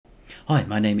Hi,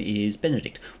 my name is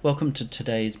Benedict. Welcome to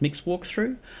today's mix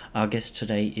walkthrough. Our guest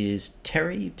today is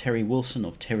Terry Wilson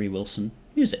of Terry Wilson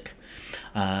Music.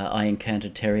 I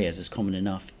encountered Terry, as is common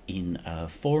enough, in a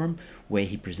forum where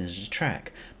he presented a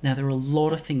track. Now, there are a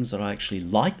lot of things that I actually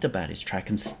liked about his track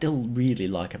and still really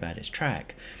like about his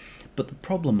track. But the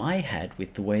problem I had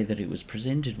with the way that it was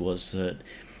presented was that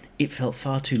it felt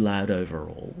far too loud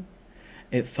overall.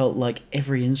 It felt like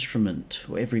every instrument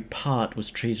or every part was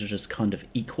treated as kind of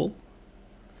equal.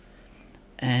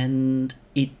 And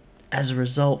it, as a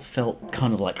result, felt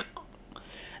kind of like,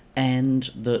 and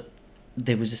that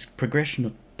there was this progression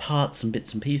of parts and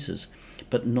bits and pieces,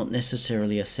 but not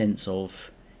necessarily a sense of,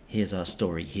 here's our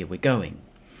story, here we're going.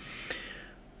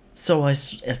 So I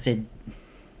said,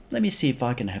 let me see if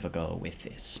I can have a go with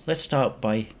this. Let's start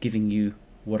by giving you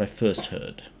what I first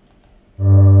heard.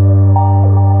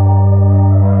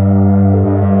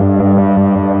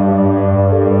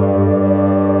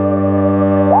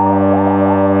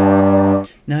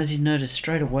 Now, as you notice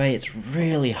straight away, it's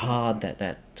really hard that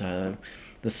the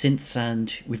synth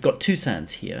sound. We've got two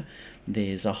sounds here.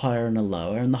 There's a higher and a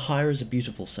lower, and the higher is a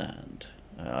beautiful sound.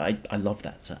 I love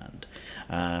that sound.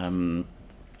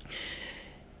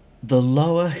 The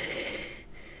lower,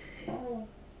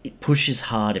 it pushes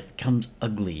hard. It becomes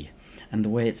ugly, and the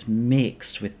way it's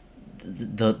mixed with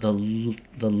the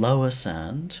lower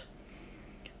sound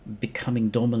becoming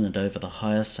dominant over the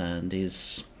higher sound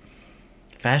is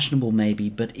fashionable maybe,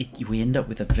 but we end up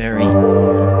with a very...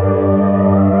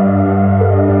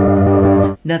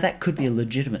 Now that could be a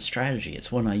legitimate strategy.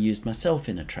 It's one I used myself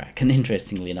in a track, and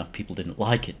interestingly enough people didn't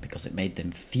like it because it made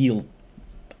them feel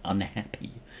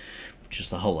unhappy, which is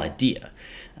the whole idea.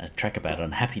 A track about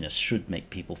unhappiness should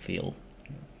make people feel...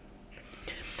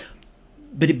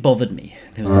 But it bothered me.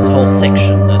 There was this whole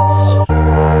section that's...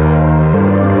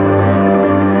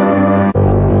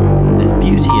 There's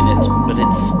beauty in it, but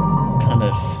it's kind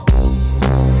of...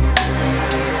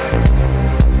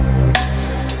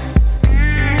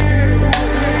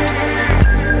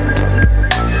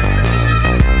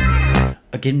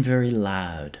 Again, very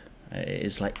loud.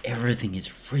 It's like everything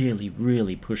is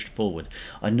really pushed forward.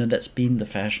 I know that's been the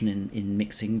fashion in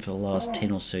mixing for the last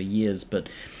 10 or so years, but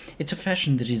it's a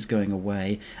fashion that is going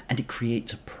away, and it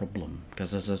creates a problem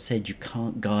because, as I've said, you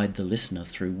can't guide the listener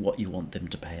through what you want them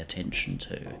to pay attention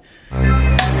to.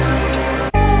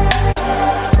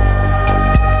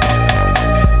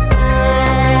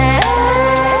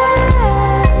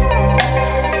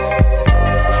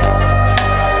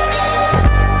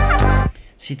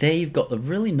 See, there you've got the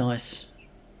really nice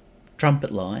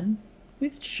trumpet line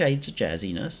with shades of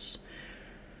jazziness.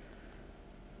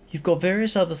 You've got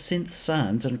various other synth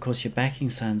sounds and of course your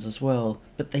backing sounds as well,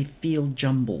 but they feel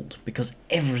jumbled because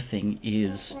everything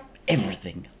is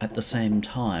everything at the same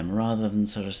time, rather than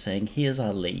sort of saying, here's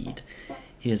our lead,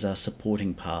 here's our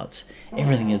supporting parts.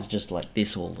 Everything is just like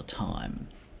this all the time.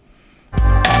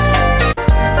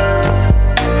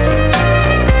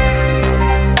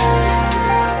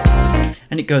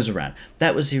 And it goes around.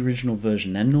 That was the original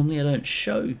version. Now, normally I don't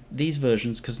show these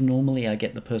versions because normally I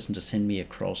get the person to send me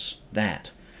across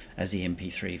that as the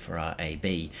MP3 for our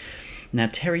AB. Now,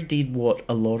 Terry did what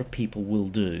a lot of people will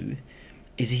do,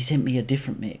 is he sent me a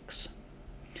different mix.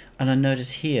 And I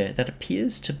notice here that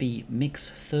appears to be mix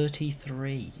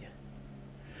 33.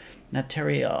 Now,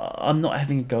 Terry, I'm not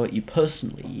having a go at you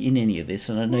personally in any of this,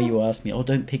 and I know you asked me, oh,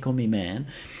 don't pick on me, man,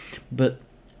 but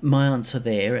my answer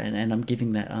there, and I'm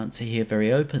giving that answer here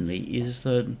very openly, is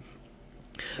that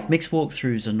mix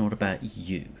walkthroughs are not about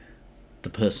you, the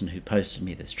person who posted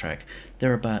me this track.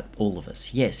 They're about all of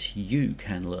us. Yes, you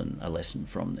can learn a lesson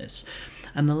from this.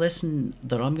 And the lesson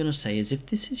that I'm going to say is, if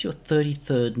this is your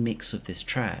 33rd mix of this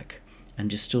track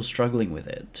and you're still struggling with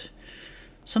it,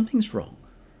 something's wrong.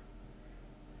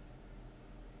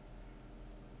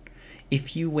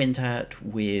 If you went out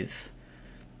with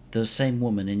the same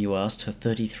woman and you asked her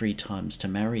 33 times to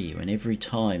marry you, and every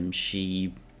time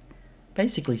she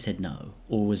basically said no,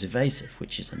 or was evasive,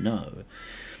 which is a no,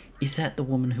 is that the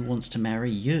woman who wants to marry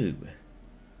you?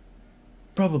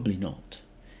 Probably not.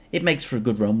 It makes for a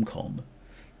good rom-com,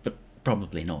 but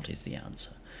probably not is the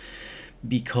answer.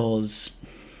 Because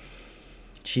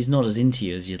she's not as into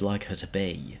you as you'd like her to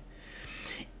be.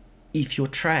 If your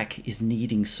track is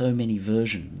needing so many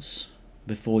versions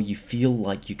before you feel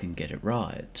like you can get it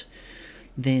right,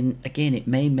 then again it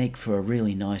may make for a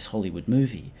really nice Hollywood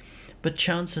movie, but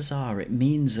chances are it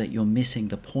means that you're missing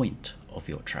the point of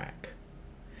your track.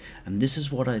 And this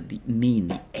is what I mean,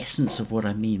 the essence of what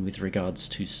I mean with regards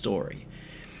to story.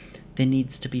 There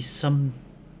needs to be some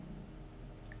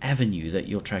avenue that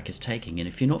your track is taking, and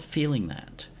if you're not feeling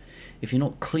that, if you're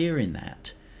not clear in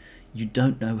that, you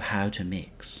don't know how to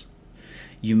mix.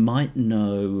 You might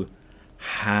know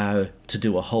how to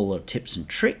do a whole lot of tips and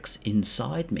tricks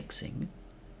inside mixing,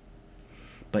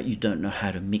 but you don't know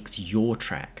how to mix your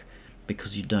track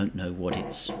because you don't know what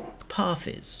its path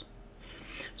is.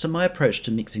 So my approach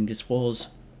to mixing this was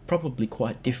probably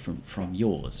quite different from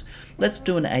yours. Let's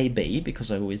do an A-B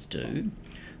because I always do.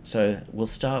 So we'll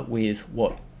start with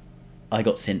what I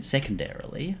got sent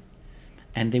secondarily,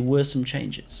 and there were some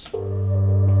changes.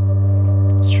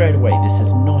 Straight away, this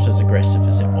is not as aggressive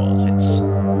as it was. It's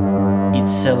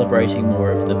celebrating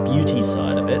more of the beauty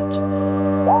side of it,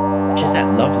 which is that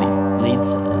lovely lead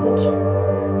sound.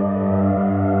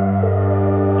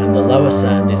 And the lower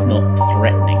sound is not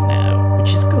threatening now,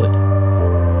 which is good.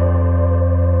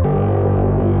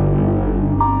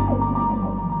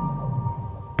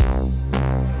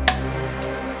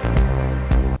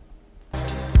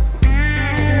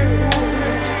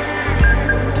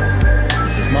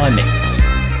 This is my mix.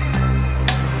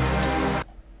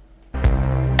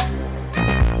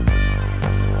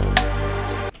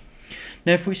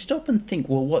 Now, if we stop and think,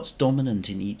 well, what's dominant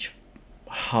in each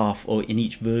half or in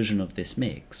each version of this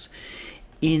mix?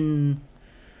 In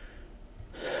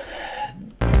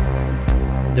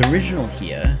the original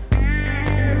here,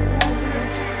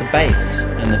 the bass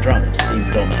and the drums seem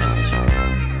dominant.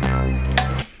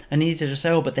 And easy to say,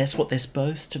 oh, but that's what they're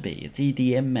supposed to be. It's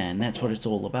EDM, man, that's what it's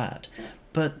all about.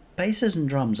 But basses and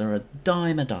drums are a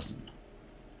dime a dozen.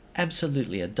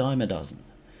 Absolutely a dime a dozen.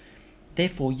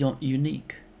 Therefore, you're not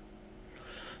unique.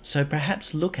 So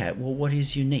perhaps look at, well, what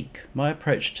is unique? My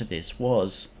approach to this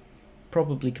was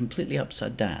probably completely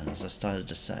upside down, as I started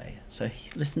to say. So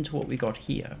listen to what we got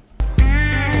here.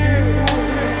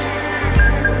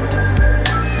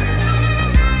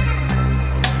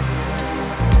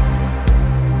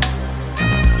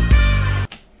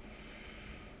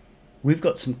 We've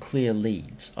got some clear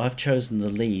leads. I've chosen the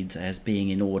leads as being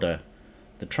in order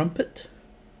the trumpet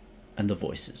and the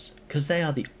voices, because they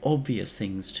are the obvious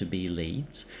things to be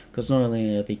leads, because not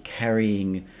only are they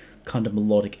carrying kind of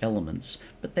melodic elements,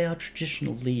 but they are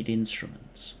traditional lead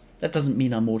instruments. That doesn't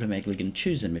mean I'm automatically going to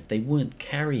choose them. If they weren't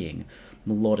carrying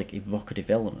melodic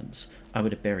evocative elements, I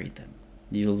would have buried them.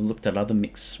 You've looked at other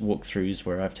mix walkthroughs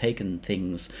where I've taken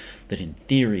things that in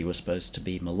theory were supposed to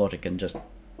be melodic and just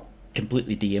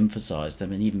completely de-emphasized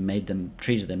them and even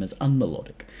treated them as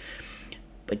unmelodic.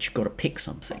 But you've got to pick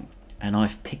something. And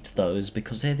I've picked those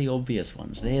because they're the obvious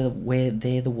ones. They're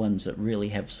the ones that really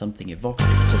have something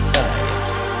evocative to say.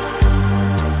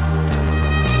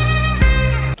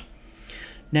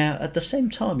 Now, at the same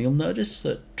time, you'll notice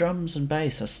that drums and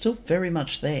bass are still very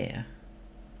much there,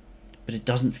 but it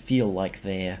doesn't feel like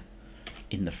they're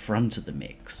in the front of the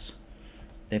mix.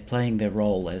 They're playing their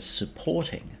role as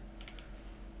supporting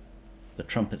the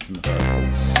trumpets and the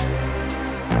vocals.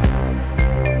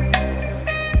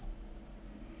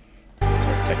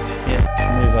 Yeah, let's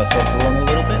move ourselves along a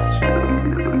little bit.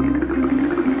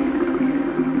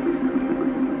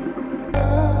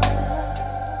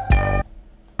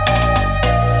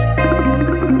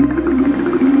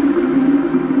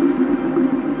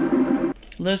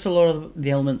 There's a lot of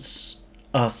the elements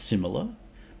are similar,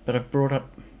 but I've brought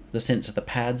up the sense of the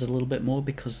pads a little bit more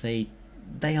because they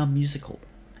are musical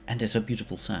and it's a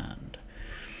beautiful sound.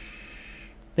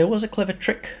 There was a clever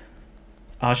trick.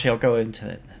 Actually, I'll go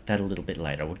into that a little bit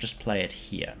later. We'll just play it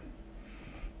here.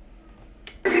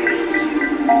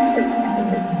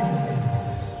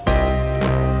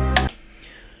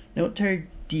 Now what Terry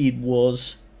did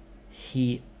was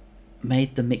he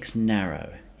made the mix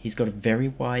narrow. He's got a very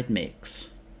wide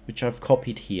mix, which I've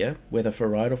copied here, whether for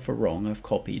right or for wrong, I've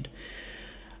copied.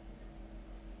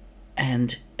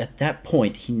 And at that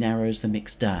point, he narrows the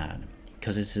mix down,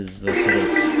 because this is the sort of...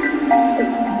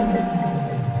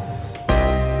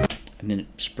 and then it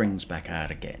springs back out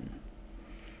again.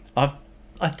 I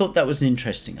thought that was an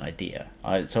interesting idea,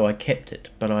 so I kept it,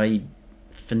 but I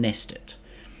finessed it.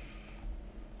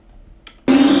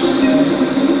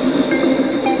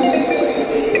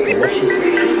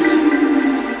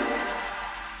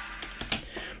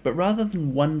 But rather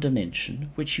than one dimension,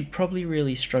 which you probably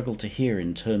really struggle to hear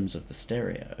in terms of the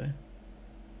stereo,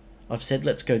 I've said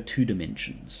let's go 2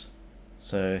 dimensions.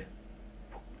 So,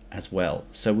 as well.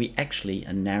 So we actually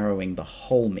are narrowing the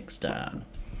whole mix down.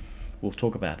 We'll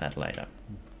talk about that later.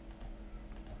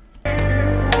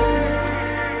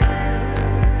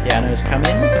 Pianos come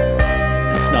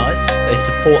in. It's nice. They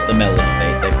support the melody.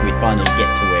 We finally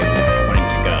get to where we're wanting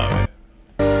to go.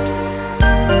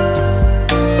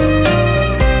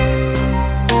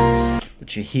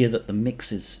 But you hear that the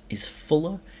mix is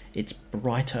fuller, it's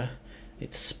brighter,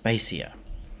 it's spacier.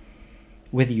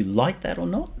 Whether you like that or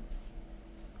not,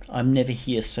 I'm never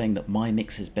here saying that my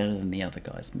mix is better than the other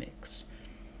guy's mix.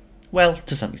 Well,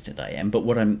 to some extent I am, but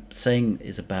what I'm saying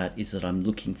is that I'm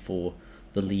looking for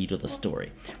the lead or the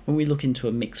story. When we look into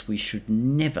a mix, we should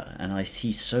never, and I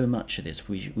see so much of this,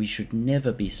 we should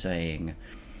never be saying,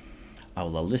 oh,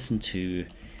 well, I'll listen to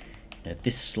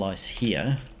this slice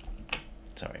here,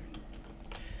 sorry,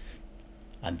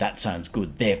 and that sounds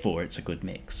good, therefore it's a good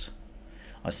mix.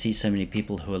 I see so many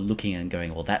people who are looking and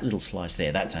going, well, that little slice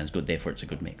there, that sounds good, therefore it's a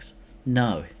good mix.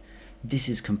 No, this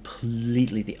is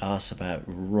completely the arse about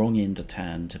wrong end of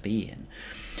town to be in.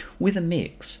 With a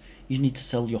mix, you need to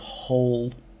sell your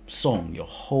whole song, your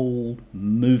whole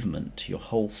movement, your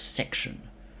whole section.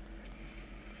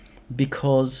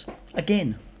 Because,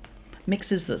 again,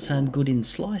 mixes that sound good in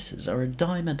slices are a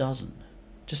dime a dozen.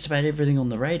 Just about everything on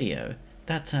the radio,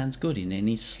 that sounds good in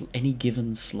any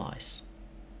given slice.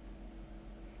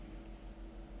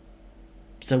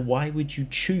 So why would you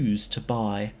choose to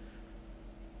buy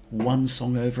one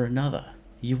song over another?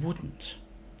 You wouldn't.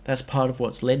 That's part of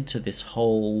what's led to this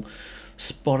whole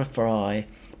Spotify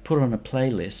put on a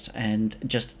playlist and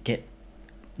just get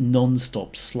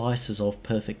non-stop slices of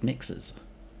perfect mixes.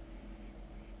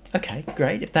 Okay,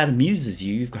 great. If that amuses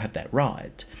you, you've got to have that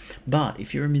right. But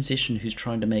if you're a musician who's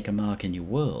trying to make a mark in your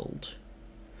world,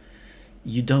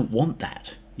 you don't want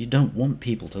that. You don't want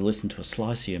people to listen to a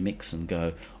slice of your mix and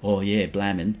go, oh yeah,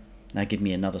 blammin', now give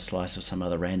me another slice of some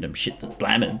other random shit that's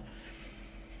blammin'.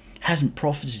 Hasn't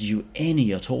profited you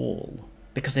any at all,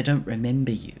 because they don't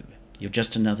remember you. You're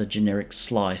just another generic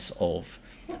slice of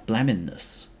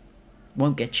blamminness.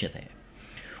 Won't get you there.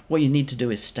 What you need to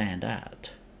do is stand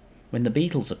out. When the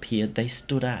Beatles appeared, they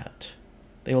stood out.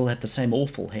 They all had the same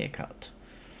awful haircut.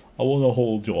 I want to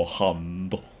hold your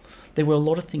hand. There were a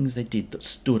lot of things they did that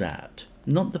stood out.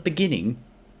 Not the beginning.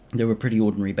 They were a pretty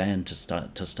ordinary band to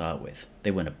start with. They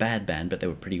weren't a bad band, but they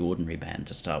were a pretty ordinary band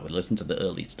to start with. Listen to the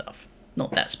early stuff.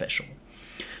 Not that special.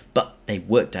 But they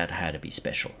worked out how to be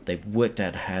special. They worked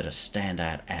out how to stand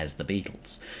out as the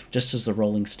Beatles. Just as the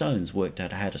Rolling Stones worked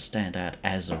out how to stand out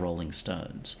as the Rolling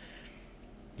Stones.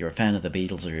 You're a fan of the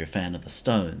Beatles or you're a fan of the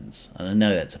Stones. And I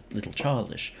know that's a little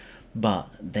childish, but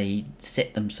they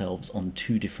set themselves on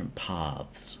two different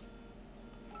paths.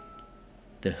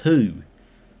 The Who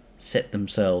set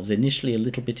themselves initially a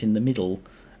little bit in the middle,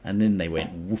 and then they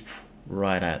went woof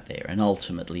right out there and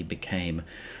ultimately became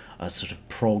a sort of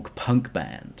prog punk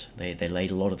band. They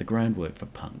laid a lot of the groundwork for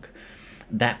punk.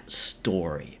 That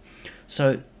story.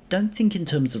 So don't think in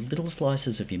terms of little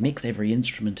slices of your mix, every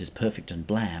instrument is perfect and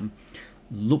blam.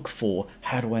 Look for,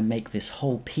 how do I make this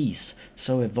whole piece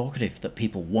so evocative that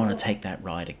people want to take that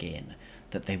ride again,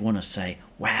 that they want to say,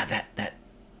 wow,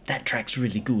 that track's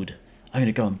really good. I'm going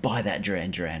to go and buy that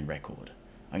Duran Duran record.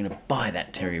 I'm going to buy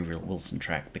that Terry Wilson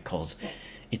track because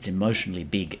it's emotionally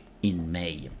big in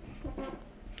me.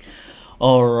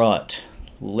 Alright,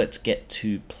 let's get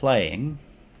to playing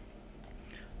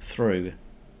through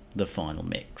the final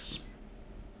mix.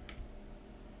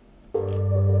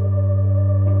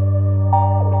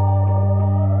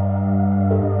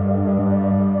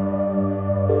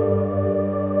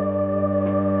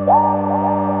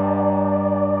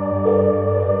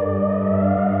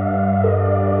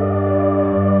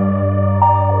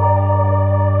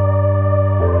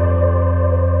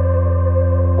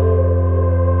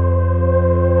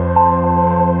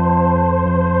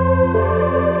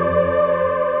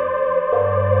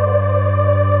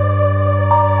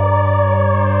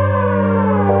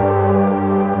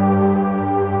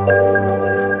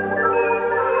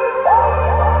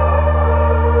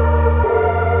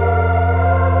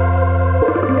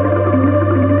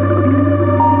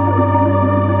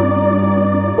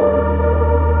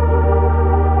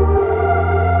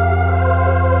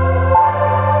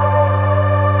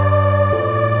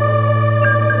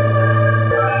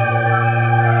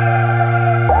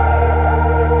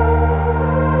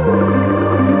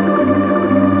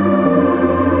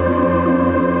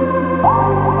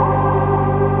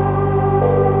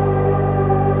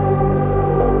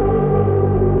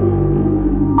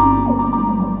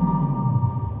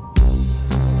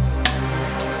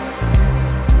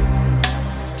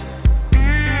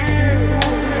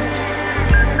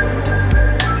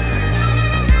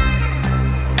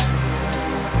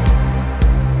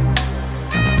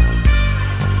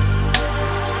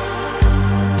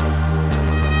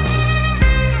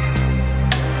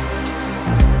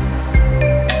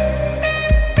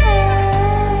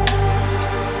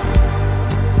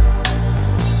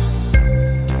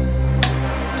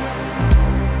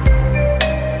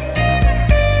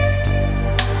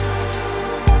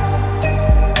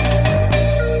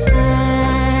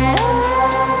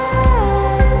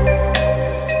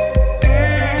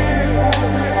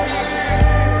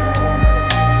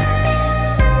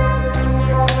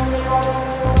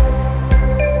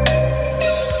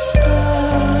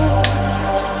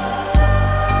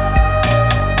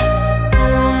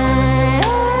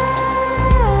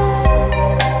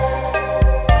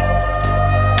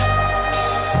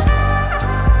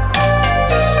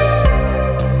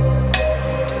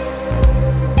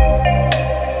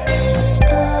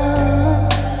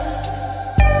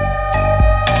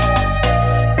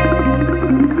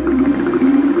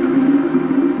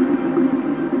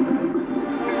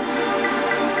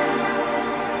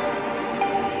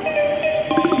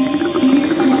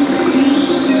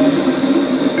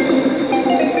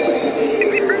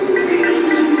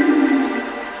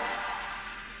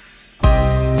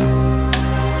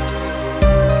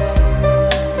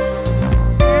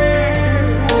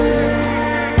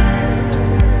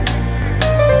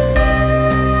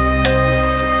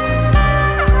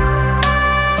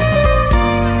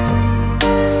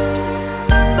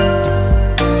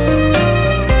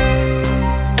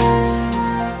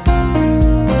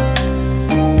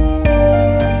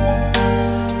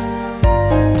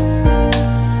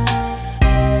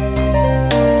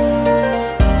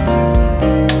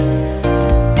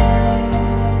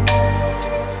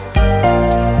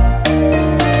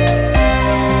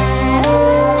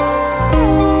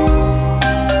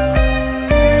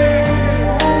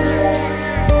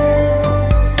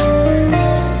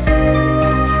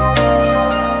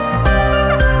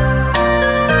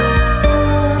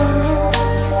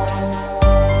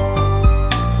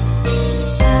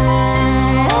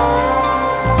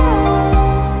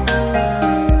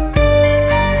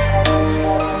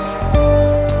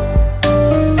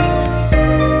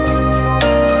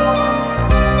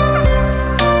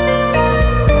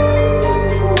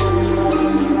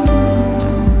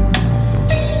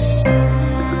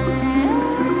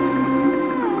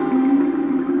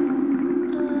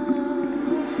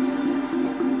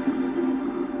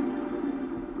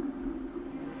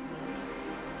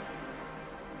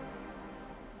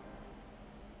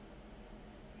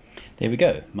 There we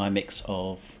go, my mix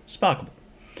of Sparkable.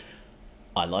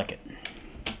 I like it.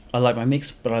 I like my mix,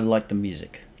 but I like the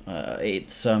music.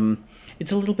 It's a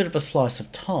little bit of a slice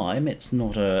of time. It's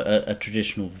not a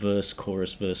traditional verse,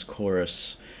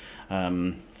 chorus,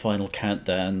 final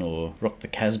countdown or rock the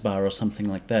Casbah or something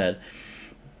like that,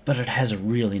 but it has a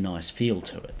really nice feel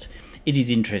to it. It is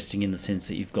interesting in the sense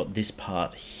that you've got this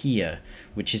part here,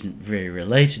 which isn't very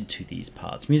related to these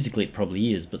parts. Musically it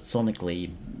probably is, but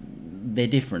sonically they're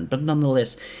different. But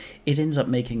nonetheless, it ends up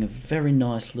making a very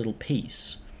nice little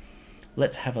piece.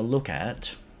 Let's have a look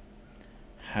at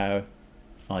how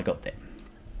I got there.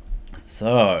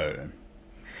 So,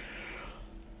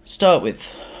 start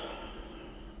with,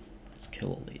 let's kill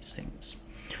all these things.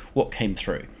 What came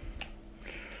through?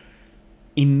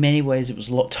 In many ways, it was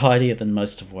a lot tidier than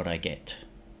most of what I get.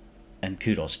 And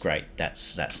kudos, great,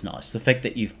 that's nice. The fact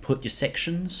that you've put your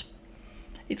sections,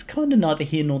 it's kind of neither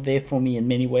here nor there for me in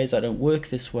many ways. I don't work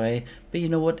this way, but you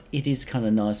know what? It is kind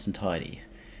of nice and tidy.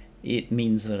 It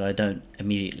means that I don't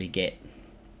immediately get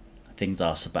things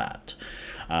are so bad.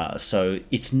 So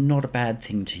it's not a bad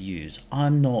thing to use.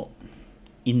 I'm not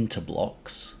into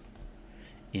blocks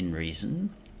in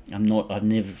Reason. I've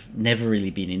never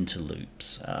really been into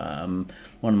loops. One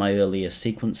of my earlier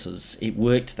sequences, it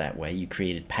worked that way. You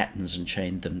created patterns and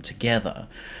chained them together.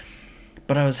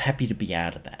 But I was happy to be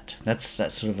out of that. That's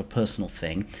sort of a personal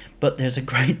thing. But there's a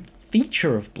great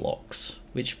feature of blocks,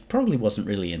 which probably wasn't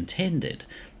really intended,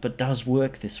 but does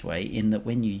work this way in that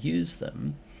when you use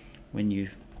them, when you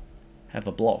have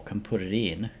a block and put it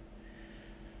in,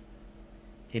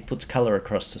 it puts colour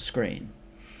across the screen.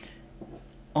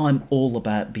 I'm all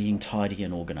about being tidy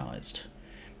and organised,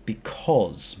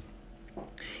 because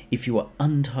if you are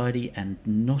untidy and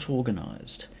not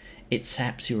organised, it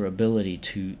saps your ability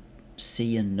to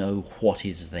see and know what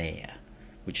is there,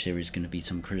 which there is going to be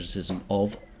some criticism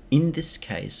of in this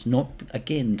case, not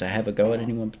again to have a go at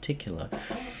anyone particular,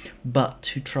 but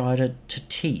to try to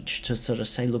teach, to sort of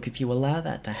say, look, if you allow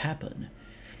that to happen,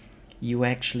 you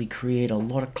actually create a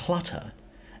lot of clutter.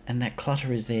 And that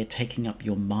clutter is there taking up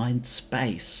your mind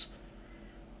space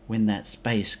when that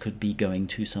space could be going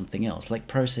to something else, like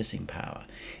processing power.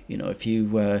 You know, if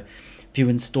you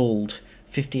installed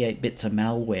 58 bits of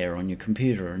malware on your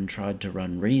computer and tried to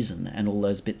run Reason, and all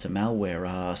those bits of malware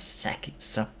are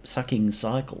sucking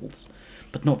cycles,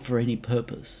 but not for any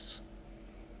purpose,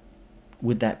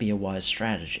 would that be a wise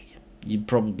strategy? You'd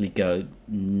probably go,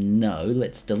 no,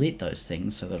 let's delete those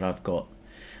things so that I've got...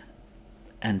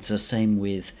 And it's the same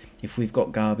with, if we've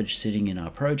got garbage sitting in our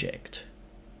project,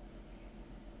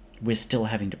 we're still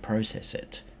having to process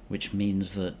it, which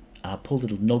means that our poor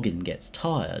little noggin gets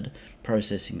tired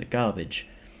processing the garbage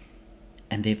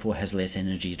and therefore has less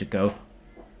energy to go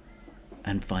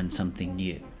and find something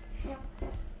new.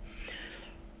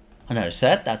 I noticed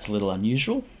that's a little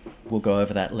unusual. We'll go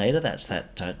over that later. That's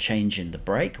that change in the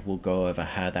break. We'll go over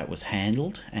how that was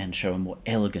handled and show a more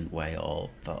elegant way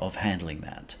of handling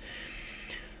that.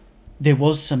 There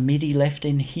was some MIDI left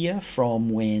in here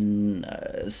from when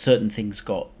certain things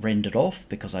got rendered off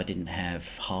because I didn't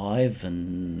have Hive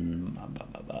and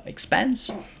Expanse.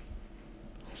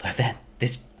 Although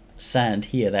this sound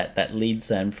here, that lead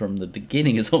sound from the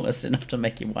beginning is almost enough to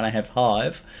make you want to have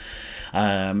Hive.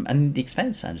 And the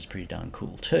Expanse sound is pretty darn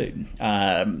cool too.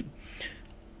 I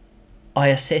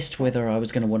assessed whether I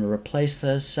was going to want to replace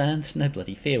those sounds. No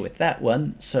bloody fear with that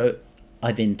one. So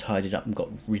I then tidied up and got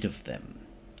rid of them.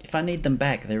 If I need them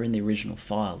back, they're in the original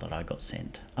file that I got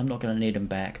sent. I'm not going to need them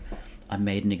back. I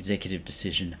made an executive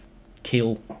decision.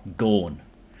 Kill, gone.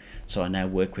 So I now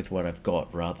work with what I've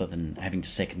got rather than having to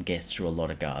second guess through a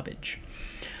lot of garbage.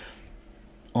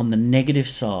 On the negative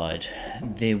side,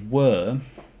 there were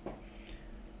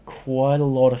quite a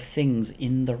lot of things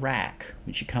in the rack,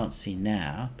 which you can't see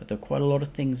now, but there are quite a lot of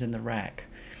things in the rack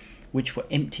which were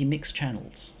empty mix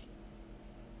channels.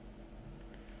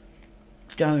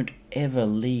 Don't ever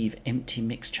leave empty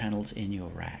mix channels in your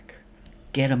rack.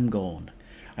 Get them gone.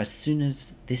 As soon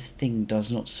as this thing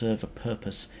does not serve a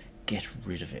purpose, get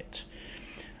rid of it.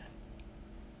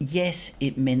 Yes,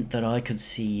 it meant that I could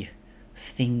see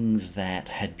things that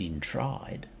had been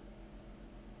tried,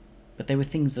 but they were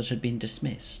things that had been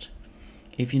dismissed.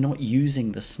 If you're not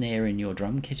using the snare in your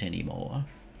drum kit anymore,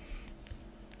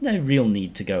 no real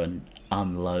need to go and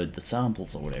unload the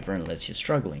samples or whatever unless you're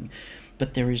struggling.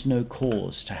 But there is no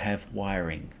cause to have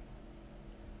wiring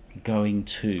going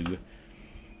to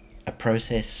a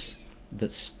process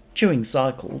that's chewing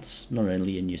cycles, not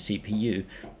only in your CPU,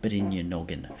 but in your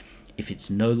noggin. If it's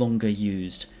no longer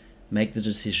used, make the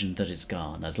decision that it's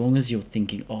gone. As long as you're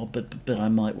thinking, oh, but I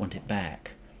might want it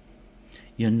back.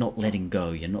 you're not letting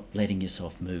go, you're not letting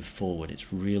yourself move forward.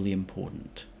 It's really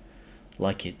important.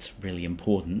 Like it's really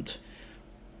important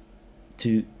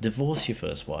to divorce your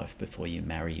first wife before you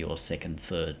marry your second,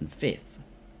 third, and fifth.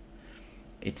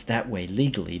 It's that way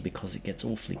legally because it gets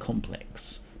awfully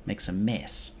complex, makes a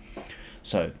mess.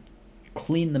 So,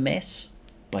 clean the mess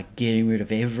by getting rid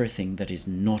of everything that is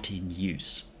not in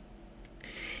use.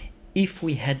 If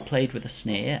we had played with a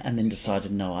snare and then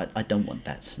decided, no, I don't want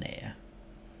that snare,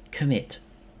 commit,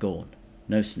 gone,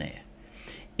 no snare.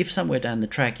 If somewhere down the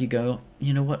track you go,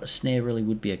 you know what, a snare really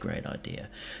would be a great idea,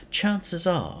 chances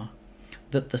are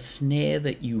that the snare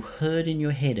that you heard in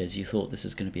your head as you thought this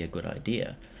is going to be a good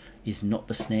idea is not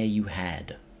the snare you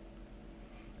had.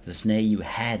 The snare you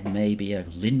had may be a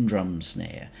Lindrum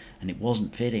snare and it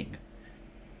wasn't fitting.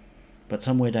 But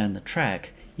somewhere down the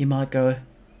track you might go,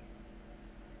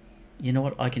 you know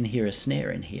what, I can hear a snare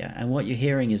in here, and what you're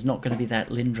hearing is not going to be that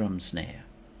Lindrum snare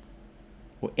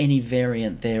or any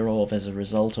variant thereof as a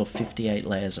result of 58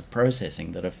 layers of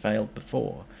processing that have failed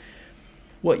before.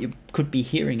 What you could be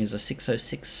hearing is a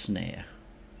 606 snare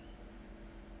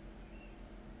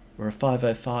or a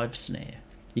 505 snare.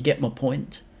 You get my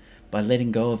point? By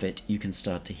letting go of it, you can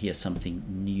start to hear something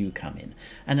new come in.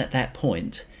 And at that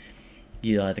point,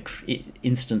 you either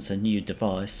instance a new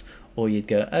device, or you'd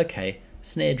go, okay,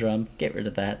 snare drum, get rid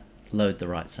of that, load the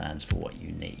right sounds for what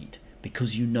you need.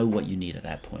 Because you know what you need at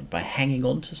that point. By hanging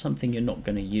on to something you're not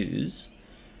going to use,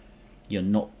 you're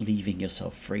not leaving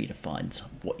yourself free to find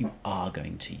what you are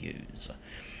going to use.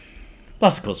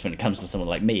 Plus, of course, when it comes to someone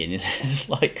like me, and it's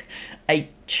like 8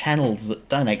 channels that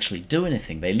don't actually do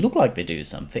anything. They look like they do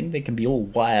something. They can be all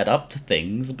wired up to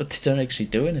things, but they don't actually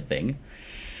do anything.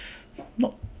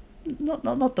 Not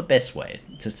the best way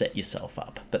to set yourself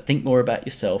up. But think more about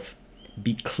yourself.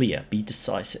 Be clear. Be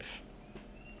decisive.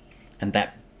 And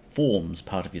that forms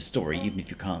part of your story, even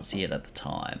if you can't see it at the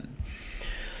time.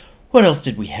 What else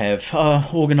did we have?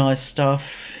 Organised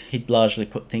stuff. He'd largely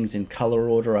put things in colour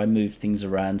order. I moved things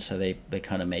around so they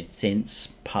kind of made sense,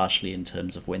 partially in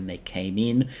terms of when they came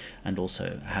in and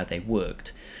also how they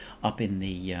worked. Up in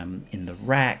the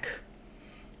rack,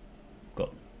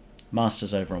 got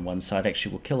masters over on one side.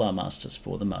 Actually, we'll kill our masters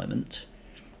for the moment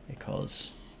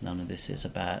because none of this is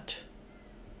about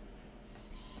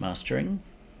mastering.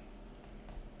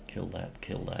 Kill that,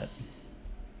 kill that.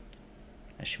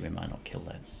 Actually, we might not kill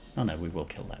that. Oh no, we will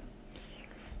kill that.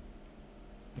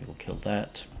 We will kill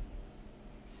that.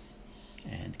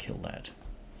 And kill that.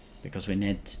 Because we're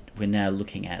now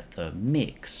looking at the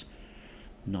mix,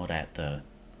 not at the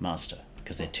master.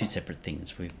 Because they're two separate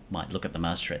things. We might look at the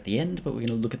master at the end, but we're going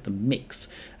to look at the mix.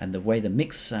 And the way the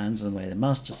mix sounds and the way the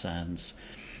master sounds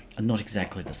are not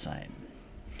exactly the same.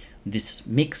 This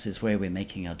mix is where we're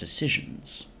making our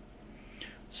decisions.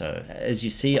 So, as you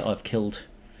see, I've killed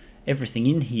everything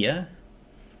in here.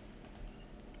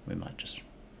 We might just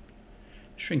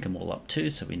shrink them all up too,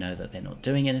 so we know that they're not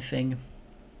doing anything.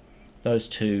 Those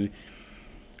two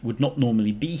would not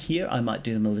normally be here. I might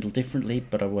do them a little differently,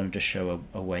 but I wanted to show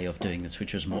a way of doing this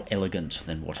which was more elegant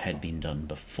than what had been done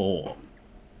before.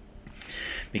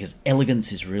 Because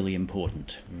elegance is really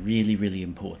important, really, really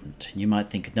important. And you might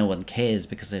think no one cares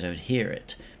because they don't hear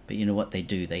it, but you know what they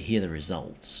do? They hear the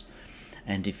results.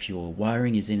 And if your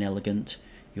wiring is inelegant,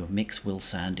 your mix will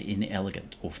sound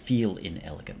inelegant or feel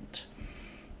inelegant.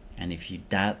 And if you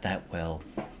doubt that, well,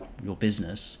 your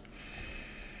business.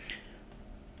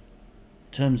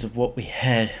 In terms of what we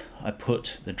had, I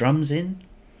put the drums in.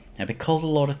 Now, because a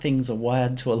lot of things are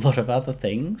wired to a lot of other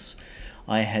things,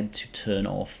 I had to turn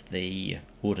off the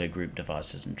auto group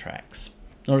devices and tracks.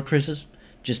 Not a criticism,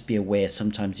 just be aware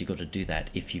sometimes you've got to do that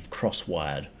if you've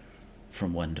cross-wired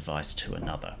from one device to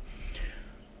another.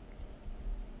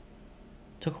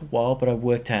 Took a while, but I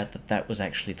worked out that that was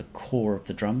actually the core of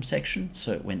the drum section,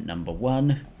 so it went number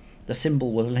 1. The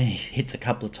cymbal only hits a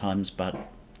couple of times, but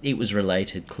it was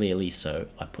related clearly, so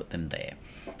I put them there.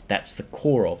 That's the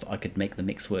core of, I could make the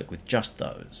mix work with just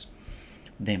those.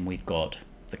 Then we've got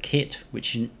the kit,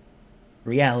 which in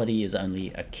reality is only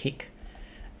a kick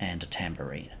and a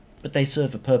tambourine. But they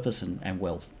serve a purpose and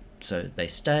well, so they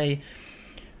stay,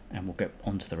 and we'll get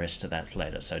on to the rest of that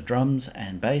later. So drums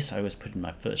and bass I always put in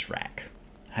my first rack.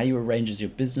 How you arrange is your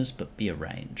business, but be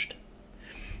arranged.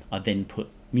 I then put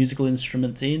musical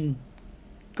instruments in,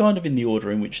 kind of in the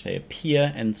order in which they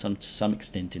appear, and to some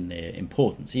extent in their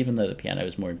importance. Even though the piano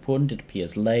is more important, it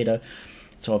appears later,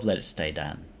 so I've let it stay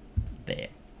down there.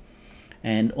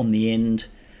 And on the end,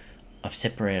 I've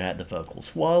separated out the vocals.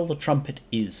 While the trumpet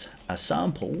is a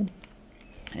sample,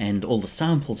 and all the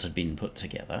samples have been put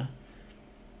together,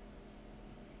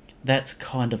 that's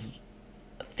kind of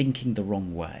thinking the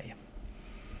wrong way.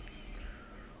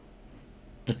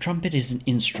 The trumpet is an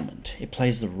instrument. It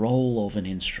plays the role of an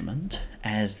instrument,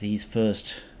 as these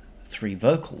first three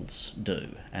vocals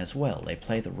do as well. They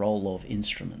play the role of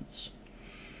instruments.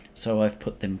 So I've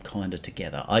put them kind of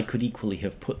together. I could equally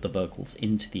have put the vocals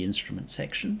into the instrument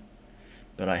section,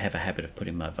 but I have a habit of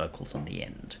putting my vocals on the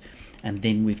end. And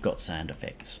then we've got sound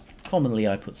effects. Commonly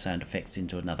I put sound effects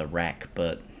into another rack,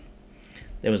 but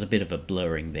there was a bit of a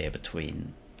blurring there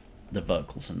between the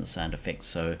vocals and the sound effects,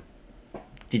 so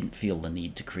didn't feel the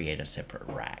need to create a separate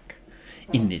rack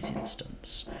in this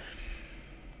instance.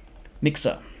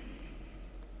 Mixer.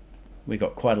 We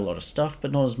got quite a lot of stuff,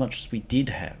 but not as much as we did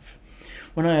have.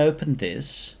 When I opened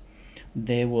this,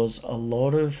 there was a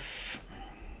lot of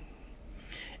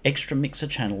extra mixer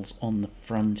channels on the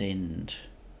front end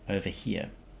over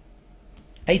here.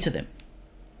 8 of them.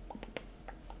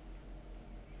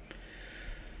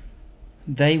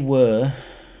 They were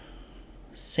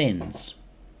sends.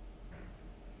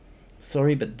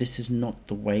 Sorry, but this is not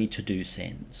the way to do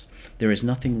sends. There is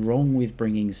nothing wrong with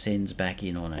bringing sends back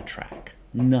in on a track.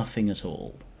 Nothing at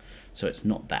all. So it's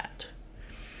not that.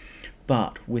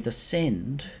 But with a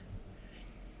send,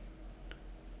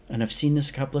 and I've seen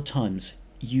this a couple of times,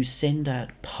 you send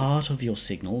out part of your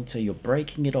signal, so you're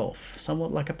breaking it off,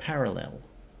 somewhat like a parallel.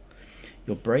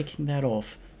 You're breaking that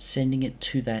off, sending it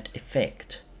to that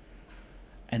effect,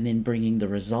 and then bringing the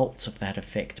results of that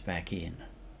effect back in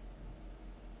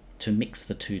to mix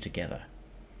the two together.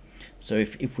 So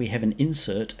if we have an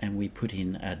insert and we put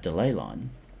in a delay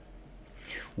line,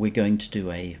 we're going to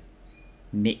do a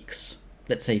mix,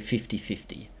 let's say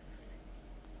 50-50.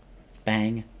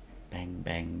 Bang, bang,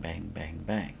 bang, bang, bang,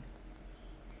 bang.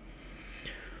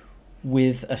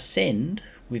 With a send,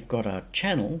 we've got our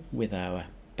channel with our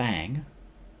bang,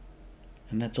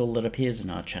 and that's all that appears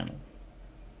in our channel.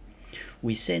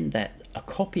 We send a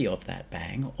copy of that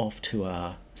bang off to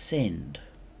our send,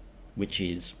 which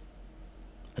is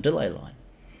a delay line.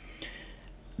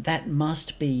 That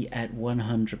must be at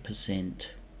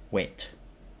 100% wet.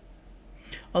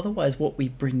 Otherwise, what we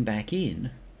bring back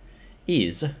in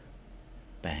is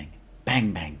bang,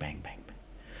 bang, bang, bang, bang.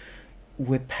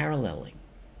 We're paralleling.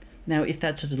 Now, if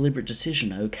that's a deliberate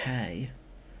decision, okay,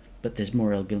 but there's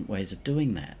more elegant ways of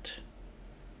doing that.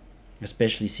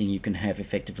 Especially seeing you can have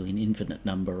effectively an infinite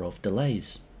number of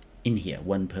delays in here,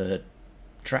 1 per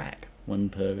track, 1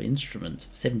 per instrument,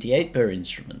 78 per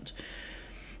instrument.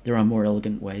 There are more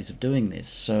elegant ways of doing this.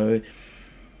 So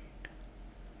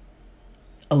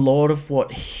a lot of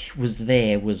what was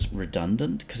there was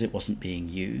redundant because it wasn't being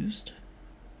used.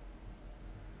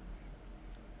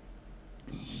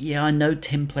 Yeah, I know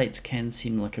templates can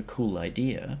seem like a cool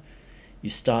idea.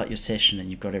 You start your session and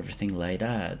you've got everything laid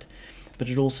out, but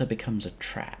it also becomes a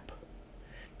trap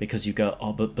because you go,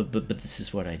 oh, but this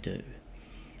is what I do.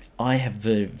 I have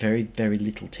very, very, very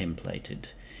little templated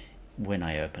when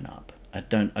I open up. I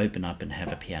don't open up and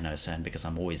have a piano sound because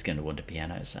I'm always going to want a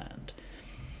piano sound.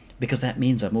 Because that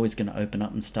means I'm always going to open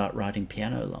up and start writing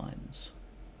piano lines.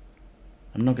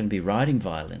 I'm not going to be writing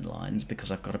violin lines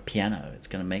because I've got a piano. It's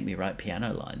going to make me write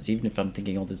piano lines, even if I'm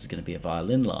thinking, oh, this is going to be a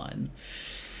violin line.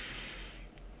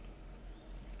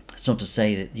 It's not to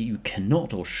say that you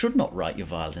cannot or should not write your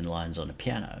violin lines on a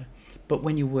piano, but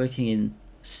when you're working in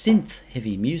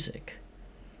synth-heavy music,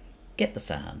 get the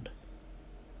sound,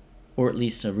 or at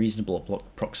least a reasonable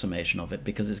approximation of it,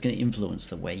 because it's going to influence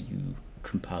the way you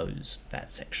compose that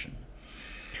section.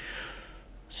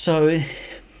 So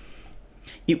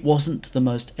it wasn't the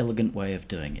most elegant way of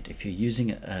doing it. If you're using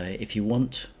if you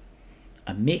want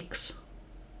a mix,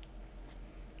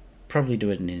 probably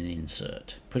do it in an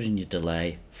insert. Put in your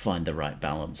delay, find the right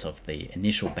balance of the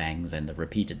initial bangs and the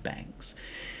repeated bangs.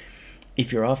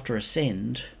 If you're after a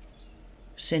send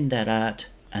that out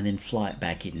and then fly it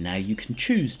back in. Now you can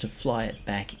choose to fly it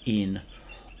back in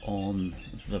on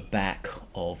the back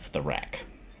of the rack.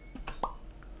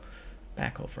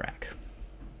 Back of rack.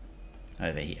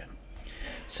 Over here.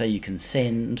 So you can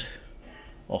send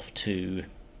off to,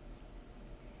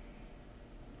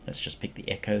 let's just pick the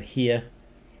echo here.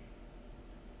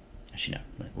 Actually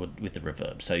no, with the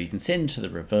reverb. So you can send to the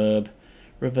reverb.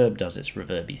 Reverb does its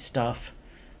reverby stuff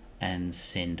and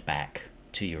send back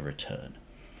to your return.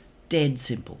 Dead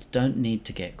simple, don't need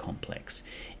to get complex.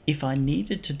 If I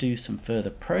needed to do some further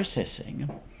processing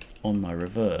on my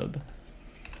reverb,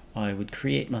 I would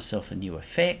create myself a new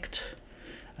effect.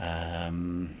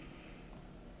 Why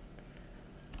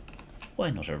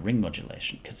not a ring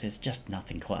modulation? Because there's just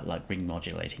nothing quite like ring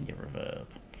modulating your reverb.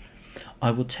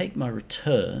 I will take my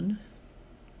return,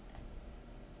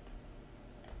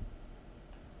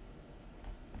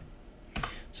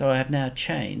 so I have now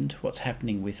chained what's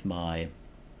happening with my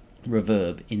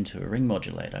reverb into a ring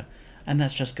modulator, And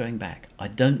that's just going back. I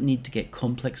don't need to get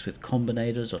complex with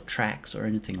combinators or tracks or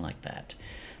anything like that.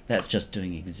 That's just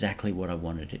doing exactly what I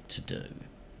wanted it to do.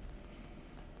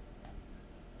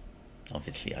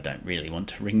 Obviously, I don't really want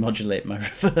to ring modulate my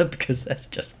reverb because that's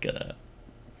just gonna,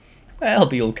 well,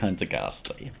 be all kinds of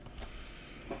ghastly.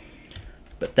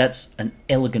 But that's an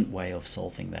elegant way of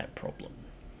solving that problem.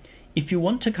 If you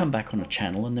want to come back on a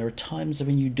channel, and there are times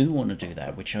when you do want to do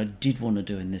that, which I did want to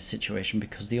do in this situation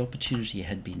because the opportunity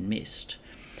had been missed,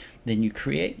 then you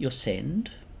create your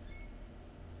send,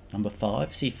 number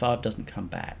 5, see 5 doesn't come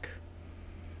back.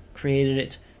 Created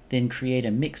it, then create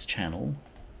a mix channel,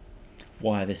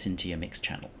 wire this into your mix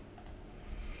channel.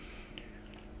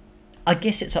 I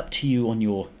guess it's up to you on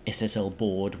your SSL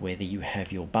board whether you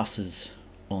have your buses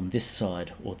on this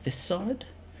side or this side,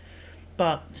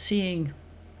 but seeing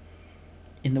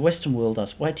in the Western world,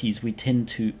 us weighties, we tend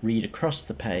to read across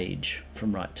the page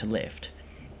from right to left.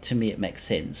 To me, it makes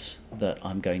sense that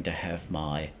I'm going to have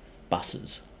my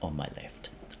buses on my left.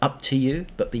 Up to you,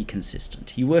 but be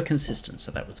consistent. You were consistent, so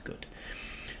that was good.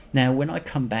 Now, when I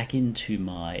come back into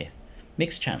my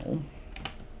mix channel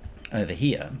over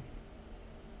here,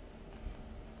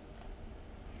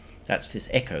 that's this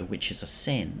echo, which is a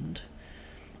send.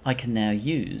 I can now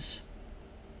use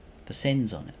the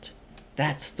sends on it.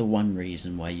 That's the one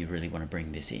reason why you really want to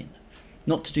bring this in.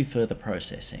 Not to do further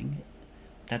processing.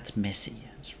 That's messy.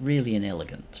 It's really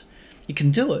inelegant. You can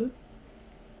do it,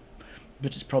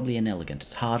 but it's probably inelegant.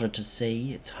 It's harder to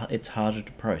see. It's harder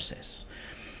to process.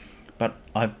 But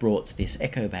I've brought this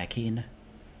echo back in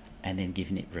and then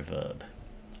given it reverb.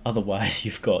 Otherwise,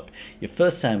 you've got your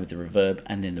first sound with the reverb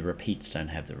and then the repeats don't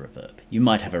have the reverb. You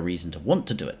might have a reason to want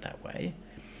to do it that way,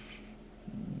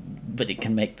 but it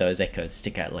can make those echoes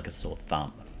stick out like a sore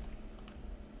thumb.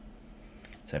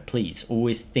 So please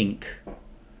always think,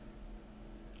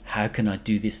 how can I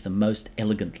do this the most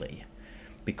elegantly?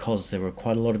 Because there were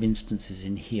quite a lot of instances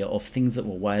in here of things that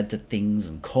were wired to things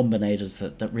and combinators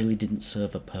that really didn't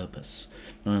serve a purpose.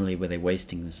 Not only were they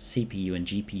wasting CPU and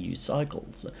GPU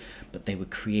cycles, but they were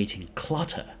creating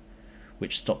clutter,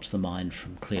 which stops the mind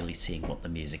from clearly seeing what the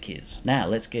music is. Now,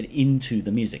 let's get into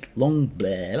the music. Long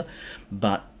blah,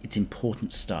 but it's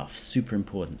important stuff, super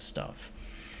important stuff.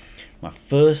 My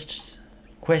first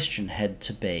question had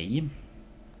to be,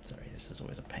 sorry, this is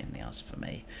always a pain in the ass for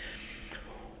me,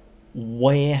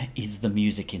 where is the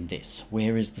music in this?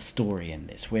 Where is the story in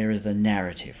this? Where is the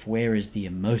narrative? Where is the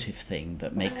emotive thing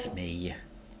that makes me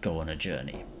go on a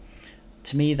journey?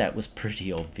 To me, that was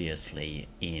pretty obviously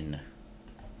in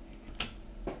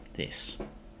this.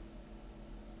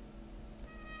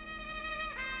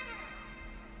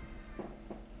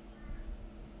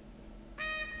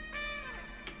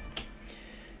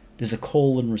 There's a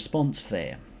call and response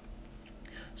there.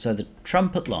 So the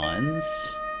trumpet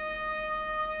lines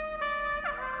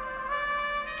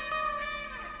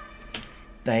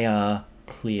they are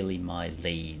clearly my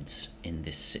leads in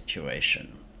this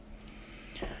situation.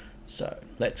 So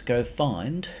let's go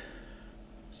find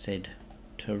said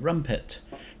trumpet.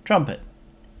 Trumpet.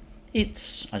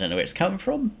 It's, I don't know where it's coming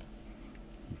from.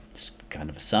 It's kind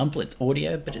of a sample, it's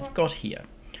audio, but it's got here.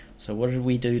 So what did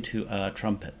we do to our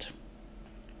trumpet?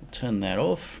 We'll turn that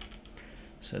off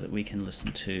so that we can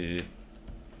listen to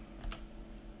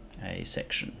a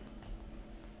section.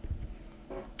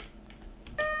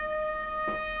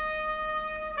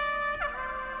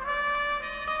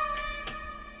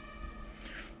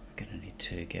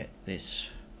 To get this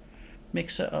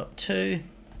mixer up too.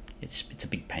 It's a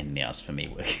big pain in the ass for me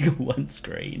working on one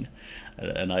screen,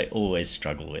 and I always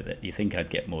struggle with it. You think I'd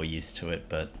get more used to it,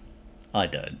 but I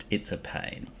don't. It's a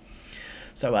pain.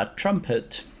 So our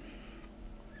trumpet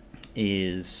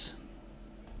is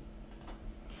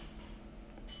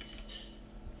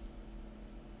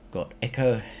got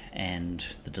echo and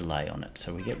the delay on it,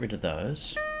 so we get rid of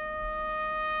those.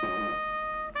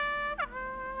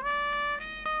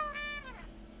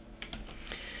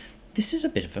 This is a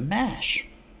bit of a mash.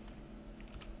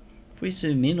 If we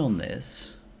zoom in on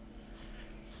this,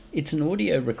 it's an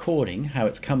audio recording. How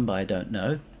it's come by, I don't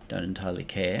know, don't entirely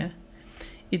care.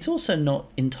 It's also not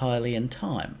entirely in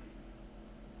time.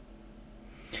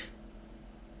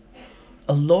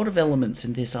 A lot of elements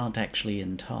in this aren't actually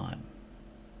in time.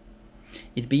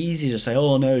 It'd be easy to say,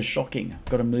 oh no, shocking,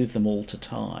 I've got to move them all to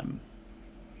time.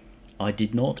 I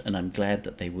did not, and I'm glad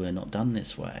that they were not done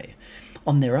this way.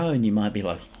 On their own, you might be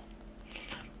like,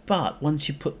 but once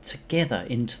you put together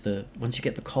once you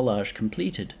get the collage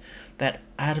completed, that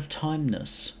out of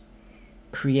timeness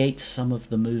creates some of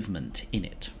the movement in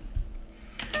it.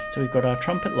 So we've got our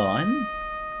trumpet line,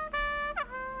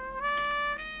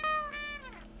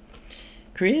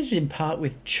 created in part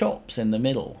with chops in the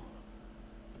middle.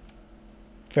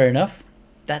 Fair enough.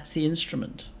 That's the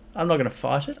instrument. I'm not going to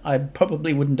fight it. I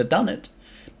probably wouldn't have done it,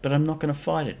 but I'm not going to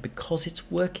fight it because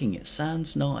it's working. It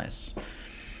sounds nice.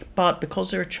 But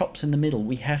because there are chops in the middle,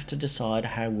 we have to decide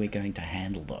how we're going to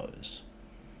handle those.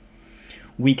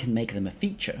 We can make them a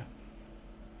feature,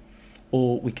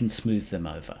 or we can smooth them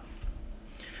over.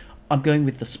 I'm going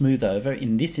with the smooth over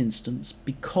in this instance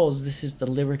because this is the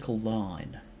lyrical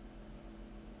line.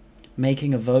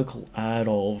 Making a vocal out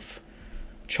of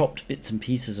chopped bits and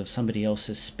pieces of somebody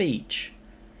else's speech,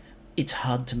 it's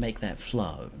hard to make that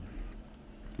flow.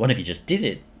 One of you just did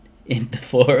it in the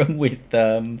forum with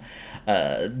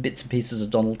bits and pieces of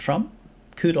Donald Trump.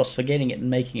 Kudos for getting it and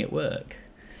making it work.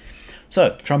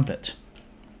 So, trumpet.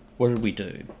 What did we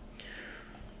do?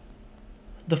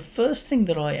 The first thing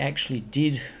that I actually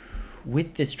did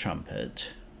with this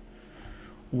trumpet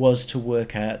was to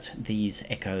work out these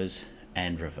echoes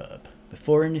and reverb.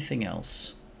 Before anything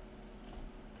else,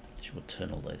 we'll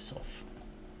turn all this off.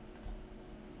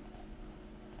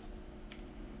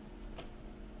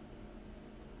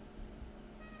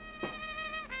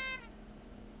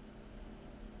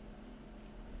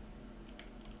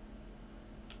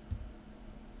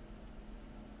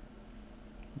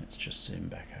 Let's just zoom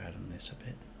back out on this a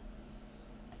bit.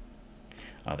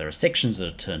 There are sections that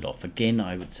are turned off. Again,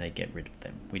 I would say get rid of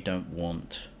them. We don't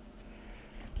want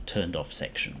turned off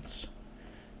sections,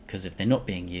 because if they're not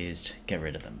being used, get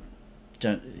rid of them.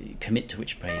 Don't commit to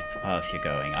which path you're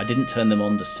going. I didn't turn them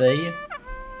on to see.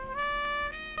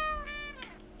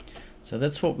 So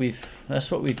that's what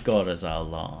we've got as our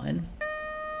line.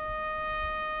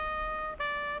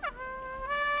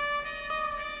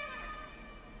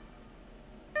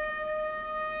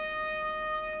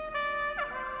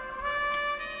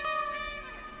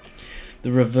 The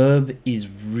reverb is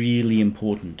really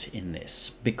important in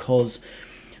this because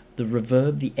the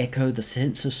reverb, the echo, the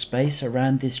sense of space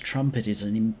around this trumpet is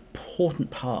an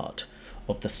important part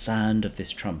of the sound of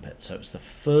this trumpet. So it was the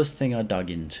first thing I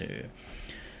dug into.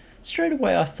 Straight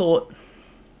away I thought,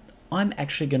 I'm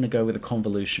actually going to go with a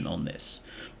convolution on this.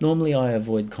 Normally I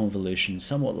avoid convolutions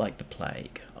somewhat like the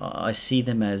plague. I see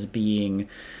them as being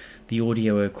the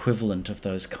audio equivalent of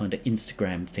those kind of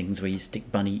Instagram things where you stick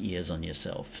bunny ears on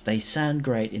yourself. They sound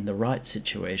great in the right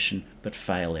situation, but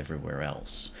fail everywhere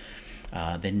else.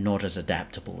 They're not as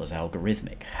adaptable as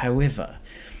algorithmic. However,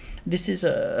 this is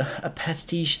a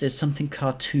pastiche. There's something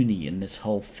cartoony in this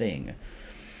whole thing.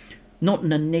 Not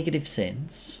in a negative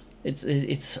sense. It's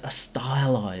a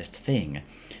stylized thing.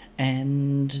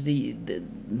 And the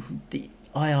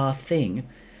IR thing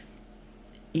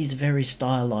is very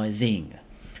stylizing.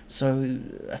 So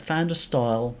I found a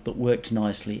style that worked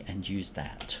nicely and used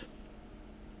that.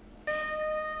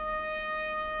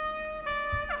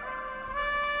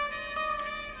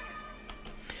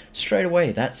 Straight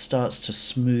away that starts to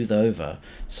smooth over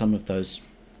some of those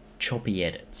choppy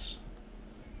edits.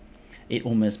 It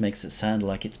almost makes it sound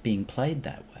like it's being played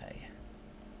that way.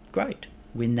 Great.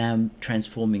 We're now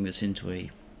transforming this into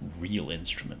a real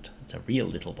instrument. It's a real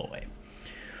little boy.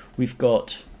 We've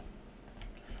got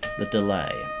the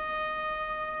delay.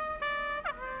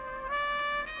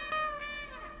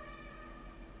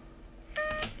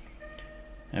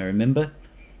 Now remember,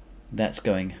 that's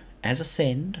going as a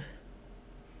send.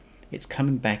 It's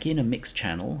coming back in a mix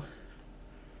channel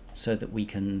so that we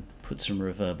can put some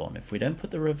reverb on. If we don't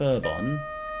put the reverb on,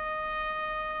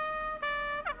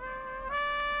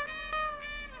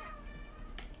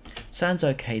 sounds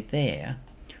okay there,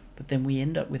 but then we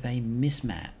end up with a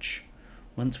mismatch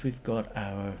once we've got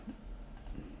our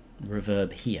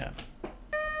reverb here.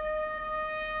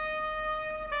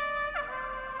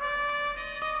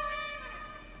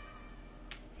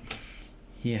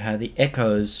 Hear how the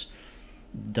echoes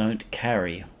don't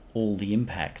carry all the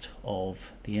impact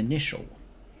of the initial,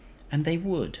 and they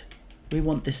would. We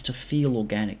want this to feel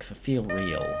organic, to feel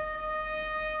real.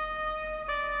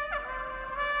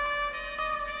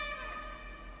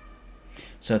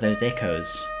 So those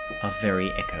echoes are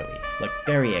very echoey, like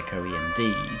very echoey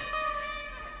indeed,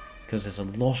 because there's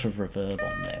a lot of reverb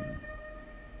on them.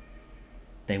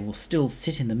 They will still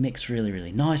sit in the mix really,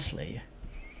 really nicely,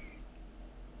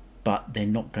 but they're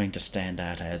not going to stand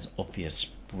out as obvious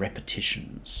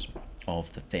repetitions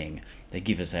of the thing. They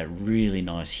give us that really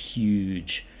nice,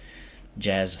 huge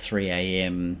jazz 3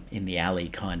 a.m. in the alley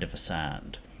kind of a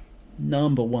sound.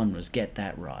 Number one was get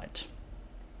that right.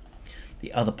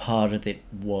 The other part of it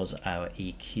was our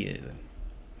EQ.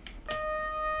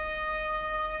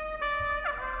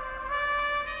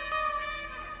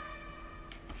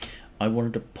 I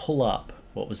wanted to pull up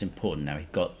what was important. Now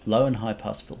we've got low and high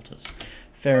pass filters.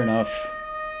 Fair enough.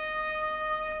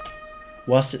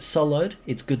 Whilst it's soloed,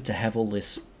 it's good to have all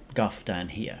this guff down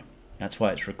here. That's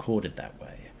why it's recorded that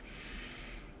way.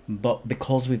 But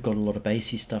because we've got a lot of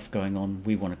bassy stuff going on,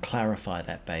 we want to clarify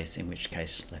that bass, in which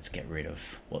case let's get rid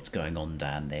of what's going on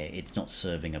down there. It's not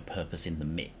serving a purpose in the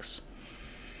mix.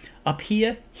 Up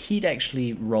here, he'd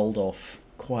actually rolled off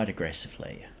quite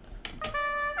aggressively.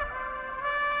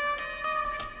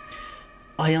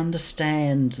 I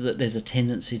understand that there's a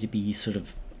tendency to be sort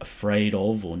of afraid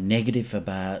of or negative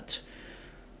about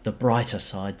the brighter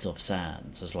sides of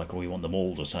sounds. It's like, oh, we want them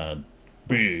all to sound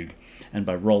big, and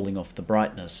by rolling off the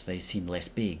brightness they seem less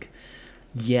big.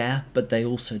 Yeah, but they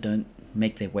also don't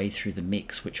make their way through the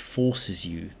mix, which forces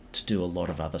you to do a lot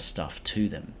of other stuff to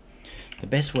them. The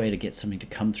best way to get something to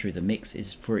come through the mix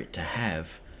is for it to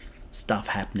have stuff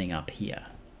happening up here.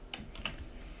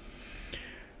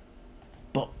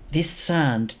 But this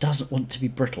sound doesn't want to be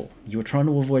brittle. You were trying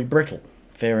to avoid brittle,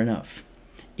 fair enough.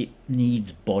 It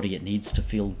needs body, it needs to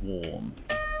feel warm.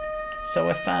 So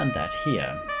I found that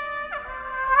here.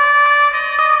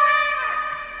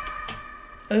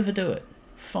 Overdo it.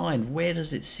 Find where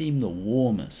does it seem the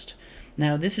warmest.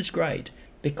 Now this is great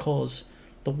because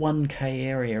the 1K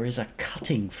area is a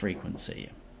cutting frequency.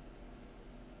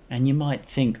 And you might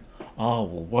think, oh,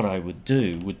 well, what I would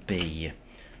do would be,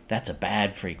 that's a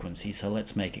bad frequency, so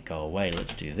let's make it go away.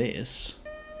 Let's do this.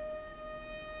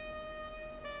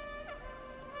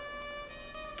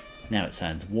 Now it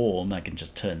sounds warm. I can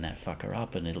just turn that fucker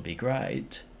up and it'll be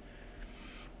great.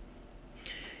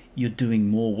 You're doing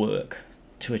more work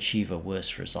to achieve a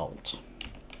worse result.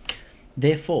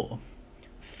 Therefore,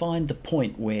 find the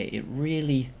point where it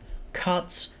really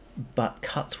cuts, but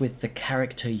cuts with the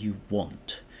character you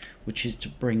want, which is to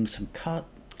bring some cut,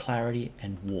 clarity,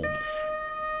 and warmth.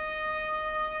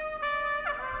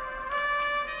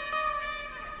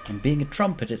 And being a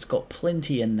trumpet, it's got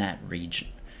plenty in that region.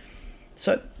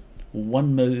 So,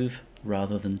 one move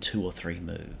rather than 2 or 3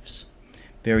 moves.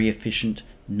 Very efficient,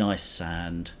 nice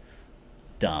sound,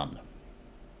 done.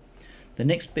 The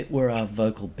next bit were our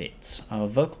vocal bits. Our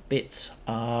vocal bits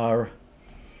are,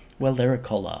 well, they're a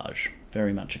collage,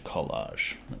 very much a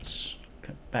collage. Let's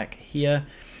go back here.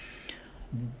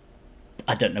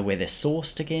 I don't know where they're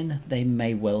sourced again. They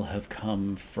may well have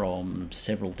come from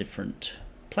several different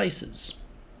places.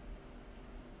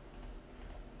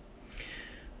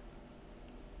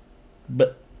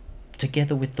 But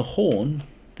together with the horn,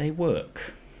 they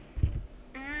work.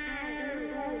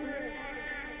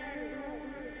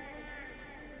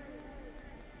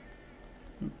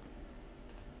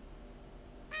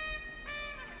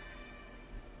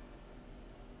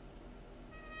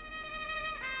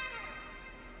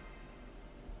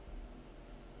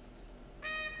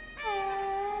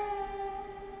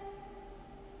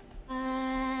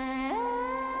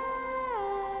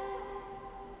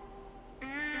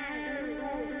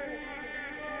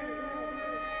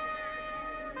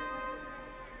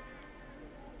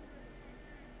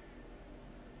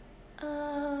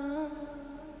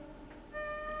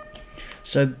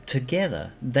 So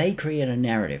together, they create a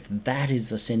narrative. That is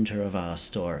the center of our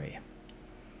story.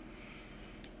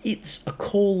 It's a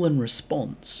call and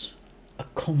response, a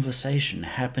conversation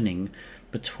happening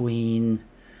between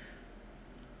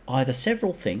either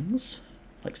several things,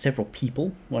 like several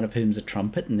people, one of whom's a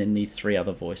trumpet, and then these 3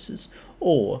 other voices,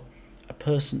 or a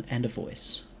person and a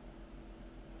voice.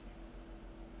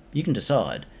 You can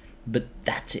decide, but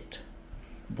that's it.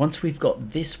 Once we've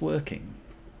got this working,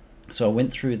 so I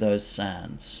went through those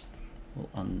sounds. We'll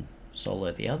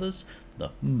unsolo the others. The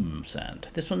sound.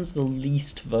 This one's the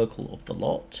least vocal of the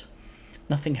lot.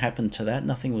 Nothing happened to that.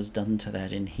 Nothing was done to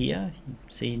that in here. You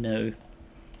see, no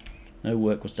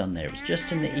work was done there. It was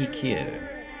just in the EQ.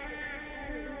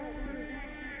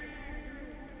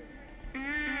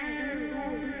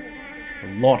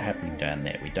 A lot happening down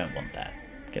there. We don't want that.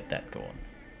 Get that going.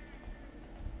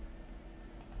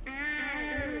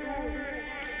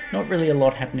 Not really a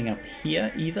lot happening up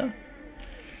here either,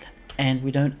 and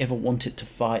we don't ever want it to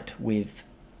fight with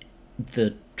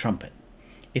the trumpet.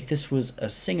 If this was a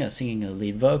singer singing a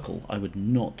lead vocal, I would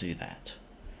not do that.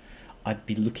 I'd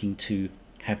be looking to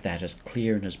have that as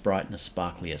clear and as bright and as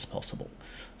sparkly as possible,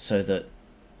 so that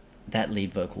that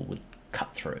lead vocal would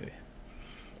cut through.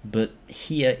 But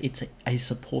here it's a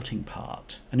supporting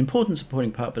part, an important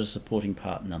supporting part, but a supporting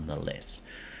part nonetheless.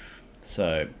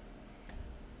 So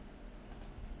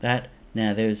that,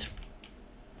 now there's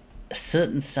a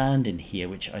certain sound in here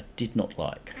which I did not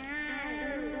like.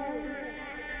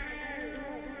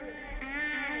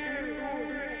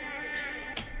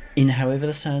 In however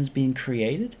the sound's being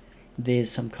created, there's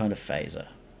some kind of phaser.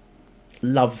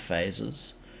 Love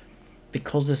phasers.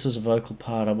 Because this was a vocal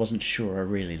part, I wasn't sure I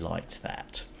really liked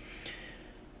that.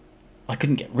 I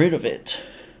couldn't get rid of it,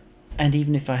 And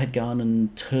even if I had gone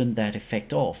and turned that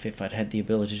effect off, if I'd had the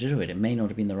ability to do it, it may not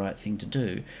have been the right thing to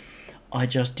do. I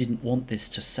just didn't want this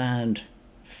to sound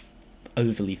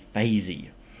overly phasey,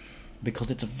 because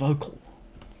it's a vocal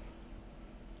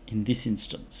in this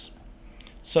instance.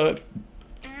 So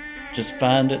just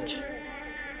found it,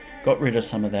 got rid of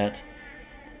some of that.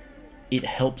 It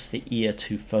helps the ear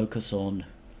to focus on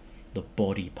the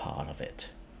body part of it.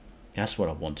 That's what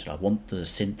I wanted. I want the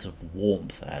sense of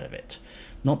warmth out of it.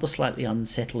 Not the slightly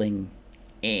unsettling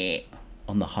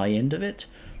on the high end of it,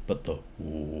 but the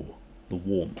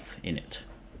warmth in it.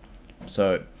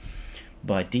 So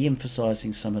by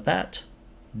de-emphasizing some of that,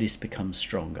 this becomes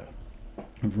stronger.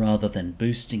 Rather than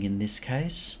boosting in this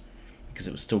case, because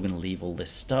it was still going to leave all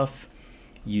this stuff,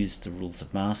 use the rules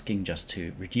of masking just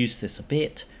to reduce this a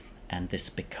bit, and this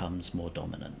becomes more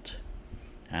dominant.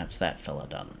 That's that fella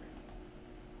done.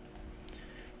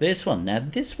 This one, now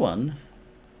this one,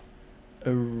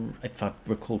 if I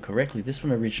recall correctly, this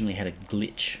one originally had a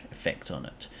glitch effect on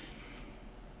it.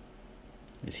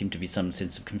 There seemed to be some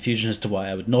sense of confusion as to why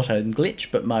I would not own glitch,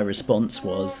 but my response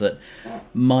was that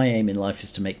my aim in life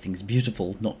is to make things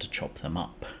beautiful, not to chop them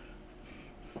up.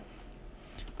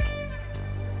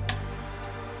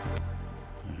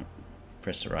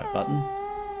 Press the right button.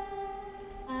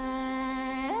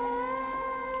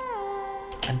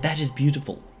 And that is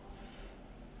beautiful.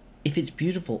 If it's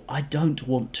beautiful, I don't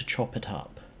want to chop it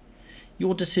up.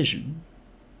 Your decision.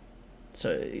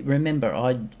 So remember,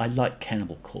 I like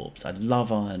Cannibal Corpse. I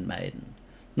love Iron Maiden.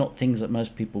 Not things that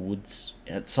most people would,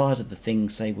 outside of the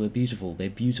things, say were beautiful. They're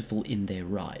beautiful in their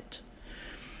right.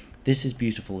 This is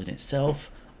beautiful in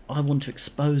itself. I want to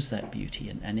expose that beauty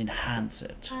and enhance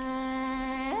it.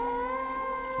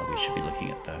 Oh, we should be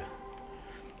looking at the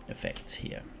effects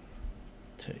here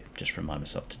to just remind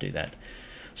myself to do that.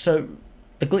 So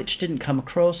the glitch didn't come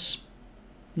across.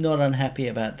 Not unhappy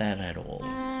about that at all.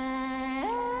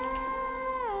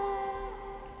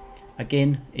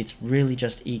 Again, it's really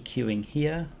just EQing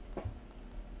here.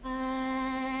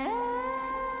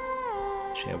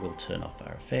 Actually, I will turn off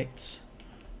our effects.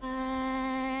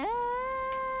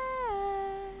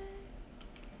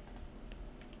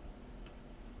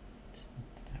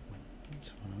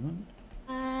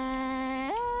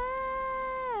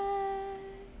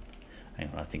 Hang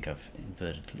on, I think I've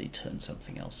inadvertently turned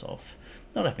something else off.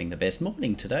 Not having the best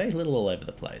morning today, a little all over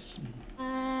the place.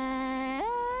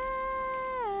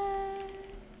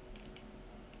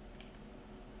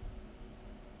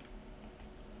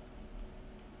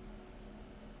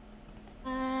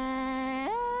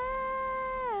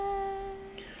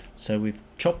 So we've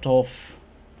chopped off,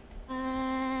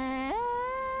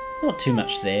 not too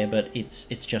much there, but it's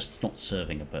just not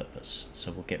serving a purpose.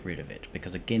 So we'll get rid of it,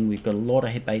 because again, we've got a lot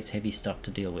of bass heavy stuff to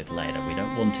deal with later. We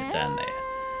don't want it down there.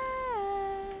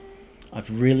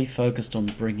 I've really focused on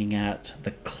bringing out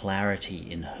the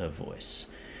clarity in her voice,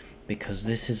 because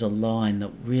this is a line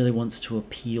that really wants to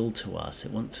appeal to us.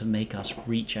 It wants to make us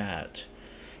reach out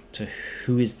to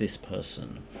who is this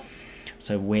person.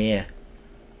 So where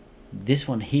this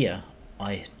one here,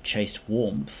 I chased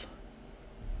warmth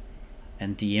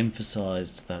and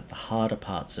de-emphasized the harder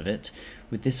parts of it.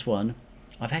 With this one,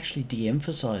 I've actually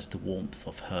de-emphasized the warmth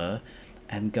of her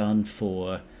and gone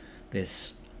for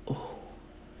this,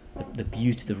 the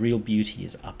beauty, the real beauty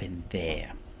is up in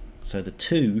there. So the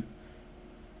two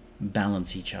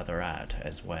balance each other out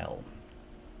as well.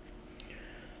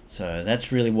 So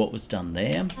that's really what was done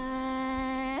there.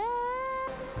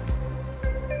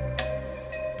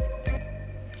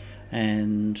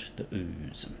 And the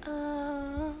ooze.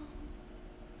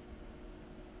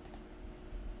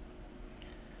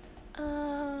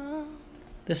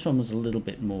 This one was a little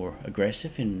bit more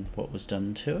aggressive in what was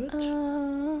done to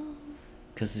it.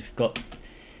 Because we've got,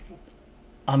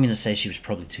 I'm going to say she was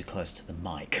probably too close to the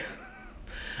mic.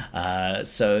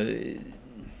 So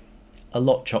a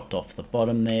lot chopped off the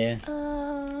bottom there.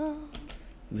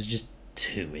 It was just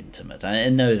too intimate. I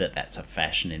know that that's a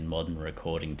fashion in modern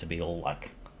recording, to be all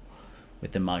like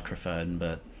with the microphone,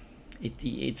 but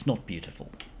it's not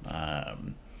beautiful.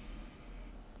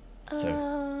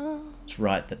 So it's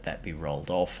right that that be rolled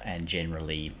off and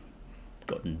generally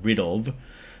gotten rid of.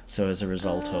 So as a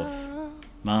result of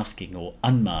masking or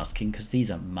unmasking, because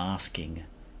these are masking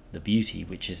the beauty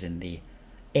which is in the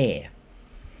air,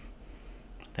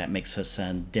 that makes her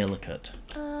sound delicate,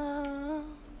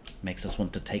 makes us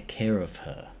want to take care of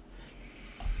her.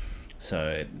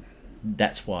 So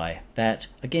that's why that,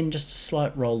 again, just a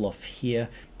slight roll off here,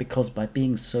 because by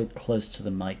being so close to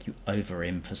the mic you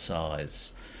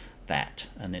overemphasize that,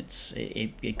 and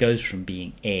it goes from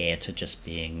being air to just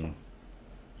being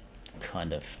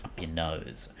kind of up your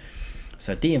nose.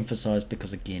 So de-emphasized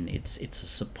because, again, it's a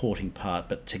supporting part,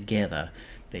 but together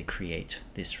they create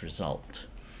this result.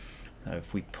 So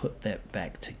if we put that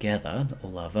back together,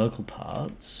 all our vocal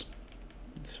parts,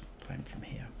 let's play them from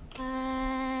here.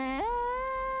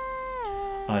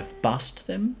 I've bussed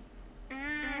them.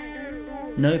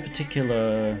 No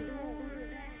particular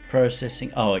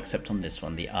processing. Oh, except on this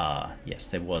one, the R. Yes,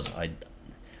 there was.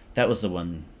 That was the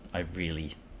one I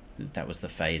really. That was the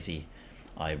phasey.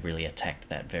 I really attacked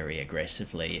that very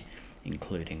aggressively,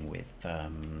 including with.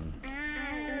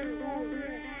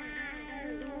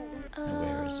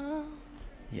 Where is?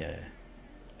 Yeah.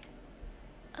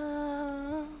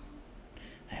 Now,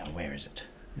 where is it?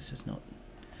 This is not.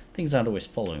 Things aren't always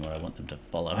following what I want them to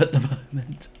follow at the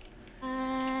moment.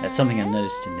 That's something I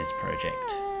noticed in this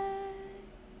project.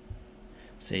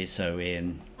 See, so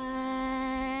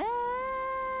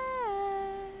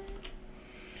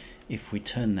if we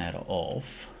turn that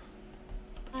off,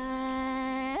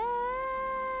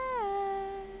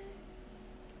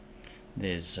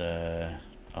 there's oh,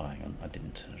 hang on, I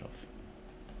didn't turn it off.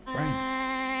 Brain.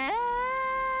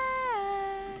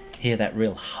 Hear that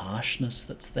real harshness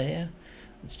that's there?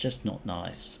 It's just not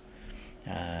nice.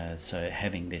 So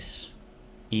having this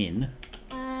in,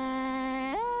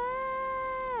 I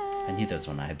knew there was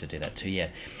one I had to do that too. Yeah,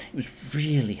 it was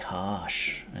really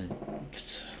harsh,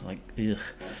 like ugh.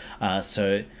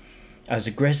 So I was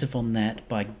aggressive on that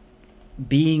by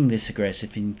being this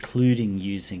aggressive, including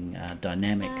using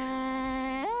dynamic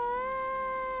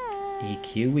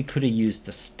EQ. We could have used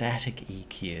the static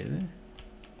EQ,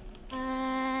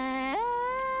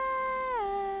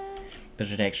 but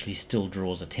it actually still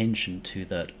draws attention to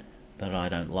that I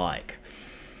don't like.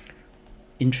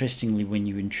 Interestingly, when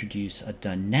you introduce a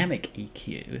dynamic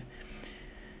EQ,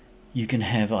 you can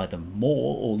have either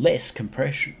more or less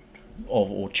compression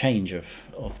or change of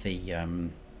the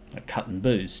cut and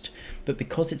boost, but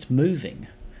because it's moving,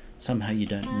 somehow you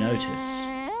don't notice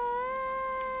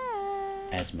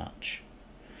as much.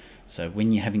 So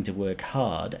when you're having to work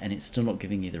hard and it's still not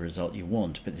giving you the result you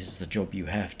want, but this is the job you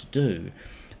have to do,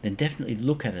 then definitely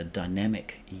look at a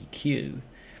dynamic EQ,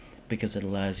 because it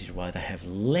allows you to either have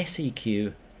less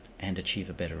EQ and achieve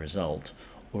a better result,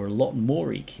 or a lot more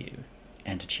EQ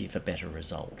and achieve a better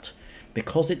result.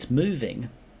 Because it's moving,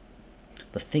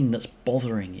 the thing that's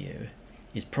bothering you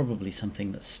is probably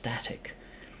something that's static,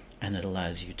 and it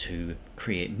allows you to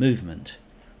create movement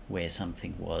where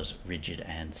something was rigid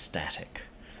and static.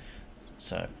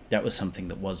 So that was something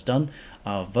that was done.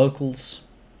 Our vocals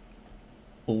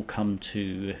all come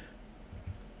to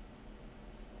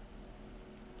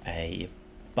a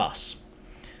bus.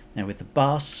 Now with the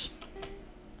bus,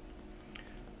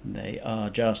 they are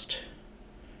just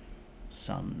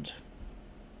summed.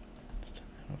 Let's turn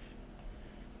that off.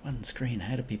 One screen.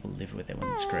 How do people live with their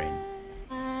one screen?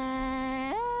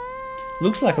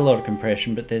 Looks like a lot of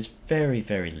compression, but there's very,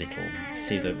 very little.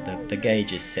 See, the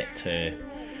gauge is set to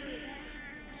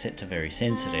very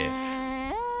sensitive.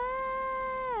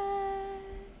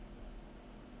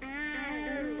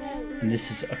 And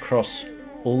this is across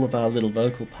all of our little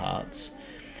vocal parts,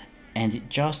 and it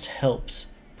just helps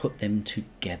put them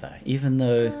together. Even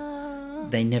though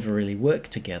they never really work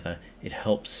together, it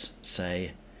helps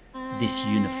say this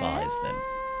unifies them.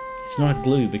 It's not a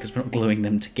glue because we're not gluing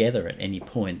them together at any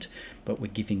point, but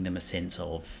we're giving them a sense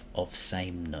of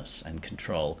sameness and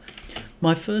control.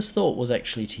 My first thought was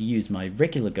actually to use my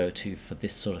regular go-to for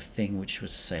this sort of thing, which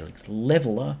was Salix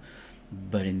Leveler,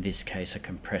 but in this case a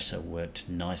compressor worked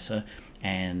nicer,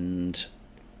 and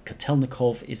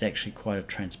Kotelnikov is actually quite a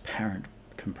transparent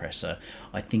compressor.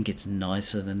 I think it's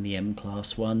nicer than the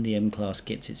M-Class one. The M-Class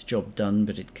gets its job done,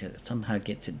 but it somehow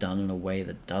gets it done in a way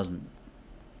that doesn't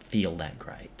feel that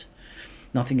great.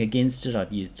 Nothing against it,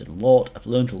 I've used it a lot, I've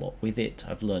learned a lot with it,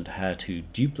 I've learned how to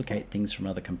duplicate things from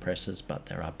other compressors, but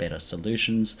there are better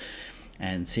solutions,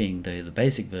 and seeing the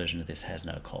basic version of this has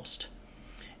no cost.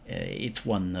 It's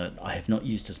one that I have not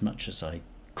used as much as I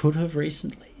could have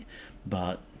recently,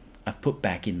 but I've put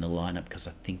back in the lineup because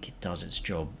I think it does its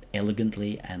job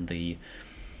elegantly, and the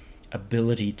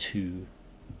ability to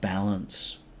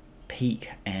balance peak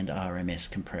and RMS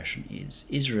compression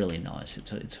is really nice.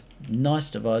 It's a nice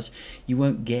device. You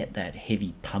won't get that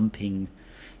heavy pumping,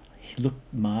 look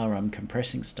Ma, I'm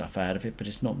compressing stuff out of it, but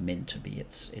it's not meant to be.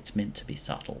 It's meant to be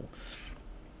subtle.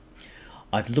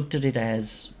 I've looked at it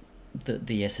as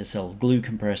the SSL glue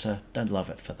compressor. Don't love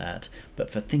it for that, but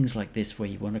for things like this where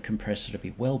you want a compressor to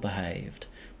be well behaved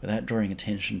without drawing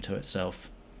attention to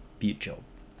itself, beaut job.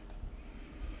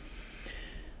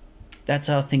 That's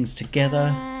our things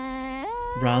together.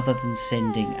 Rather than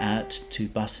sending out two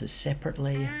buses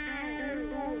separately,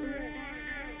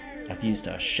 I've used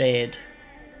our shared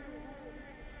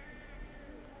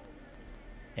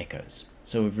echoes.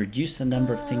 So we've reduced the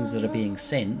number of things that are being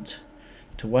sent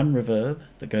to one reverb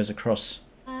that goes across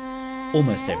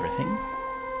almost everything,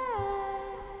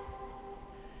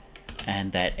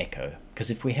 and that echo.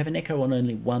 Because if we have an echo on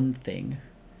only one thing,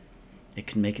 it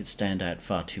can make it stand out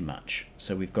far too much.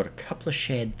 So we've got a couple of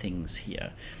shared things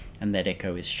here, and that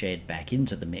echo is shared back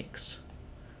into the mix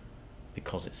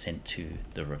because it's sent to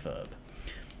the reverb.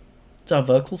 It's our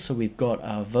vocal, so we've got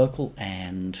our vocal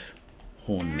and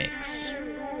horn mix.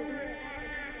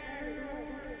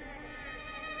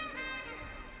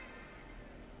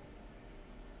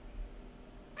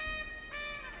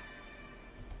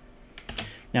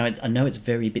 Now, I know it's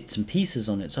very bits and pieces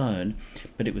on its own,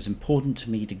 but it was important to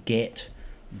me to get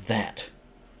that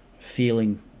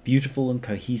feeling beautiful and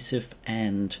cohesive,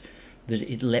 and that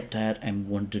it leapt out and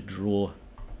wanted to draw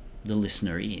the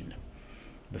listener in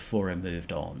before I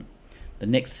moved on. The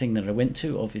next thing that I went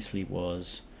to, obviously,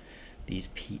 was these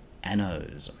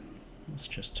pianos. Let's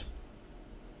just...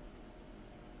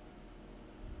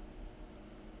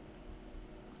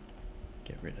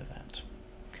 get rid of that.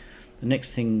 The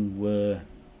next thing were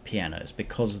pianos,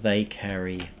 because they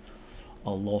carry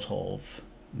a lot of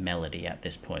melody at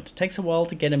this point. It takes a while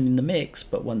to get them in the mix,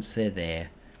 but once they're there,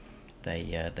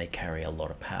 they carry a lot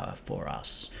of power for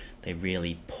us. They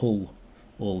really pull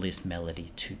all this melody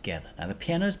together. Now, the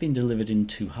piano's been delivered in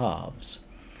two halves.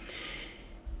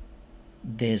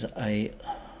 There's a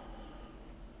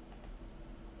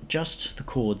just the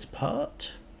chords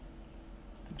part,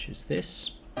 which is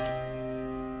this.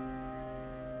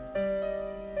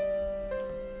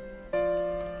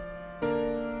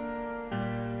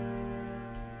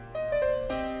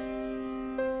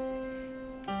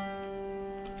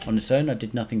 On its own, I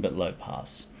did nothing but low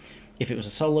pass. If it was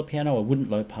a solo piano, I wouldn't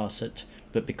low pass it,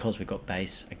 but because we've got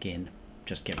bass, again,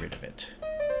 just get rid of it.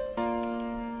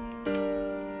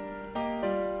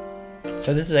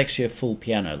 So this is actually a full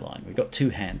piano line. We've got two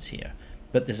hands here,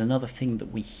 but there's another thing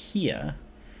that we hear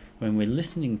when we're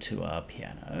listening to our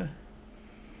piano,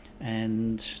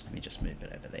 and let me just move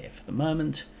it over there for the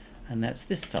moment, and that's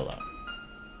this fellow.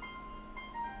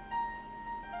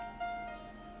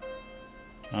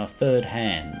 Our third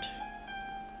hand.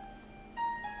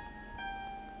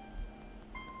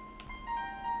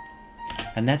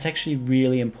 And that's actually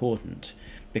really important,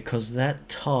 because that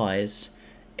ties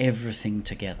everything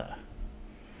together.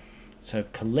 So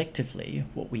collectively,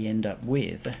 what we end up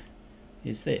with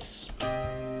is this.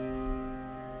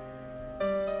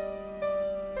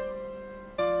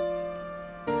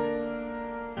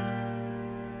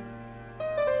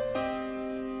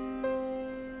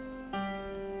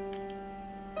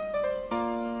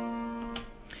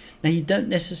 Now, you don't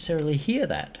necessarily hear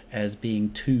that as being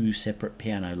two separate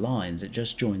piano lines, it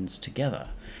just joins together,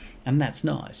 and that's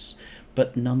nice.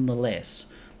 But nonetheless,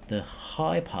 the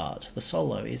high part, the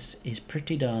solo, is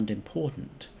pretty darned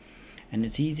important, and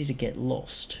it's easy to get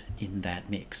lost in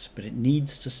that mix, but it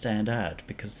needs to stand out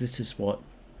because this is what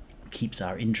keeps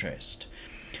our interest.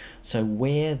 So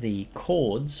where the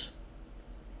chords,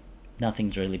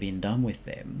 nothing's really been done with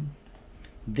them,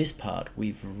 this part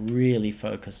we've really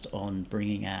focused on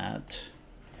bringing out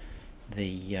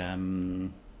the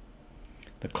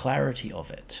clarity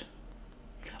of it.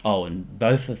 Oh, and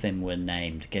both of them were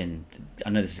named, again,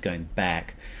 I know this is going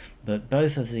back, but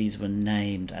both of these were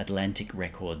named Atlantic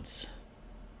Records.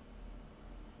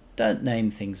 Don't name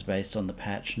things based on the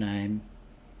patch name,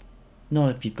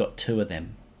 not if you've got two of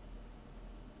them,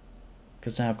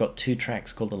 because now I've got two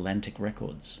tracks called Atlantic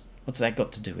Records. What's that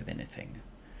got to do with anything?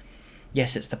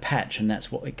 Yes, it's the patch, and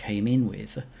that's what it came in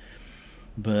with,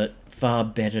 but far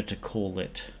better to call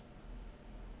it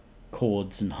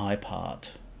chords and high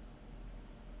part,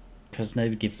 because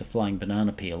nobody gives a flying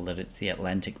banana peel that it's the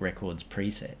Atlantic Records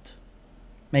preset.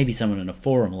 Maybe someone in a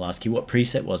forum will ask you, what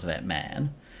preset was that,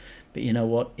 man? But you know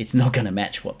what? It's not going to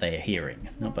match what they are hearing,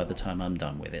 not by the time I'm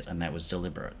done with it, and that was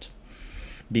deliberate.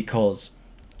 Because,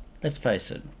 let's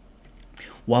face it,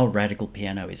 while Radical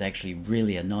Piano is actually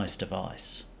really a nice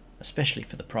device, especially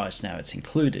for the price now it's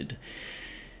included,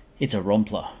 it's a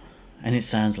rompler, and it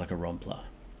sounds like a rompler.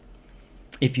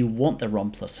 If you want the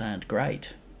rompler sound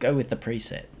great, go with the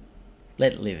preset.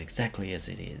 Let it live exactly as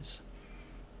it is.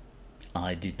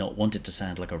 I did not want it to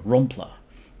sound like a rompler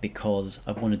because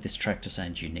I wanted this track to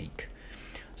sound unique.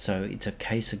 So it's a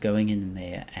case of going in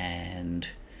there and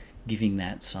giving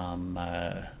that some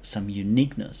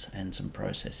uniqueness and some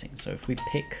processing. So if we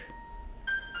pick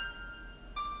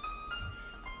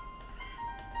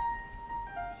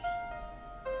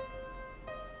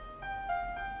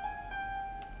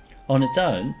on its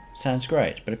own, sounds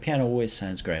great, but a piano always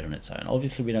sounds great on its own.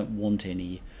 Obviously we don't want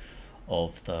any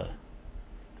of the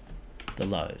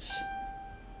lows.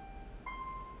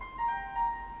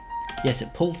 Yes,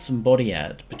 it pulls some body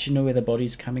out, but you know where the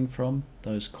body's coming from?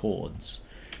 Those chords.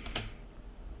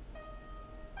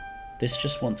 This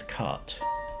just wants cut.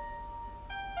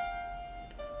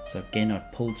 So again,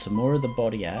 I've pulled some more of the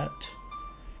body out,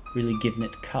 really given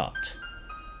it cut,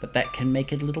 but that can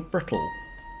make it a little brittle.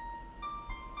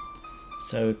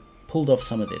 So pulled off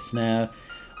some of this. Now,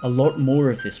 a lot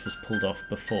more of this was pulled off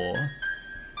before,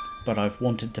 but I've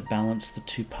wanted to balance the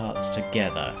two parts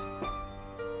together.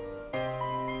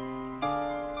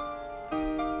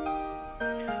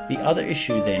 The other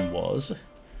issue then was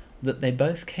that they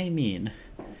both came in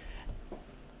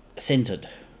centered.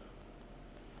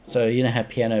 So you know how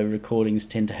piano recordings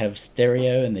tend to have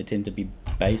stereo and they tend to be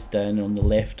bass down on the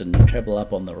left and treble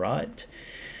up on the right?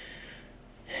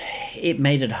 It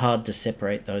made it hard to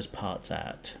separate those parts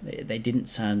out. They didn't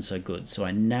sound so good. So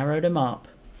I narrowed them up,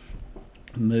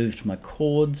 moved my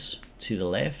chords to the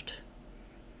left,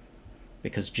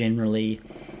 because generally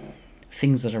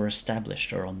things that are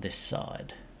established are on this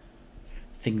side.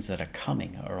 Things that are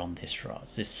coming are on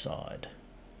this side,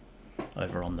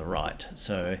 over on the right.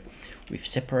 So we've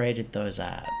separated those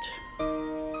out.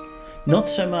 Not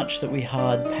so much that we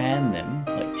hard pan them,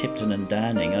 like Tipton and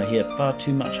Downing. I hear far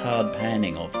too much hard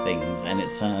panning of things, and it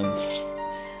sounds,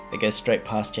 they go straight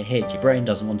past your head. Your brain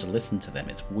doesn't want to listen to them.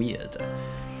 It's weird.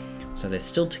 So they're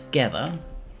still together,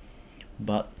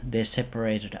 but they're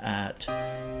separated out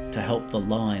to help the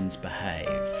lines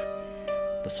behave.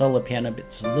 The solo piano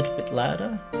bit's a little bit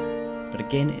louder, but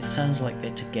again, it sounds like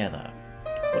they're together.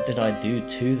 What did I do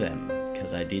to them?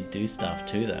 Because I did do stuff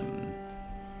to them.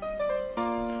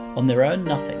 On their own,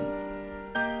 nothing.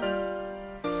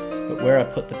 But where I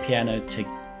put the piano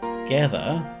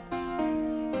together,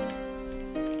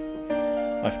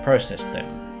 I've processed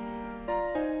them.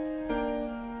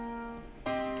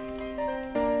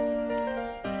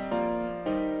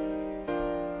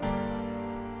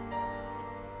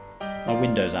 My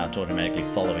windows aren't automatically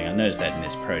following. I noticed that in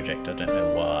this project. I don't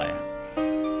know why.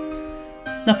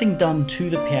 Nothing done to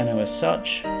the piano as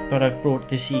such, but I've brought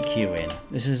this EQ in.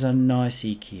 This is a nice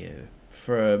EQ.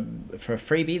 For a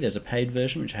freebie, there's a paid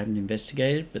version which I haven't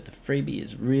investigated, but the freebie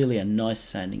is really a nice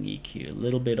sounding EQ. A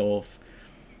little bit of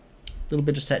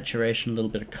saturation, a little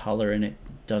bit of color in it.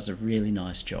 Does a really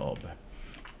nice job.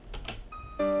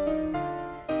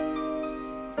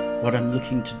 What I'm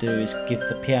looking to do is give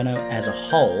the piano as a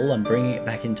whole, I'm bringing it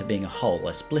back into being a whole.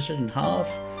 I split it in half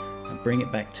and bring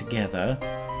it back together.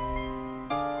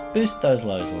 Boost those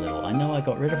lows a little. I know I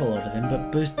got rid of a lot of them,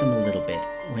 but boost them a little bit.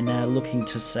 We're now looking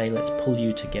to say, let's pull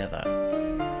you together.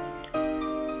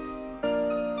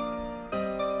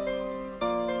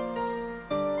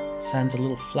 Sounds a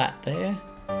little flat there.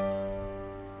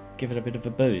 Give it a bit of a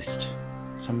boost.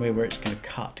 Somewhere where it's going to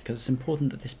cut, because it's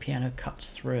important that this piano cuts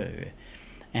through.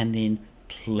 And then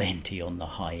plenty on the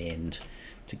high end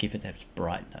to give it that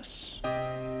brightness.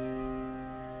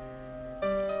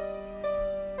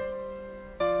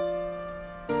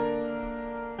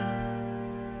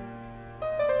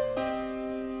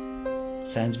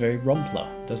 Sounds very Rompler,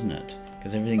 doesn't it?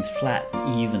 Because everything's flat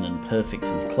and even and perfect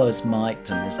and close mic'd,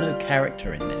 and there's no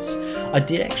character in this. I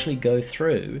did actually go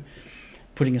through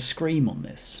putting a scream on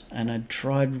this, and I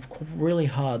tried really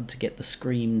hard to get the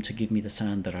scream to give me the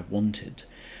sound that I wanted.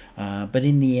 But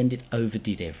in the end it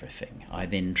overdid everything. I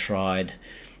then tried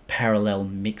parallel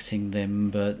mixing them,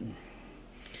 but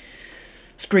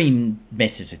scream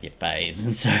messes with your phase,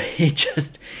 and so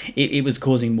it was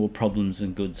causing more problems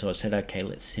than good. So I said, okay,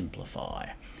 let's simplify,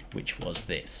 which was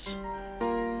this.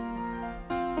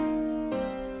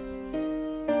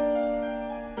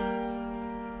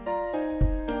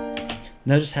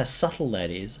 Notice how subtle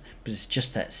that is, but it's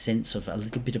just that sense of a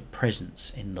little bit of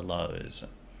presence in the lows.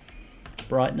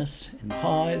 Brightness in the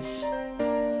highs,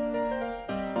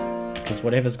 because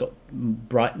whatever's got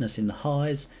brightness in the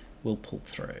highs will pull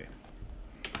through.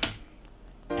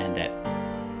 And that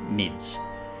mids,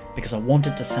 because I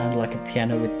wanted to sound like a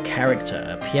piano with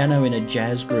character. A piano in a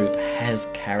jazz group has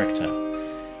character.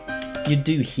 You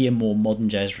do hear more modern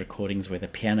jazz recordings where the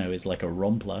piano is like a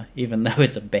rompler, even though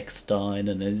it's a Bechstein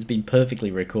and it's been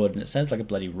perfectly recorded and it sounds like a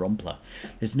bloody rompler.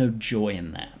 There's no joy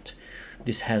in that.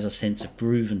 This has a sense of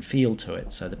groove and feel to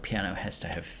it, so the piano has to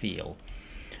have feel.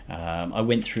 I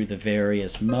went through the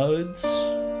various modes.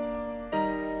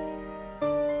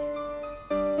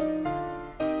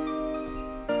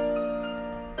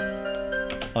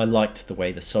 I liked the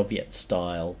way the Soviet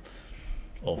style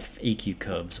of EQ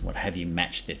curves and what have you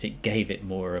matched this. It gave it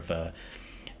more of a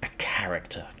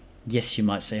character. Yes, you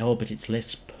might say, oh, but it's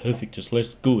less perfect, it's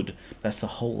less good. That's the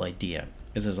whole idea.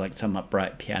 This is like some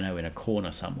upright piano in a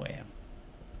corner somewhere.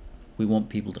 We want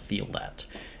people to feel that.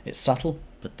 It's subtle,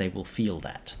 but they will feel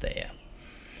that there.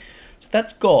 So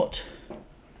that's got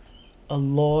a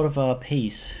lot of our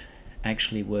piece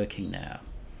actually working now.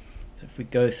 So if we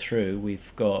go through,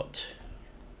 we've got,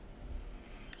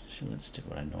 actually let's do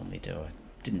what I normally do. I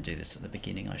didn't do this at the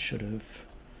beginning, I should have.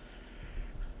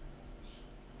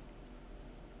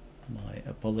 My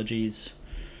apologies.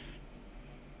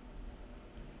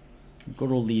 We've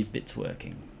got all these bits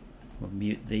working. We'll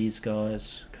mute these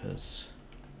guys because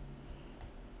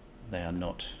they are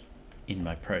not in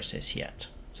my process yet.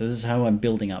 So this is how I'm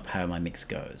building up how my mix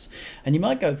goes. And you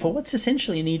might go, for what's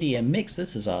essentially an EDM mix,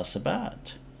 this is our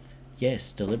Sabbat.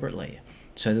 Yes, deliberately,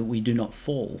 so that we do not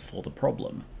fall for the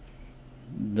problem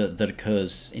that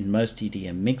occurs in most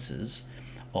EDM mixes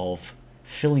of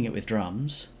filling it with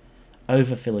drums,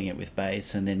 overfilling it with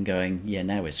bass, and then going, yeah,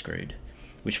 now we're screwed,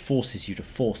 which forces you to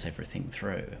force everything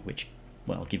through, which,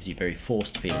 well, gives you very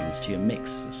forced feelings to your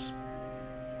mixes.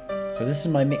 So this is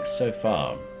my mix so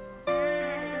far.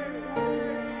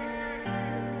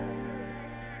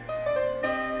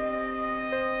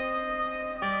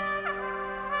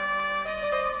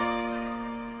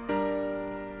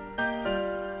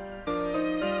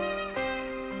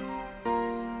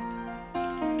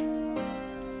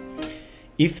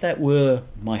 If that were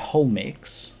my whole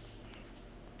mix,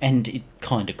 and it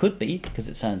kind of could be because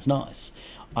it sounds nice,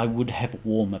 I would have a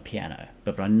warmer piano.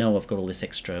 But I know I've got all this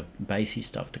extra bassy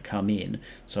stuff to come in,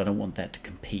 so I don't want that to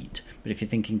compete. But if you're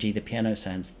thinking, gee, the piano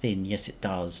sounds thin, yes it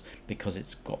does, because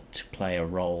it's got to play a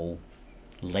role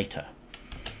later.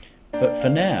 But for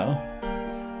now,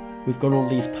 we've got all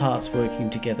these parts working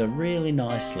together really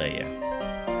nicely.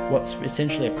 What's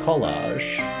essentially a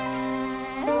collage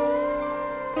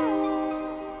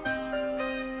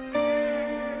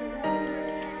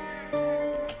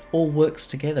all works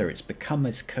together. It's become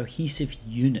this cohesive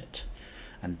unit,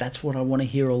 and that's what I want to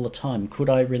hear all the time. Could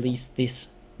I release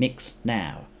this mix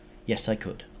now? Yes, I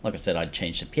could. Like I said, I'd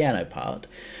change the piano part,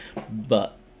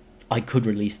 but I could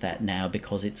release that now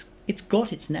because it's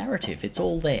got its narrative. It's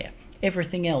all there.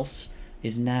 Everything else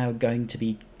is now going to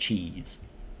be cheese.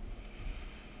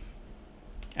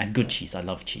 And good cheese. I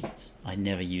love cheese. I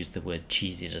never use the word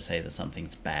cheesy to say that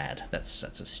something's bad. That's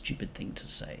a stupid thing to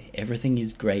say. Everything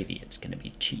is gravy. It's going to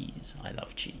be cheese. I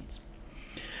love cheese.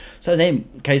 So then,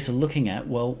 case of looking at,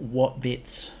 well, what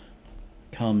bits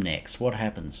come next? What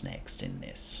happens next in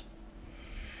this?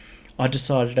 I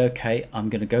decided, okay, I'm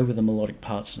going to go with the melodic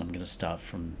parts and I'm going to start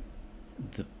from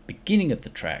the beginning of the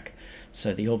track.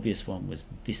 So the obvious one was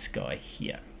this guy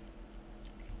here.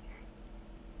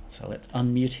 So let's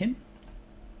unmute him.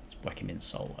 Whack him in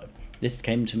solo. This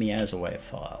came to me as a WAV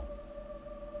file.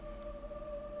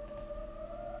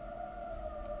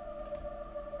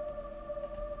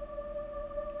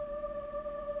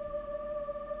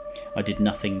 I did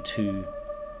nothing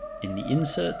in the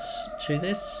inserts to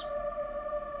this,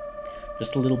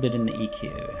 just a little bit in the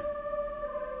EQ.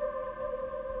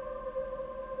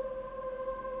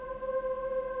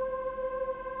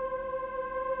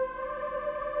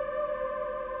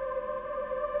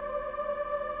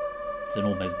 It's an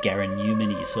almost Garen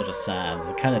Newman-y sort of sound,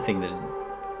 the kind of thing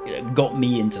that got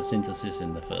me into synthesis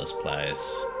in the first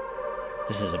place.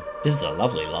 This is a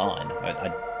lovely line.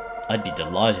 I'd be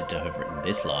delighted to have written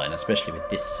this line, especially with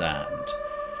this sound.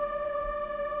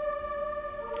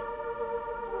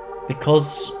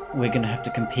 Because we're going to have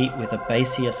to compete with a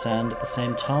bassier sound at the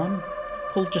same time,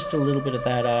 pull just a little bit of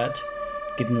that out,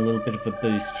 giving a little bit of a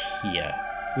boost here.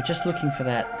 We're just looking for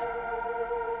that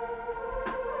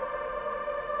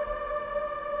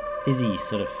fizzy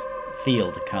sort of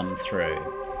feel to come through.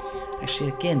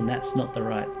 Actually, again, that's not the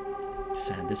right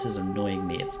sound. This is annoying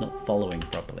me. It's not following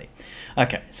properly.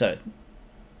 Okay, so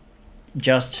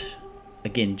just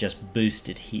boost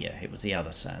it here. It was the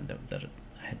other sound that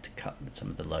I had to cut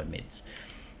some of the low mids.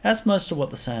 That's most of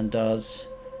what the sound does.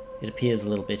 It appears a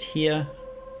little bit here,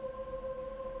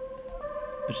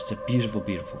 but it's a beautiful,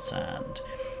 beautiful sound.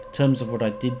 In terms of what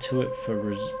I did to it for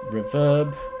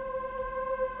reverb,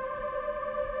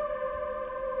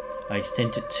 I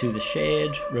sent it to the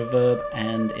shared reverb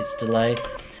and its delay,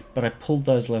 but I pulled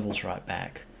those levels right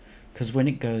back, because when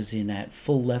it goes in at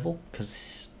full level,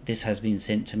 because this has been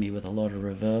sent to me with a lot of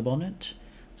reverb on it,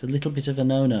 it's a little bit of a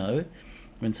no-no.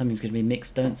 When something's going to be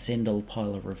mixed, don't send a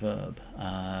pile of reverb.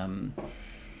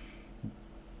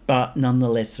 But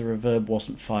nonetheless, the reverb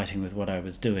wasn't fighting with what I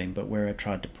was doing, but where I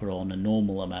tried to put on a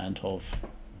normal amount of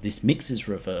this mix's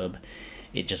reverb,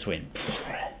 it just went...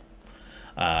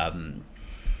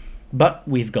 But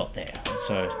we've got there,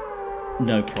 so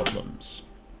no problems.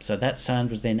 So that sound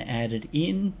was then added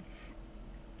in.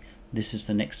 This is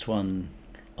the next one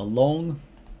along,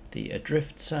 the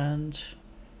adrift sound.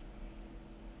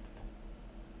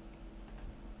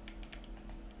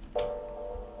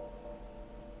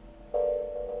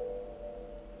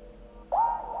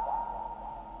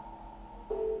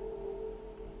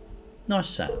 Nice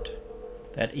sound.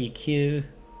 That EQ,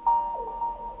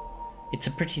 it's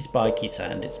a pretty spiky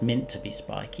sound. It's meant to be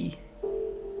spiky,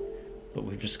 but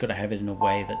we've just got to have it in a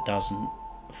way that doesn't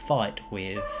fight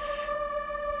with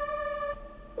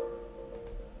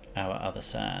our other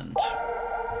sound.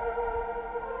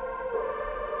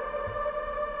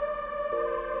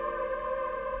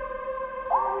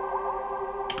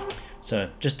 So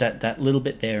just that little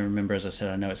bit there. Remember, as I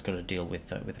said, I know it's got to deal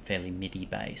with a fairly MIDI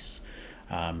bass,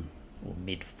 or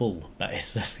mid-full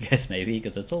bass, I guess, maybe,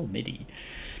 because it's all MIDI.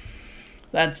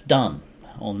 That's done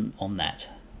on that.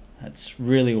 That's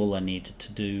really all I needed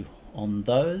to do on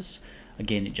those.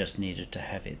 Again, it just needed to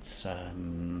have its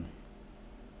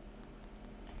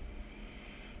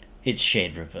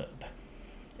shared reverb.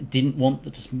 Didn't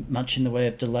want much in the way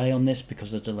of delay on this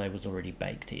because the delay was already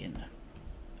baked in.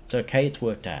 It's okay, it's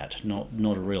worked out. Not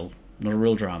a real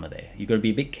drama there. You've got to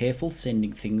be a bit careful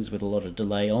sending things with a lot of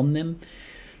delay on them,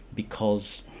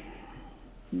 because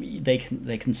they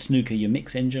can snooker your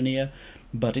mix engineer,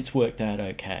 but it's worked out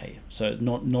okay. So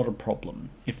not a problem.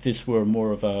 If this were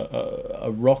more of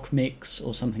a rock mix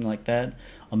or something like that,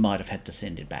 I might have had to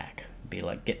send it back. Be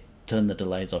like, turn the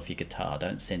delays off your guitar,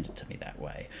 don't send it to me that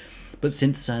way. But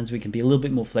synth sounds, we can be a little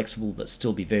bit more flexible but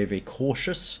still be very, very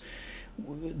cautious.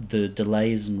 The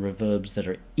delays and reverbs that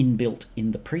are inbuilt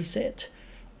in the preset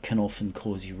can often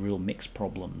cause you real mix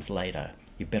problems later.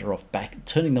 You're better off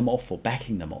turning them off or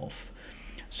backing them off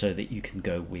so that you can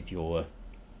go with your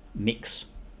mix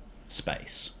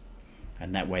space,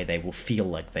 and that way they will feel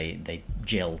like they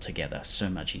gel together so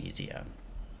much easier.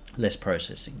 Less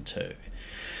processing too.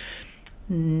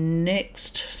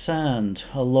 Next sound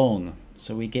along,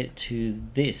 so we get to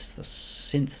this, the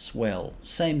synth swell.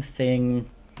 Same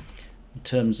thing in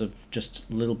terms of just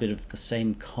a little bit of the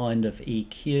same kind of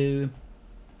EQ.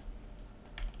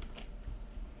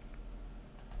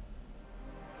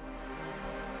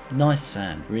 Nice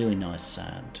sound, really nice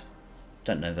sound.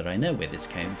 Don't know that I know where this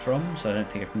came from, so I don't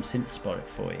think I can synth spot it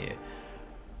for you.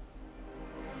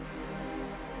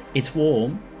 It's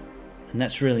warm, and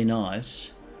that's really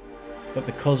nice, but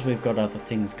because we've got other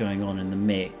things going on in the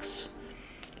mix,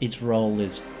 its role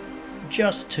is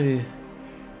just to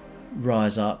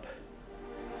rise up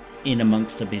in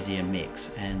amongst a busier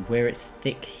mix, and where it's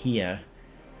thick here,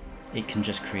 it can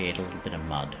just create a little bit of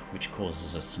mud, which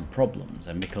causes us some problems.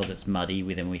 And because it's muddy,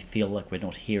 then we feel like we're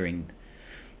not hearing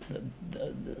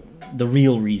the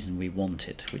real reason we want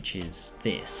it, which is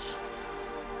this.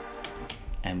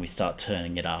 And we start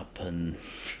turning it up and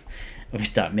we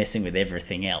start messing with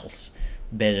everything else.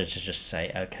 Better to just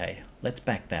say, okay, let's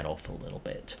back that off a little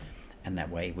bit, and that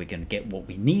way we're going to get what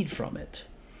we need from it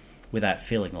without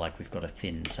feeling like we've got a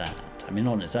thin sound. I mean,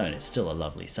 on its own, it's still a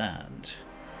lovely sound.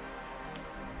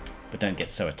 But don't get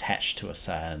so attached to a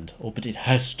sound, or but it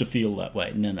has to feel that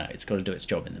way. No, it's got to do its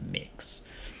job in the mix.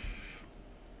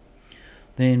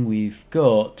 Then we've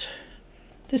got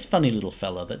this funny little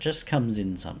fella that just comes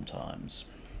in sometimes.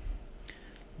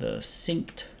 The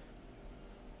synced...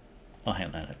 Oh, hang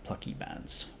on, no, plucky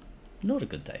bands. Not a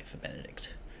good day for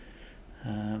Benedict.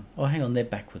 Oh, hang on, they're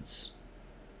backwards.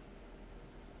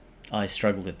 I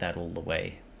struggled with that all the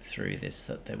way through this,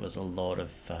 that there was a lot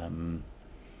of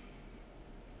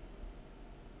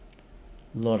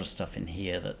stuff in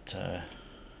here that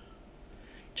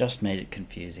just made it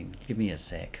confusing. Give me a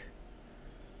sec.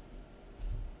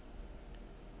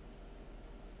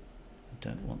 I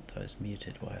don't want those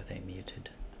muted. Why are they muted?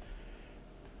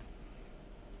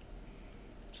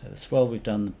 So the swell, we've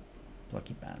done the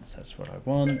plucky bands. That's what I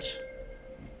want.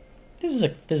 This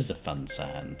is a fun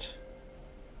sound.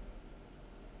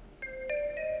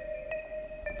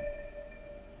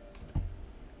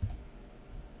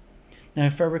 Now,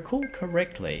 if I recall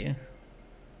correctly,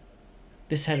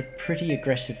 this had a pretty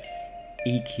aggressive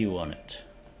EQ on it,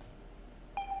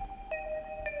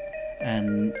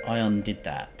 and I undid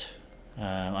that.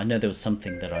 I know there was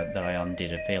something that I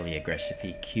undid a fairly aggressive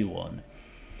EQ on.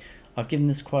 I've given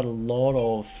this quite a lot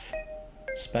of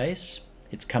space.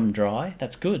 It's come dry.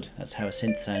 That's good. That's how a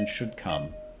synth sound should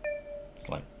come. It's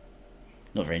like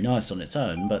not very nice on its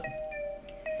own, but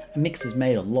a mix is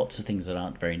made of lots of things that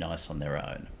aren't very nice on their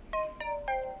own.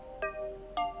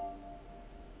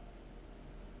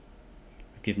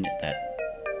 I've given it that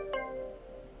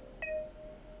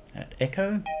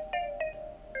echo,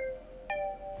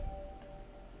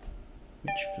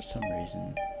 which for some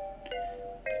reason,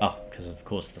 because of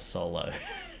course the solo.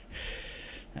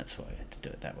 That's why I had to do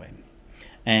it that way.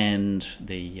 And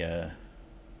the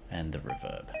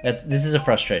reverb. This is a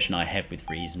frustration I have with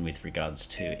Reason with regards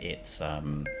to its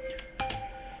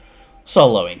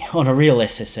soloing. On a real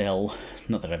SSL,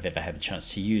 not that I've ever had the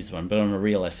chance to use one, but on a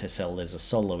real SSL there's a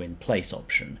solo in place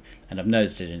option, and I've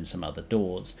noticed it in some other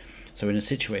DAWs. So in a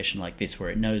situation like this where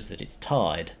it knows that it's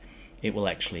tied, it will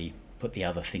actually put the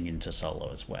other thing into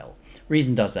solo as well.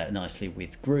 Reason does that nicely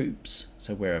with groups,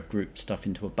 so where I've grouped stuff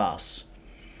into a bus,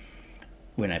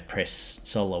 when I press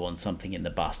solo on something in the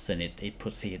bus, then it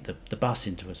puts the bus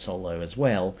into a solo as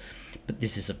well. But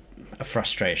this is a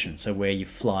frustration, so where you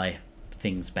fly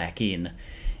things back in,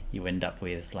 you end up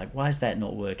with, like, why is that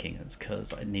not working? It's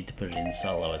because I need to put it in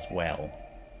solo as well.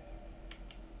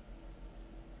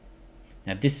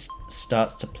 Now this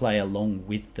starts to play along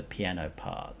with the piano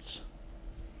parts.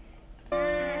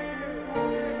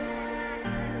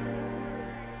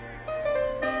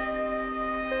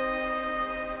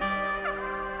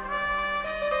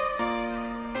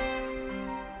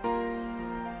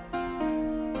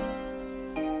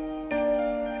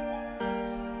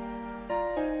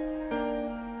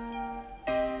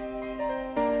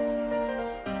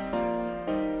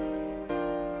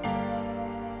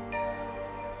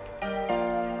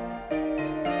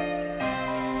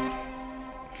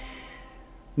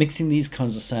 Mixing these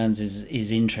kinds of sounds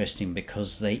is interesting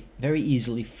because they very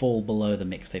easily fall below the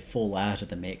mix. They fall out of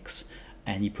the mix,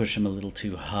 and you push them a little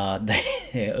too hard,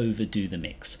 they overdo the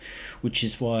mix, which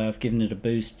is why I've given it a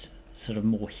boost sort of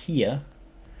more here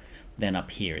than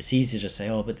up here. It's easier to say,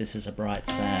 oh, but this is a bright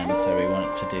sound, so we want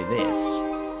it to do this.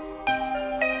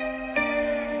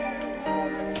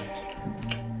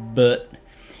 But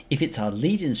if it's our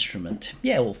lead instrument,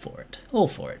 yeah, all for it. All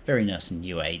for it. Very nice and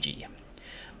new agey.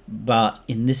 But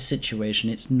in this situation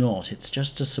it's not. It's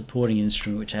just a supporting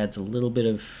instrument which adds a little bit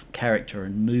of character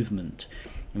and movement,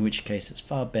 in which case it's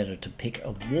far better to pick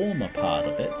a warmer part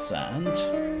of its sound,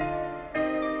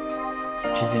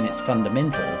 which is in its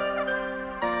fundamental,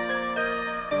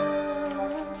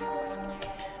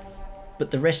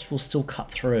 but the rest will still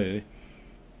cut through,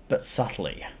 but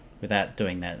subtly, without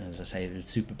doing that, as I say, the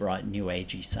super bright new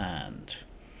agey sound.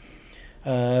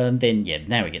 Then yeah,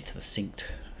 now we get to the synced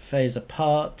phase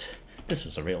apart. This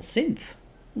was a real synth.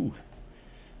 Ooh,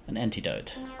 an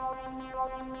antidote.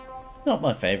 Not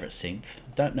my favourite synth.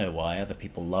 Don't know why other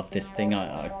people love this thing.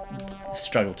 I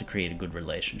struggle to create a good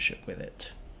relationship with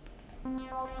it.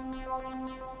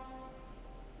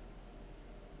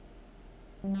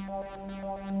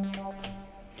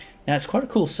 Now it's quite a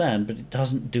cool sound, but it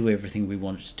doesn't do everything we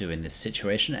want it to do in this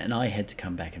situation, and I had to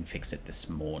come back and fix it this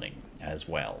morning as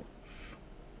well.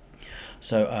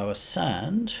 So our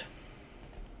sound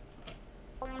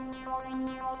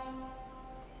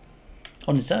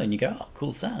on its own, you go, oh,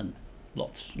 cool sound,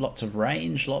 lots of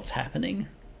range, lots happening.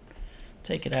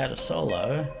 Take it out of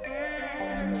solo,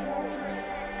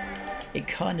 it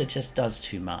kind of just does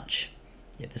too much.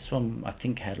 Yeah, this one I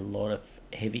think had a lot of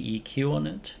heavy EQ on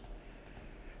it.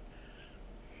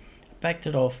 Backed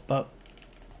it off, but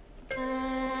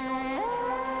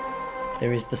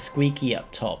there is the squeaky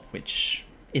up top, which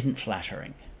isn't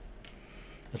flattering.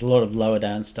 There's a lot of lower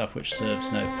down stuff which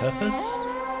serves no purpose.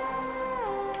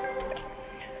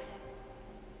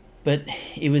 But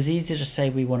it was easier to say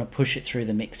we want to push it through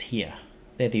the mix here.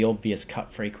 They're the obvious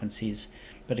cut frequencies,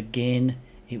 but again,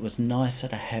 it was nicer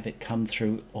to have it come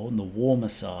through on the warmer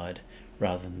side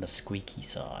rather than the squeaky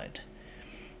side,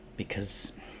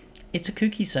 because it's a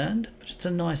kooky sound, but it's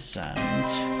a nice sound.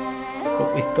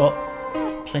 But we've got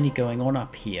plenty going on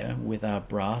up here with our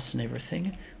brass and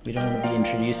everything. We don't want to be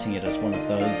introducing it as one of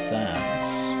those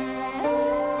sounds.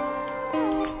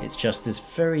 It's just this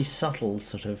very subtle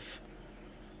sort of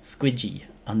squidgy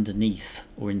underneath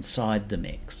or inside the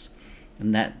mix,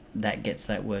 and that gets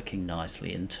that working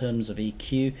nicely. In terms of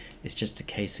EQ, it's just a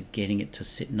case of getting it to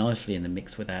sit nicely in the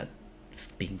mix without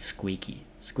being squeaky.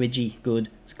 Squidgy, good.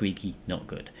 Squeaky, not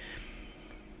good.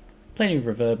 Plenty of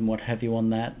reverb and what have you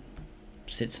on that.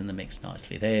 Sits in the mix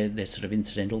nicely. They're sort of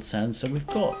incidental sounds, so we've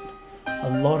got a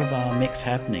lot of our mix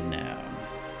happening now.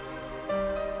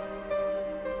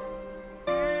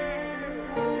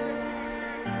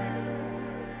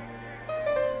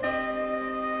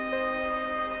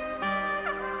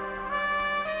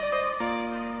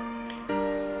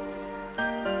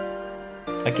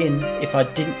 Again, if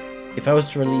I was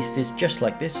to release this just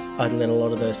like this, I'd let a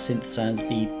lot of those synth sounds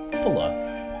be fuller,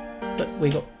 but we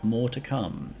got more to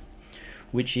come,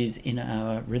 which is in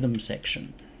our rhythm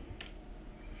section.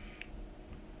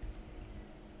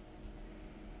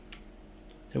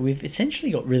 So we've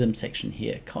essentially got rhythm section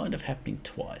here kind of happening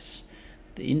twice.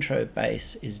 The intro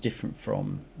bass is different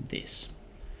from this.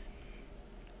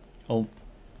 I'll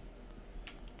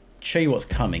show you what's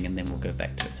coming and then we'll go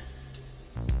back to it.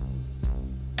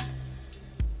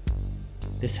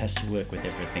 This has to work with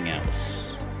everything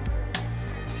else.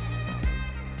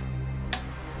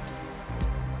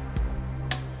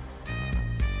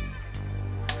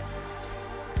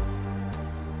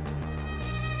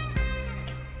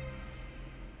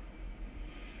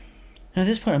 Now at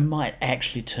this point I might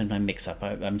actually turn my mix up.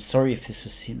 I'm sorry if this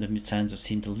is, the sounds have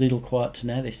seemed a little quiet to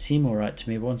now. They seem alright to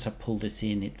me. Once I pull this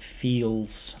in, it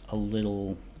feels a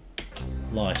little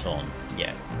light on.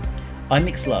 Yeah. I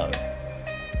mix low.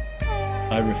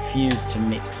 I refuse to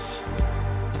mix.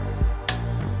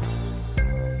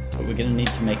 But we're going to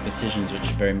need to make decisions which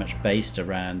are very much based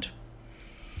around,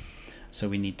 so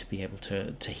we need to be able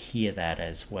to hear that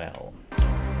as well.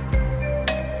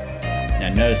 Now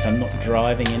notice I'm not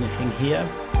driving anything here.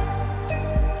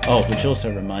 Oh, which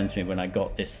also reminds me, when I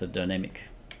got this, the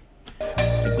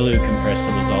glue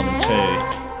compressor was on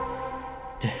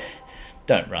too.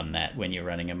 Don't run that when you're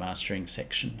running a mastering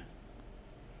section,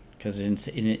 because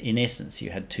in essence you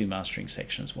had two mastering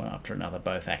sections, one after another,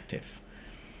 both active.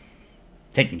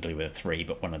 Technically there were three,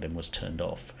 but one of them was turned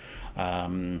off.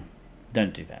 Don't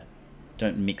do that.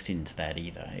 Don't mix into that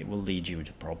either. It will lead you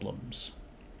into problems.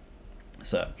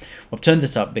 So I've turned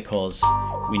this up because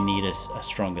we need a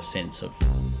stronger sense of,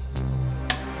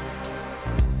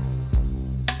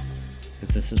 because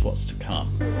this is what's to come.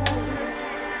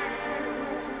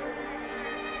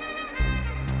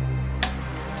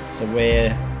 So where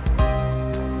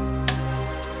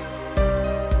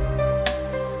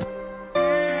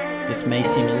this may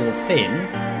seem a little thin,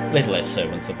 a little less so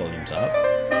once the volume's up.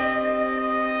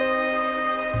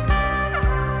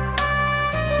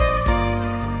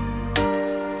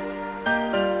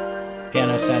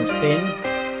 Piano sounds thin.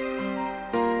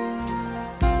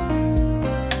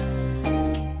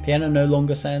 Piano no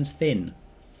longer sounds thin.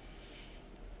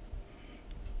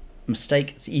 A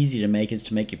mistake it's easy to make is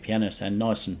to make your piano sound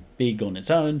nice and big on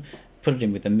its own, put it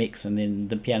in with a mix, and then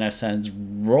the piano sounds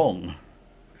wrong.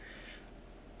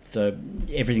 So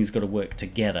everything's got to work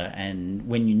together, and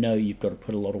when you know you've got to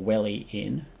put a lot of welly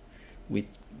in with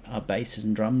basses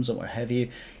and drums or what have you,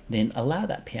 then allow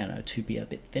that piano to be a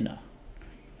bit thinner.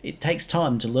 It takes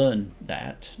time to learn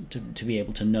that, to be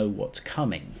able to know what's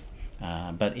coming,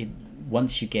 but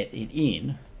once you get it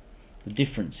in, the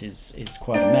difference is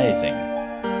quite amazing.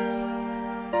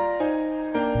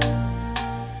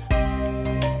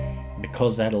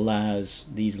 Because that allows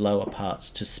these lower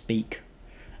parts to speak,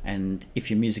 and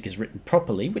if your music is written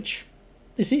properly, which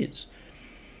this is,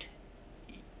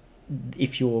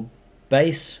 if your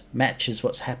bass matches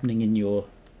what's happening in your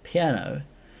piano,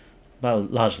 well,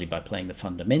 largely by playing the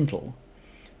fundamental,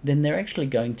 then they're actually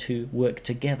going to work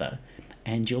together,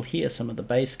 and you'll hear some of the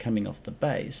bass coming off the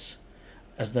bass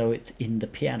as though it's in the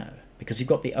piano, because you've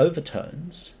got the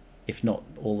overtones, if not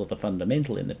all of the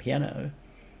fundamental in the piano,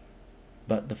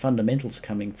 but the fundamentals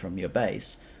coming from your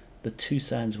bass. The two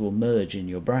sounds will merge in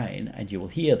your brain, and you will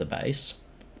hear the bass,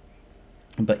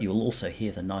 but you'll also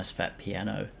hear the nice fat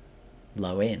piano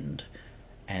low end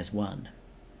as one.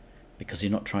 Because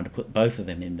you're not trying to put both of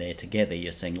them in there together,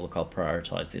 you're saying, look, I'll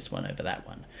prioritise this one over that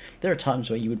one. There are times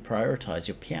where you would prioritise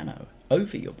your piano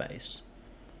over your bass,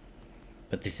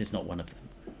 but this is not one of them.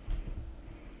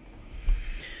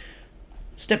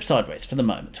 Step sideways for the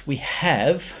moment. We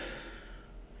have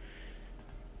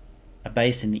a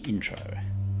bass in the intro.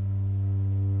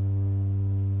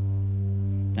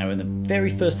 Now, in the very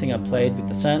first thing I played with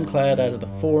the SoundCloud out of the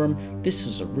forum, this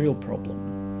was a real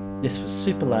problem. This was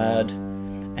super loud,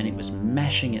 and it was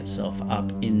mashing itself up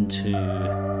into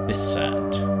this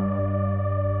sound.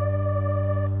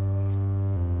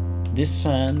 This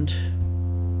sound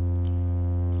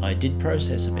I did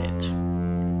process a bit.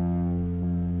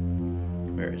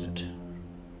 Where is it?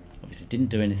 Obviously didn't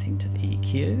do anything to the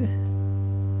EQ.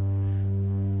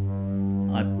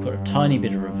 I put a tiny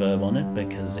bit of reverb on it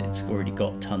because it's already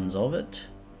got tons of it.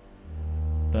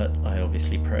 But I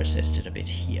obviously processed it a bit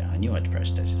here. I knew I'd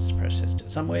processed it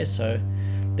somewhere, so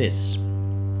this.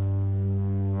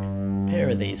 Pair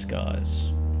of these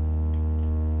guys.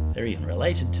 They're even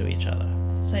related to each other.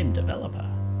 Same developer.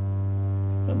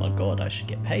 Oh my god, I should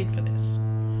get paid for this.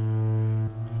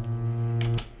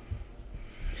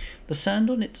 The sound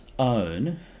on its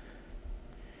own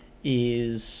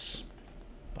is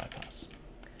bypass.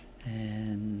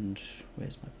 And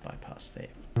where's my bypass there?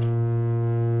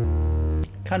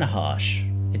 Kind of harsh.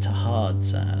 It's a hard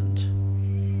sound.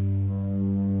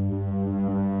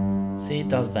 See, it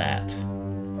does that.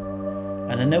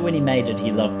 And I know when he made it,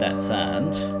 he loved that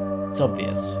sound. It's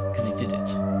obvious, because he did it.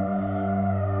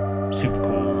 Super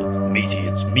cool, it's meaty,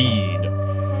 it's mean.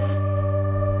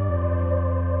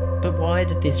 But why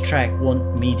did this track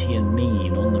want meaty and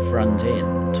mean on the front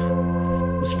end?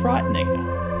 It was frightening.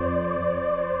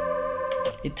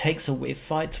 It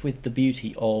fights with the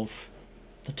beauty of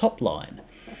the top line.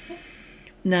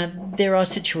 Now, there are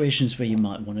situations where you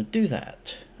might want to do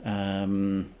that.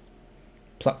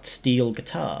 Plucked steel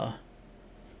guitar.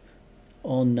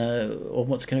 on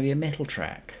what's going to be a metal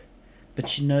track.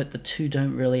 But you note the two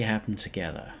don't really happen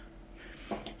together.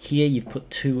 Here you've put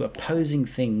two opposing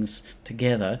things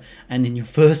together, and in your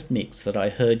first mix that I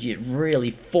heard, you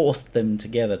really forced them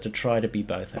together to try to be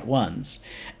both at once.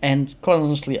 And quite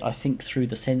honestly, I think through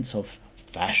the sense of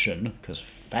fashion, because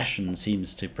fashion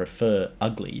seems to prefer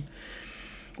ugly,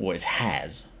 or it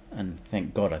has, and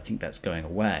thank God I think that's going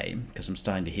away, because I'm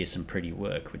starting to hear some pretty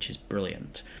work, which is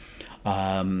brilliant.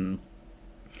 I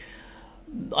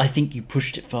think you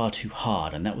pushed it far too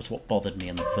hard, and that was what bothered me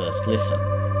on the first listen.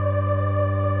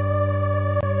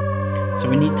 So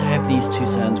we need to have these two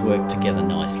sounds work together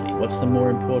nicely. What's the more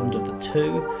important of the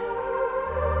two?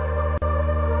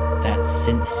 That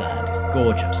synth sound is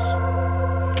gorgeous.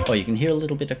 Oh, you can hear a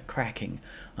little bit of cracking.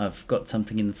 I've got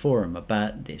something in the forum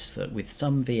about this, that with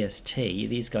some VST,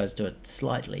 these guys do it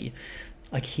slightly,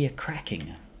 I hear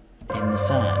cracking in the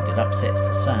sound. It upsets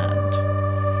the sound.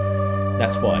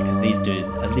 That's why, because these do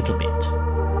a little bit.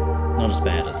 Not as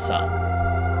bad as some.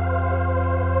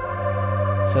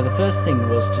 So the first thing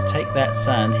was to take that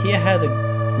sound. Hear how the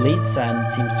lead sound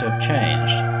seems to have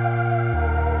changed.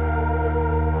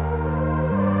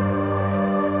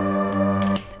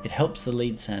 It helps the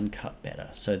lead sound cut better.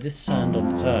 So this sound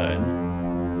on its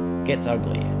own gets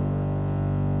ugly.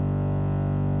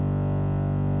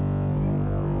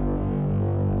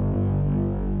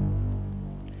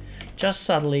 Just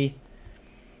subtly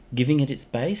giving it its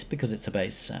bass, because it's a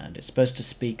bass sound. It's supposed to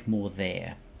speak more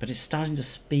there, but it's starting to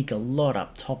speak a lot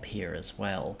up top here as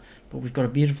well. But we've got a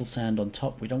beautiful sound on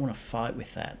top. We don't want to fight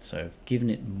with that, so I've given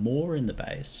it more in the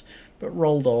bass, but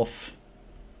rolled off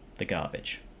the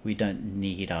garbage. We don't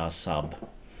need our sub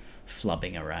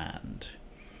flubbing around.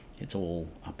 It's all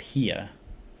up here,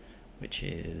 which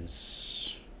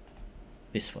is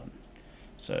this one.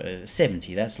 So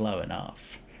 70, that's low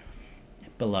enough.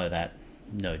 Below that,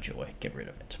 no joy, get rid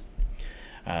of it.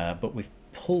 But we've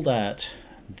pulled out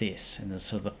this, and there's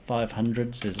sort of the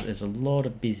 500s, there's a lot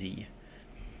of busy.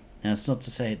 Now it's not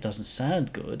to say it doesn't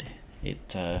sound good, it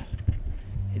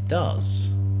does.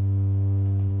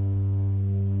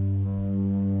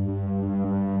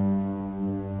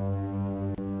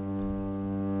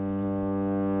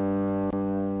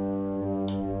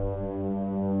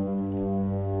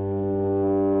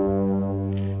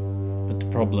 But the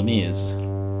problem is,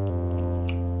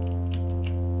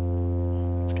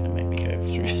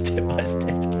 step by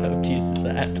step. I hope it uses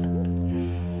that.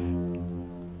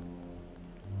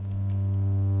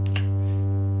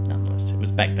 Nonetheless, it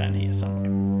was back down here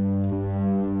somewhere.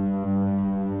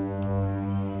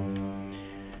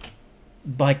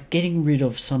 By getting rid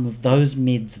of some of those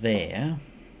mids there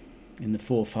in the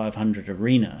 4-500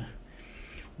 arena,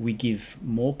 we give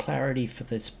more clarity for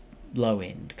this low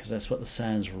end, because that's what the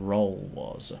sound's role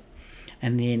was.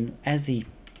 And then as the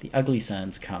ugly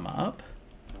sounds come up,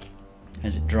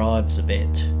 as it drives a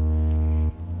bit,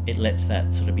 it lets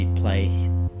that sort of be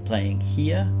playing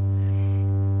here,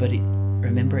 but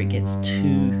remember it gets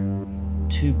too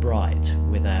bright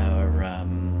with our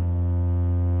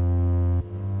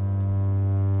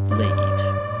lead.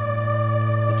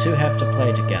 The two have to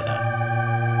play together.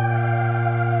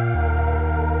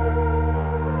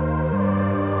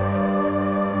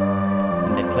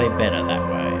 And they play better that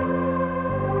way.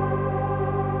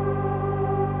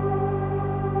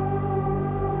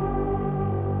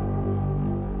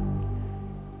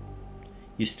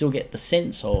 You still get the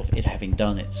sense of it having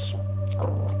done its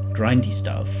grindy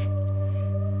stuff.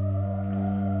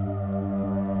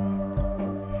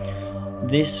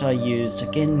 This I used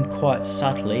again quite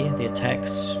subtly. The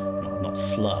attack's not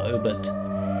slow, but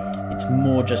it's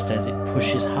more just as it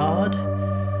pushes hard.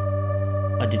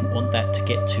 I didn't want that to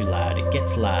get too loud. It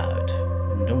gets loud,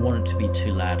 and I don't want it to be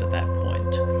too loud at that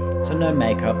point. So no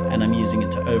makeup, and I'm using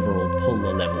it to overall pull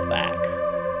the level back.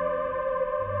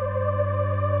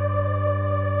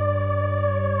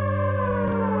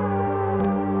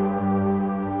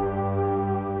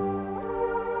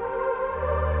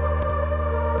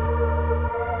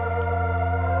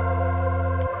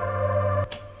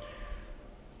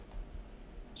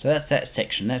 So that's that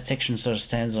section. That section sort of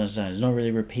stands on its own. It's not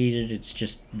really repeated, it's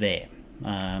just there.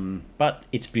 But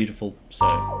it's beautiful. So,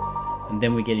 and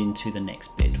then we get into the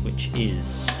next bit, which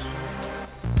is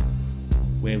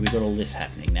where we got all this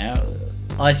happening. Now,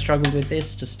 I struggled with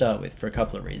this to start with for a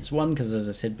couple of reasons. One, because as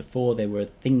I said before, there were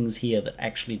things here that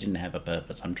actually didn't have a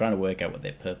purpose. I'm trying to work out what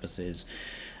their purpose is,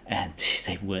 and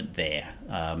they weren't there.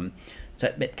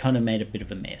 So that kind of made a bit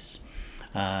of a mess.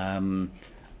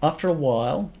 After a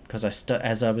while, because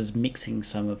as I was mixing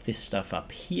some of this stuff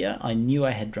up here, I knew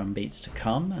I had drum beats to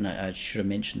come, and I should have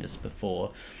mentioned this before,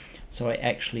 so I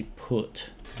actually put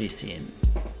this in.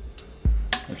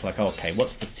 It's like, okay,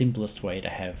 what's the simplest way to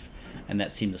have, and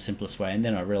that seemed the simplest way, and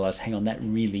then I realised, hang on, that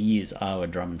really is our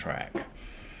drum track.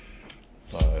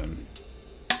 So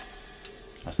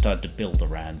I started to build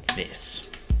around this.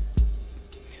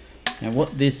 Now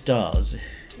what this does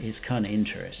is kind of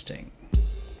interesting.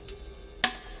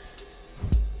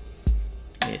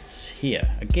 It's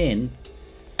here. Again,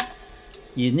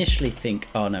 you initially think,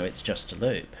 oh no, it's just a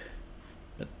loop.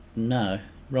 But no,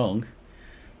 wrong.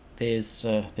 There's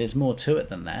more to it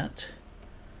than that.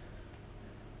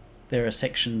 There are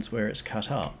sections where it's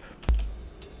cut up.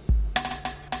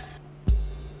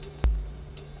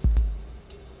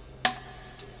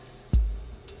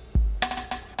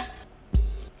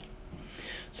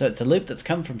 So it's a loop that's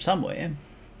come from somewhere,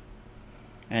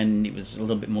 and it was a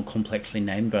little bit more complexly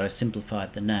named, but I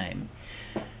simplified the name.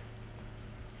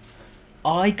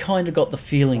 I kind of got the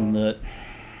feeling that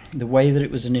the way that it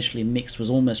was initially mixed was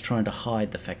almost trying to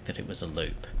hide the fact that it was a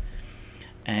loop.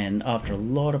 And after a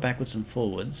lot of backwards and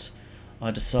forwards,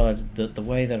 I decided that the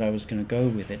way that I was going to go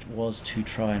with it was to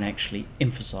try and actually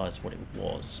emphasize what it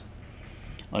was.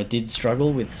 I did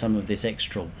struggle with some of this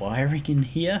extra wiring in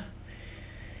here.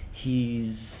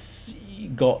 He's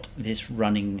got this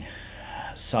running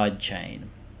side chain,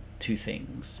 two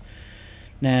things.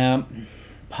 Now,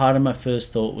 part of my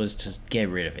first thought was to get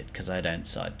rid of it because I don't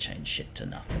side chain shit to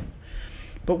nothing.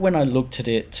 But when I looked at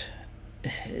it,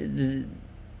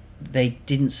 they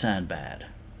didn't sound bad.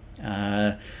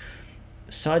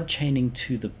 Side chaining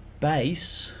to the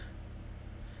bass,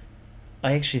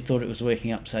 I actually thought it was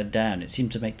working upside down. It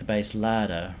seemed to make the bass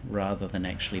louder rather than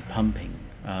actually pumping.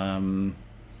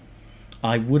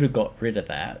 I would have got rid of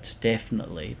that,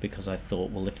 definitely, because I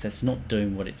thought, well, if that's not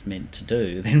doing what it's meant to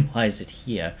do, then why is it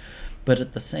here? But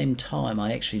at the same time,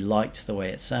 I actually liked the way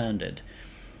it sounded.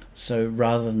 So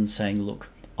rather than saying, look,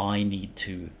 I need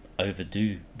to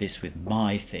overdo this with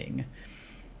my thing,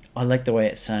 I like the way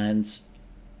it sounds.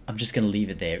 I'm just going to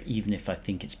leave it there, even if I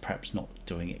think it's perhaps not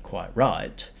doing it quite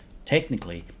right,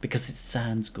 technically, because it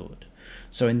sounds good.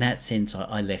 So in that sense,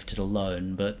 I left it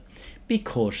alone, but be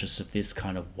cautious of this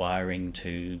kind of wiring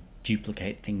to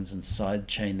duplicate things and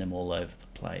sidechain them all over the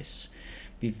place.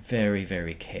 Be very,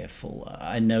 very careful.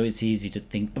 I know it's easy to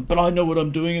think, but I know what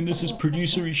I'm doing, and this is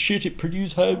producery shit. It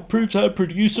proves how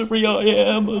producery I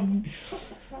am. And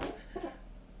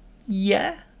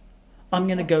yeah, I'm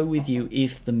going to go with you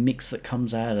if the mix that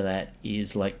comes out of that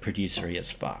is like producery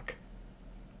as fuck.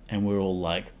 And we're all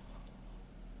like,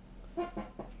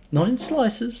 not in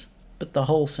slices, but the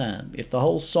whole sound. If the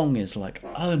whole song is like,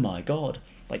 oh my god,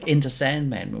 like Enter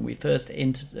Sandman, when we first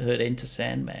heard Enter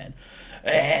Sandman,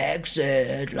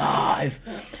 Exit Live,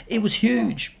 it was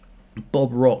huge.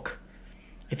 Bob Rock,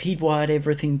 if he'd wired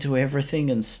everything to everything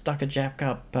and stuck a jack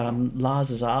up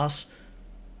Lars's ass,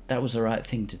 that was the right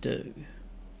thing to do.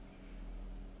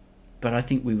 But I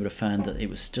think we would have found that it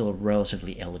was still a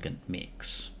relatively elegant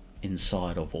mix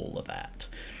inside of all of that.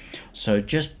 So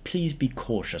just please be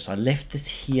cautious. I left this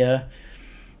here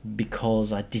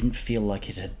because I didn't feel like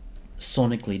it had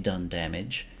sonically done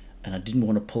damage, and I didn't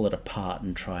want to pull it apart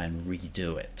and try and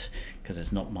redo it because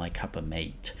it's not my cup of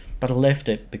meat. But I left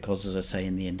it because, as I say,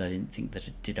 in the end I didn't think that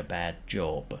it did a bad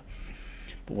job.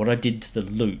 But what I did to the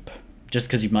loop, just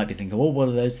because you might be thinking, oh, what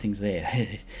are those things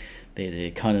there?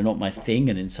 they're kind of not my thing,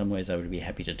 and in some ways I would be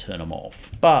happy to turn them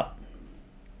off. But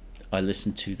I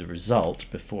listened to the result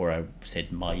before I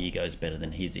said my ego's better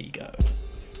than his ego.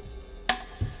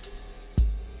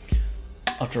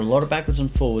 After a lot of backwards and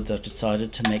forwards, I've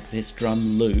decided to make this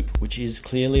drum loop, which is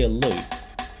clearly a loop,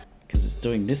 because it's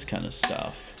doing this kind of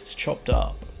stuff. It's chopped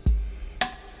up.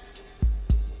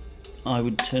 I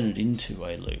would turn it into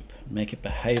a loop, make it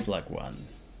behave like one.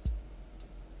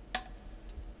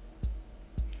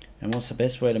 And what's the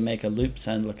best way to make a loop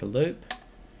sound like a loop?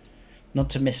 Not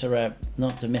to mess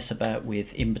about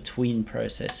with in-between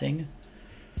processing,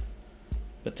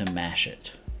 but to mash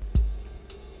it.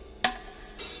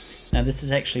 Now this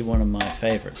is actually one of my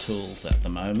favourite tools at the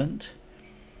moment.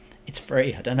 It's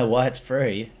free. I don't know why it's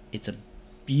free. It's a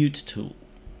beaut tool.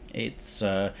 It's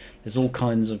there's all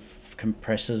kinds of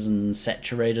compressors and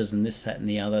saturators and this, that and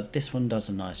the other. This one does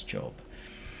a nice job.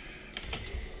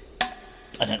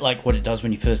 I don't like what it does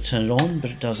when you first turn it on,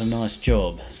 but it does a nice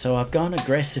job. So I've gone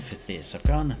aggressive with this. I've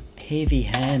gone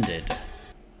heavy-handed,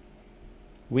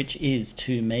 which is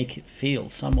to make it feel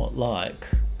somewhat like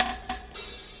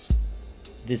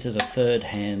this is a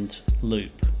third-hand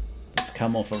loop that's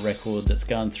come off a record, that's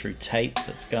gone through tape,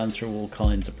 that's gone through all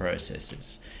kinds of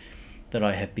processes, that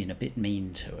I have been a bit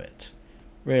mean to it.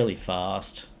 Really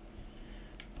fast.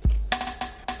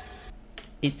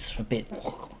 It's a bit...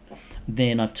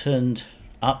 Then I've turned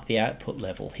up the output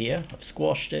level here. I've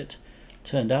squashed it.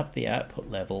 turned up the output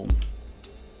level,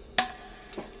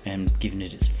 and given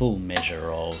it its full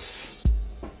measure of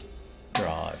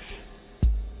drive.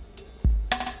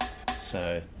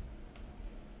 So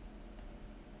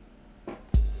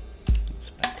let's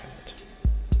back out.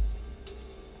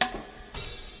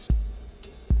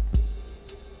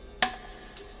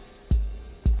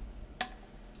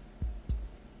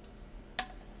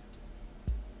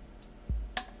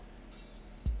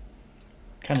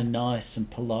 Kind of nice and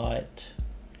polite.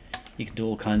 You can do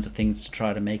all kinds of things to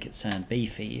try to make it sound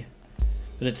beefy,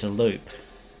 but it's a loop.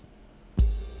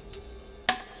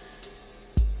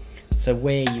 So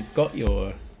where you've got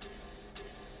your...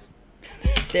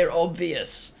 they're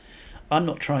obvious. I'm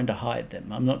not trying to hide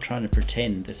them. I'm not trying to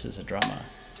pretend this is a drummer.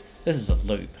 This is a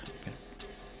loop.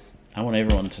 I want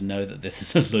everyone to know that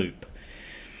this is a loop.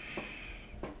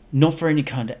 Not for any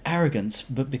kind of arrogance,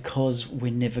 but because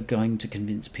we're never going to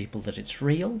convince people that it's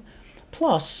real.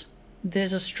 Plus,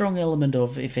 there's a strong element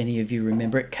of, if any of you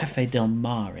remember it, Café Del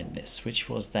Mar in this, which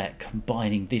was that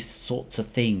combining these sorts of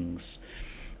things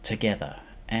together.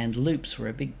 And loops were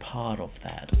a big part of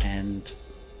that. And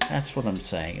that's what I'm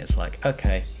saying, is like,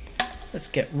 okay, let's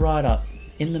get right up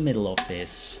in the middle of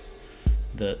this,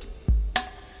 that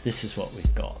this is what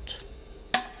we've got.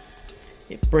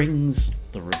 It brings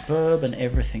the reverb and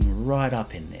everything right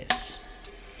up in this.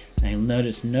 Now you'll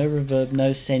notice no reverb,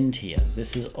 no send here.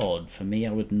 This is odd. For me,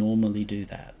 I would normally do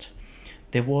that.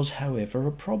 There was, however,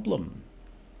 a problem.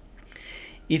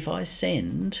 If I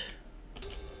send...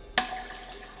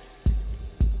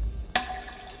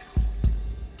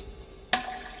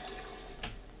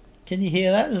 Can you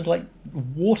hear that? It's like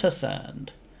water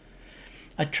sound.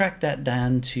 I tracked that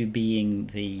down to being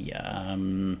the...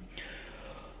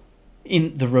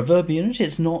 in the reverb unit.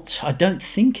 It's not... I don't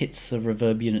think it's the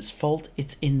reverb unit's fault.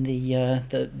 It's in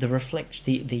the reflect...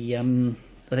 the IR,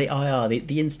 the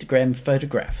Instagram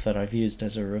photograph that I've used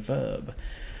as a reverb.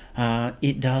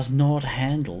 It does not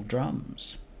handle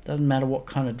drums. Doesn't matter what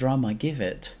kind of drum I give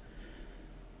it.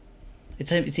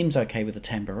 It seems okay with a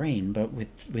tambourine, but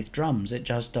with drums it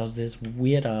just does this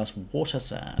weird ass water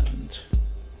sound.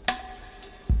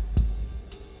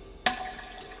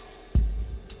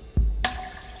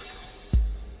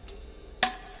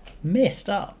 Messed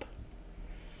up.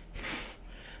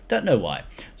 Don't know why.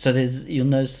 So you'll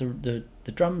notice the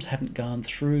drums haven't gone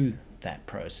through that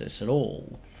process at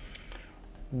all.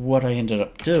 What I ended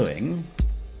up doing,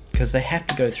 because they have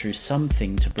to go through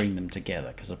something to bring them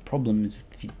together, because the problem is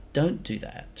if you don't do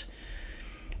that,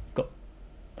 I've got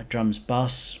a drums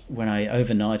bus. When I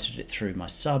overnighted it through my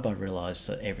sub, I realized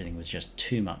that everything was just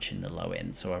too much in the low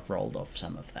end, so I've rolled off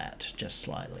some of that just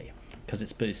slightly, because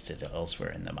it's boosted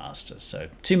elsewhere in the masters. So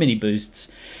too many boosts,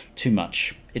 too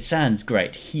much. It sounds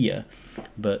great here,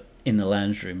 but in the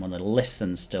lounge room on a less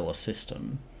than stellar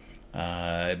system,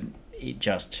 it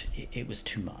was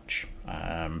too much.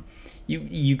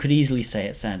 You could easily say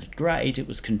it sounded great, it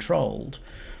was controlled,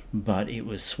 but it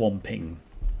was swamping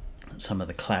some of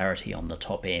the clarity on the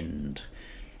top end.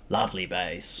 Lovely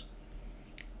bass.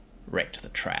 Wrecked the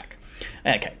track.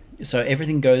 Okay, so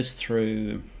everything goes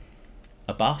through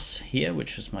a bus here,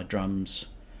 which is my drums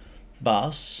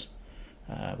bus.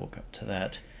 Walk up to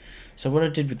that. So what I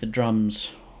did with the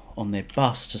drums on their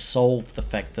bus to solve the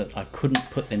fact that I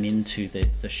couldn't put them into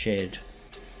the shared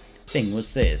thing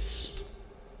was this.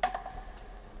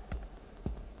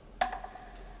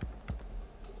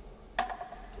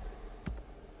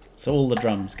 So all the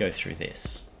drums go through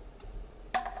this.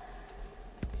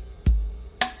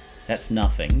 That's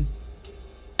nothing.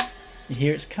 You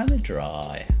hear it's kind of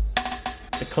dry.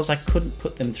 Because I couldn't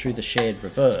put them through the shared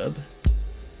reverb,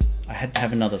 I had to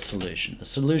have another solution. The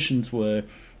solutions were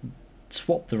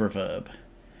swap the reverb,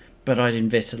 but I'd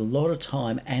invested a lot of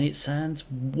time and it sounds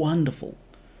wonderful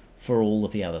for all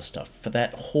of the other stuff. For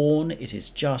that horn, it is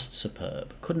just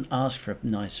superb. Couldn't ask for a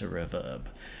nicer reverb.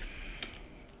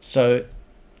 So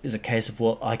it's a case of,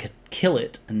 well, I could kill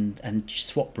it and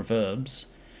swap reverbs,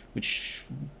 which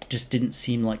just didn't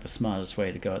seem like the smartest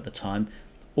way to go at the time.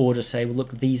 Or to say, well,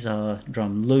 look, these are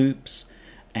drum loops,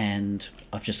 and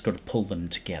I've just got to pull them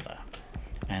together.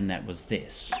 And that was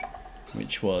this,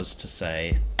 which was to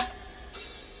say,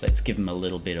 let's give them a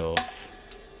little bit of,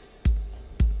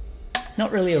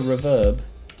 not really a reverb,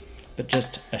 but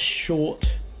just a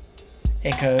short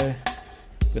echo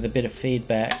with a bit of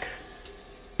feedback.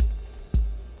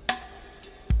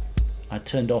 I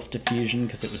turned off diffusion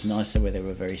because it was nicer where they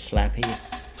were very slappy,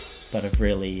 but I've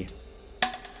really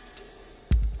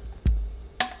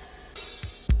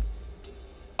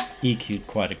EQ'd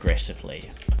quite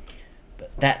aggressively.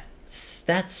 But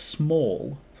that's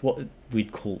small, what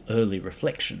we'd call early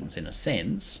reflections in a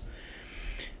sense.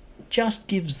 just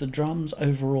gives the drums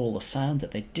overall a sound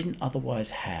that they didn't otherwise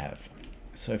have.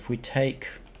 So if we take,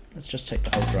 let's just take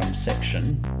the whole drum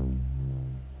section.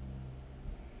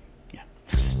 Yeah,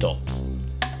 stops.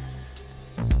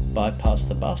 Bypass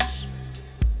the bus.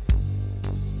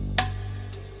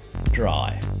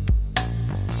 Dry.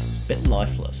 Bit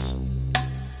lifeless.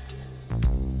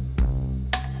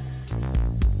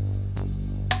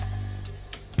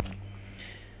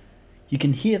 You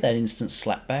can hear that instant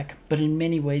slapback, but in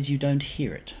many ways you don't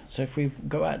hear it. So if we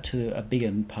go out to a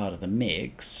bigger part of the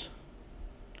mix,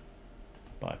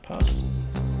 bypass.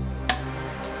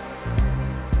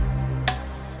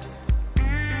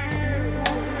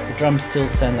 The drums still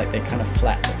sound like they're kind of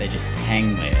flat, but they just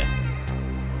hang there.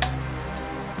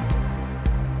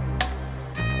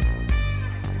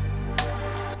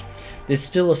 There's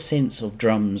still a sense of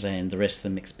drums and the rest of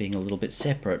the mix being a little bit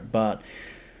separate, but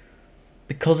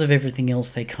because of everything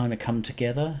else, they kind of come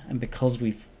together, and because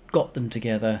we've got them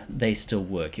together, they still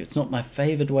work. It's not my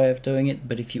favoured way of doing it,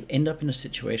 but if you end up in a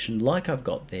situation like I've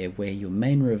got there, where your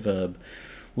main reverb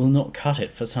will not cut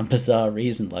it for some bizarre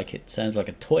reason, like it sounds like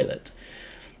a toilet,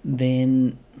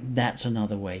 then that's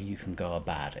another way you can go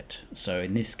about it. So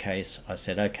in this case, I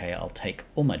said, okay, I'll take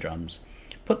all my drums,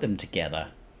 put them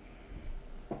together,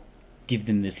 give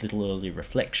them this little early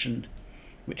reflection,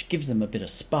 which gives them a bit of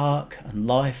spark and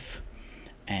life,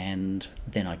 and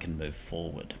then I can move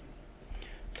forward.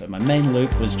 So my main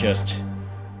loop was just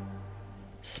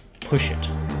push it.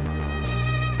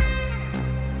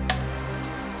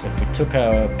 So if we took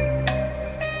our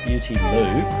beauty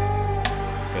loop,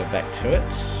 go back to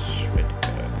it, where'd it go?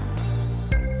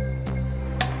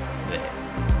 There.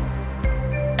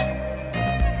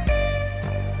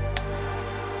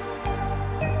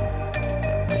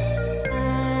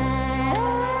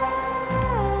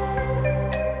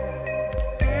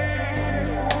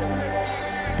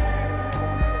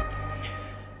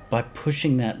 By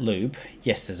pushing that loop,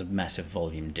 yes, there's a massive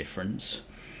volume difference,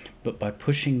 but by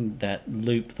pushing that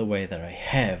loop the way that I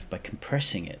have, by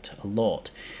compressing it a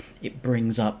lot, it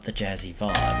brings up the jazzy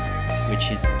vibe,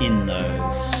 which is in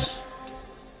those,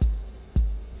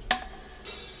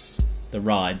 the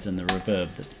rides and the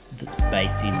reverb that's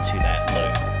baked into that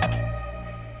loop,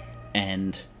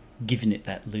 and giving it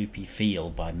that loopy feel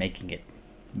by making it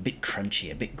a bit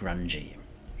crunchy, a bit grungy.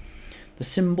 The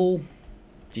cymbal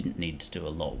didn't need to do a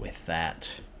lot with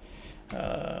that.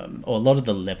 Or a lot of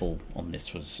the level on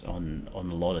this was, on a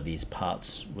lot of these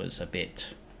parts, was a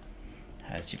bit,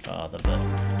 how's your father, but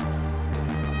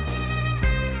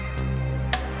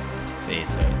see,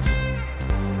 so it's,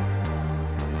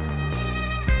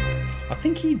 I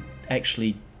think he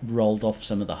actually rolled off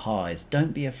some of the highs.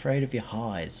 Don't be afraid of your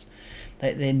highs.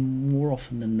 They're more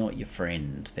often than not your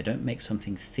friend. They don't make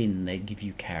something thin, they give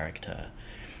you character.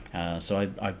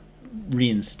 So I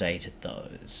reinstated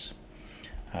those.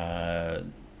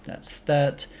 That's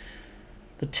that.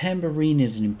 The tambourine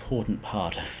is an important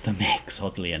part of the mix,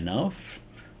 oddly enough.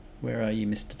 Where are you,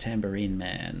 Mr. Tambourine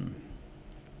Man?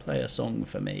 Play a song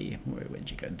for me.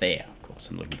 Where'd you go? There, of course,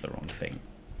 I'm looking for the wrong thing.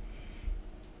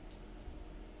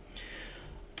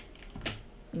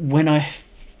 When I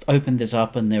opened this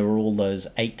up and there were all those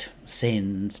 8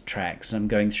 send tracks, and I'm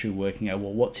going through working out,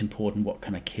 well, what's important, what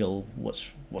can I kill,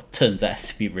 what turns out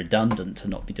to be redundant, to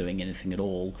not be doing anything at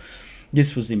all.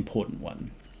 This was the important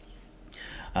one.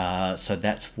 So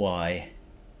that's why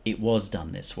it was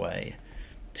done this way,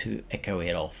 to echo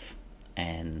it off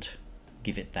and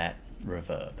give it that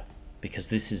reverb, because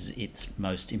this is its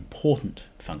most important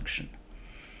function.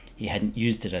 He hadn't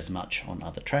used it as much on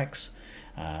other tracks.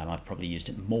 I've probably used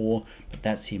it more, but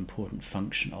that's the important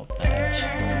function of that.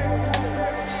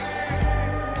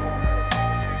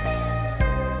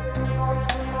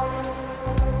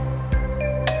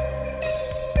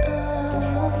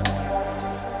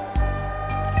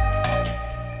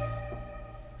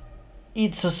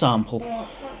 It's a sample,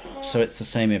 so it's the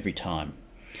same every time.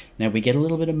 Now we get a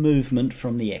little bit of movement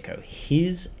from the echo.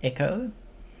 His echo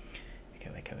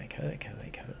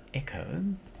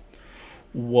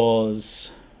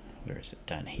was, where is it,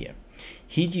 down here.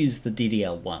 He'd used the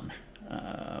DDL1,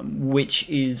 which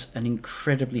is an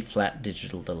incredibly flat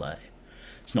digital delay.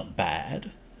 It's not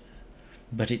bad,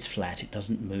 but it's flat, it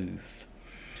doesn't move.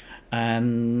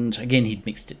 And again, he'd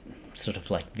mixed it sort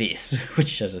of like this,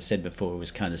 which, as I said before,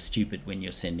 was kind of stupid when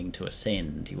you're sending to a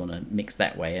send. You want to mix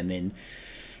that way, and then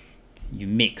you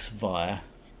mix via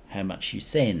how much you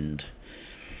send.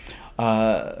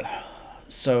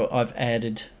 So I've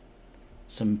added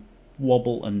some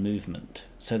wobble and movement.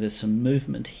 So there's some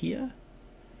movement here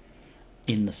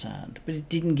in the sound, but it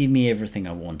didn't give me everything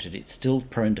I wanted. It's still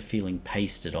prone to feeling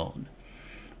pasted on.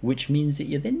 which means that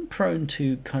you're then prone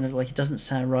to kind of like it doesn't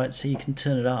sound right, so you can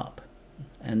turn it up.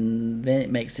 And then it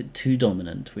makes it too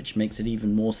dominant, which makes it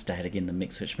even more static in the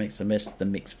mix, which makes the rest of the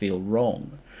mix feel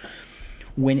wrong.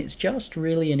 When it's just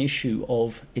really an issue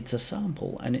of it's a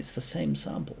sample and it's the same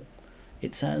sample.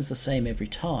 It sounds the same every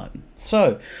time.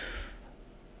 So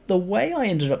the way I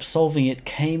ended up solving it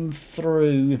came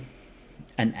through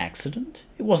an accident.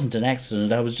 It wasn't an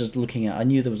accident. I was just looking at, I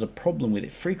knew there was a problem with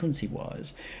it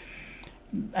frequency-wise.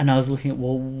 And I was looking at,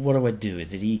 well, what do I do?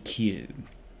 Is it EQ?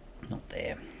 Not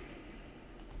there.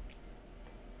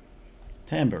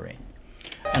 Tambourine.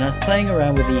 And I was playing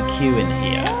around with EQ in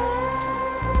here.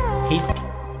 He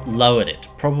lowered it,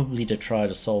 probably to try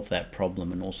to solve that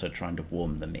problem and also trying to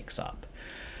warm the mix up.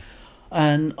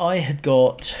 And I had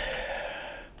got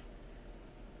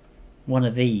one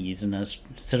of these, and I was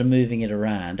sort of moving it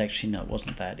around. Actually, no, it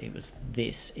wasn't that. It was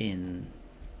this in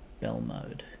bell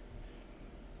mode.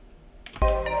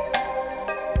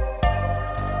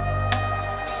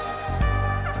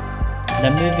 And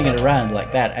I'm moving it around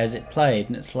like that as it played,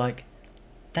 and it's like,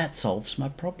 that solves my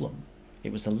problem.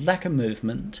 It was a lack of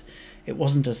movement. It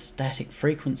wasn't a static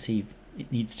frequency.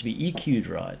 It needs to be EQ'd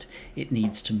right. It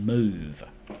needs to move.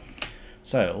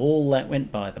 So all that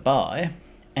went by the by,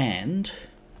 and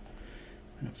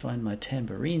I'm going to find my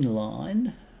tambourine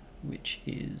line, which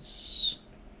is...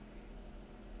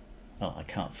 oh, I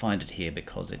can't find it here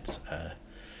because it's a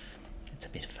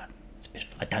bit of a...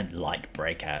 I don't like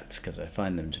breakouts because I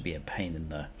find them to be a pain in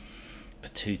the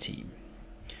patootie.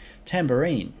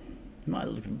 Tambourine. You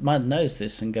might have noticed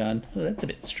this and gone, oh, that's a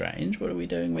bit strange. What are we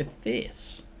doing with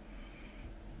this?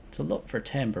 It's a lot for a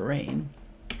tambourine.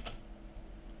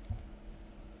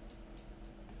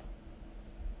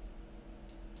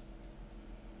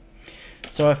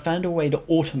 So I found a way to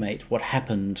automate what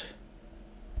happened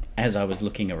as I was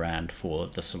looking around for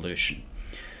the solution.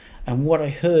 And what I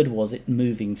heard was it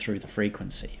moving through the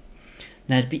frequency.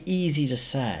 Now it'd be easy to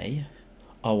say,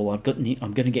 oh well,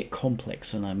 I'm going to get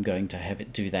complex and I'm going to have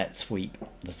it do that sweep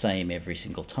the same every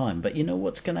single time. But you know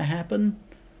what's going to happen?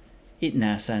 It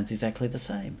now sounds exactly the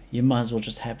same. You might as well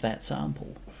just have that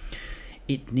sample.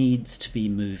 It needs to be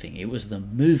moving. It was the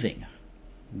moving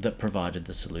that provided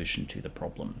the solution to the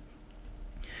problem.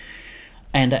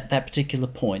 And at that particular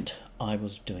point, I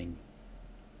was doing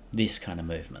this kind of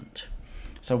movement.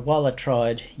 So while I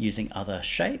tried using other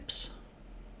shapes,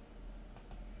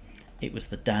 it was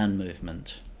the down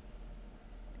movement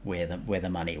where the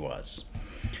money was.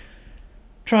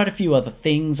 Tried a few other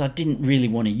things. I didn't really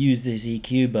want to use this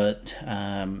EQ, but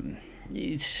a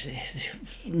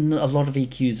lot of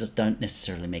EQs just don't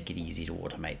necessarily make it easy to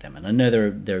automate them. And I know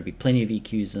there will be plenty of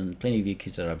EQs and plenty of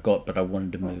EQs that I've got, but I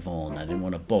wanted to move on. I didn't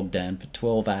want to bog down for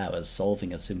 12 hours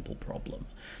solving a simple problem.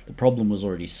 The problem was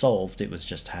already solved. It was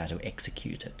just how to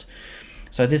execute it.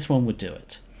 So this one would do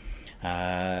it.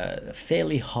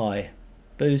 Fairly high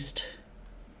boost.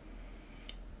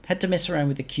 Had to mess around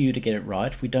with the cue to get it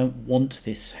right. We don't want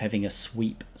this having a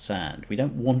sweep sound. We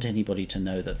don't want anybody to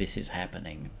know that this is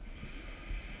happening.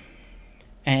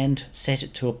 And set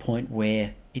it to a point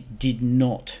where it did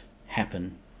not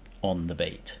happen on the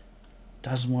beat.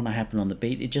 Doesn't want to happen on the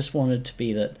beat. It just wanted to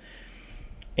be that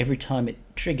every time it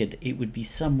triggered, it would be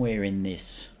somewhere in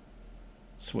this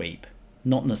sweep,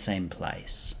 not in the same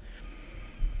place.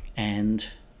 And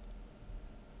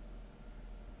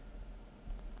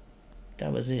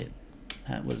that was it.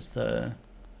 That was the...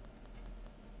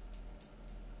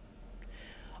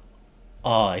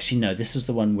 oh, actually no, this is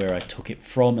the one where I took it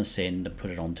from a send and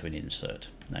put it onto an insert.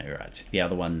 No, you're right. The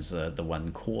other one's the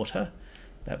 1/4.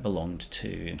 That belonged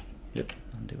to... yep,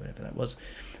 undo whatever that was.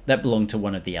 That belonged to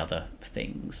one of the other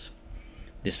things.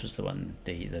 This was the one,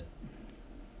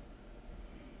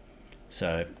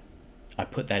 so I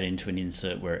put that into an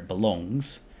insert where it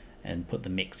belongs and put the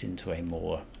mix into a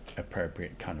more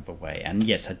appropriate kind of a way. And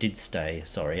yes, I did stay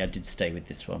with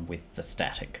this one with the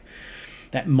static.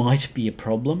 That might be a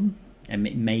problem, and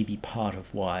it may be part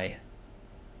of why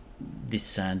this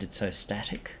sounded so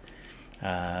static.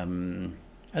 I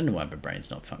don't know why my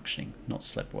brain's not functioning. Not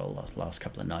slept well last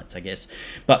couple of nights, I guess.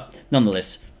 But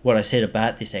nonetheless, what I said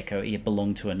about this echo, it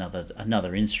belonged to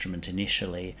another instrument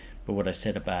initially. But what I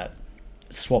said about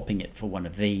swapping it for one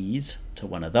of these to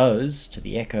one of those, to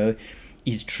the echo,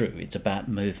 is true. It's about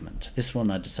movement. This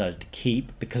one I decided to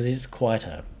keep because it's quite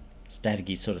a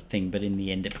staticky sort of thing, but in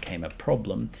the end it became a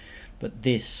problem. But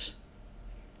this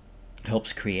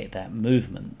helps create that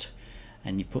movement.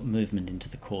 And you put movement into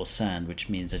the core sound, which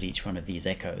means that each one of these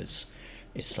echoes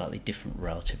is slightly different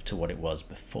relative to what it was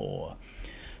before.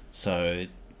 So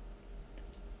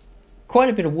quite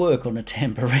a bit of work on a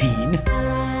tambourine.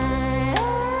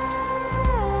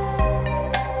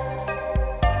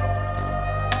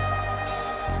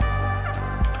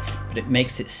 but it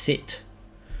makes it sit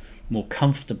more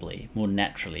comfortably, more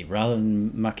naturally, rather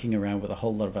than mucking around with a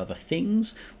whole lot of other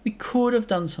things. We could have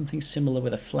done something similar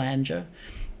with a flanger,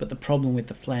 but the problem with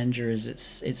the flanger is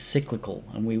it's cyclical,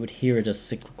 and we would hear it as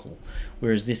cyclical,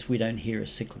 whereas this we don't hear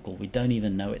as cyclical. We don't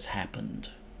even know it's happened,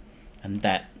 and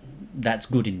that's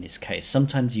good in this case.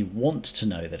 Sometimes you want to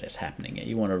know that it's happening.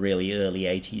 You want a really early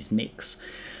 80s mix,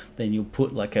 then you'll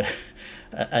put like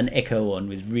an echo on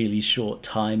with really short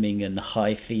timing and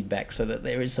high feedback so that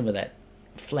there is some of that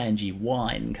flangy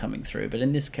whine coming through, but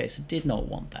in this case it did not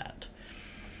want that.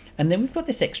 And then we've got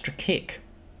this extra kick.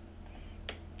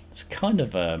 It's kind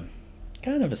of a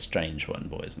strange one,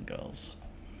 boys and girls.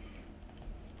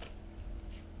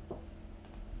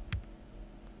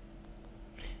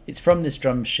 It's from this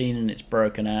drum machine and it's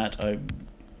broken out.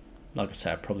 Like I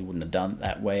say, I probably wouldn't have done it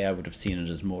that way. I would have seen it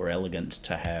as more elegant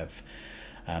to have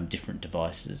different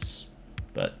devices,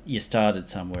 but you started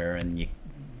somewhere and you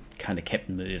kind of kept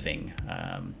moving,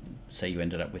 so you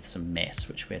ended up with some mess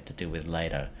which we had to deal with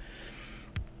later.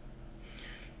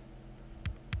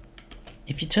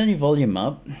 If you turn your volume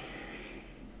up,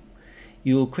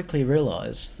 you will quickly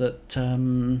realize that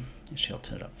actually I'll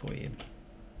turn it up for you.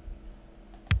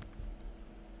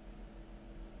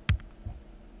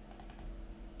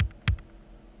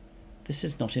 This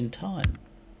is not in time.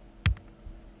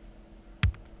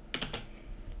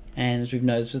 And as we've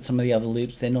noticed with some of the other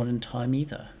loops, they're not in time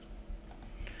either.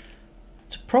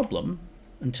 It's a problem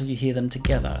until you hear them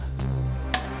together.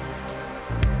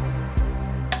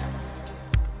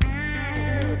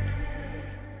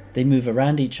 They move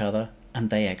around each other and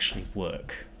they actually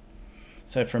work.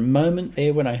 So for a moment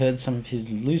there, when I heard some of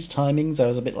his loose timings, I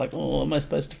was a bit like, oh, am I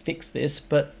supposed to fix this?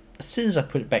 But as soon as I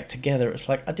put it back together, it's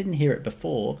like I didn't hear it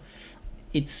before.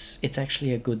 It's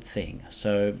actually a good thing.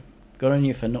 So good on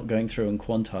you for not going through and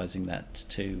quantizing that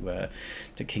to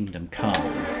Kingdom Come.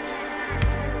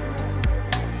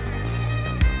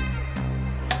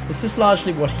 This is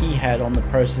largely what he had on the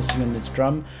processing on this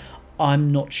drum.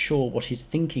 I'm not sure what his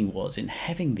thinking was in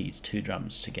having these two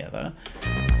drums together.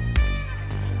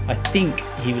 I think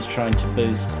he was trying to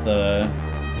boost the...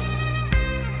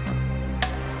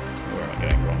 Where am I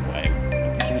going wrong way?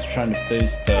 I think he was trying to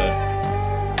boost the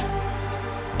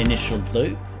initial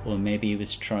loop, or maybe he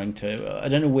was trying to... I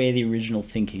don't know where the original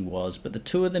thinking was, but the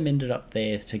two of them ended up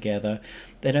there together.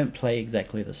 They don't play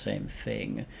exactly the same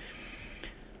thing.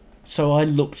 So I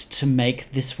looked to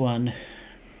make this one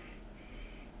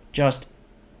just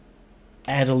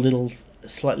add a little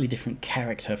slightly different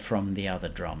character from the other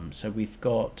drums. So we've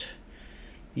got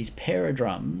these pair of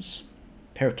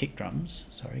kick drums,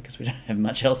 sorry, because we don't have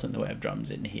much else in the way of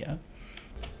drums in here.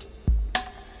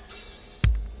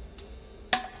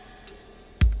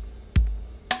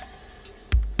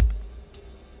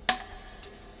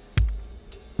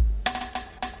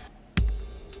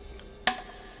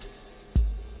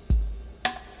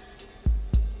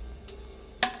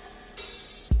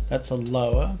 That's a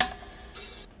lower,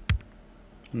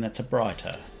 and that's a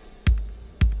brighter.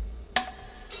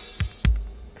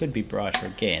 Could be brighter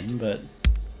again, but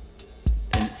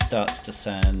then it starts to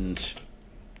sound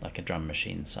like a drum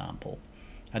machine sample.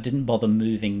 I didn't bother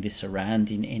moving this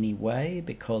around in any way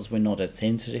because we're not as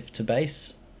sensitive to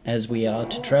bass as we are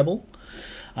to treble,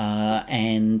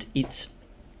 and it's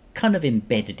kind of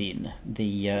embedded in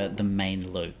the main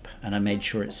loop, and I made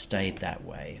sure it stayed that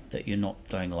way, that you're not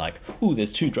going like, oh,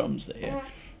 there's two drums there.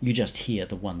 You just hear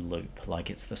the one loop like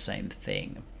it's the same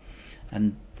thing.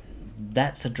 And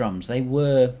that's the drums. They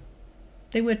were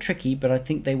tricky, but I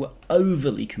think they were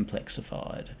overly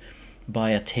complexified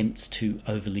by attempts to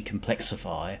overly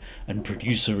complexify and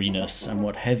produceriness and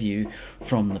what have you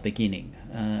from the beginning.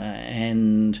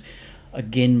 And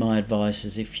again, my advice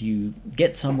is if you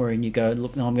get somewhere and you go,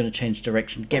 look, no, I'm going to change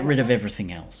direction, get rid of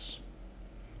everything else.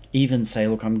 Even say,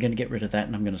 look, I'm going to get rid of that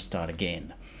and I'm going to start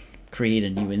again. Create a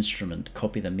new instrument,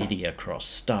 copy the MIDI across,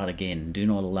 start again. Do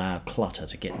not allow clutter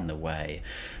to get in the way,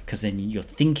 because then your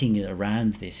thinking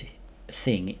around this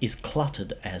thing is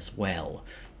cluttered as well.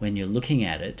 When you're looking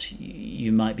at it,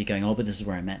 you might be going, oh, but this is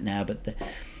where I'm at now, but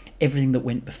everything that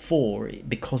went before,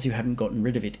 because you haven't gotten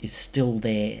rid of it, is still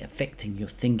there affecting your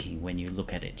thinking. When you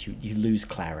look at it, you lose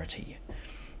clarity,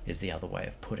 is the other way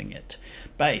of putting it.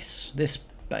 Bass, this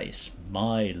bass,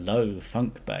 my low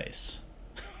funk bass.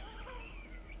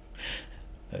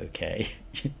 Okay,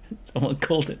 someone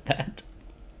called it that.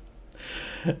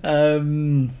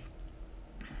 Where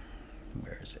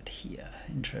is it here?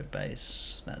 Intro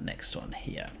bass, that next one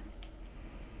here.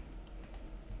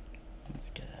 Let's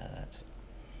get out of that.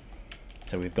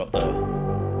 So we've got the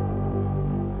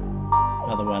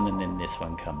other one, and then this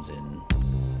one comes in.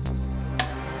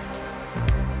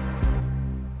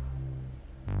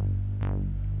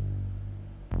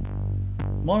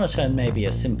 Monotone may be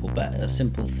a simple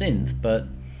synth, but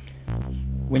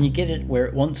when you get it where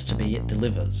it wants to be, it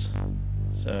delivers.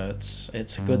 So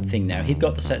it's a good thing. Now, he'd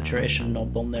got the saturation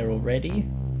knob on there already.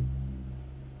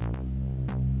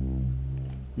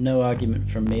 No argument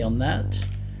from me on that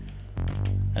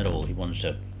at all. He wanted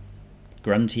to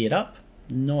grunty it up.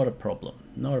 Not a problem.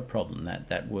 Not a problem.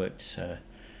 That worked.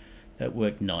 That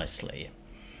worked nicely.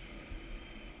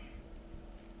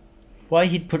 Why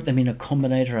he'd put them in a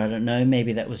combinator, I don't know.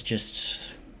 Maybe that was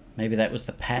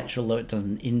the patch, although it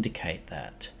doesn't indicate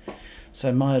that.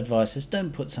 So my advice is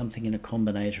don't put something in a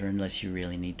combinator unless you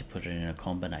really need to put it in a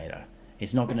combinator.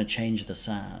 It's not going to change the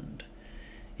sound.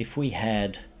 If we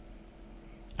had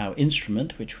our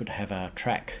instrument, which would have our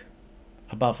track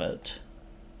above it,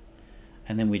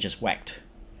 and then we just whacked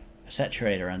a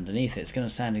saturator underneath it, it's going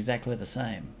to sound exactly the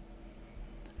same.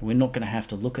 And we're not going to have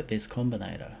to look at this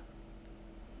combinator.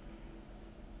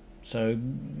 So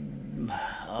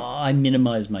I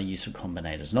minimize my use of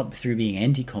combinators, not through being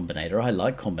anti-combinator. I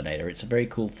like combinator. It's a very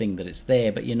cool thing that it's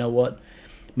there, but you know what?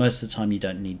 Most of the time you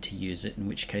don't need to use it, in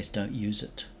which case don't use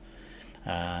it.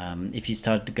 If you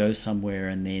started to go somewhere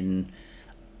and then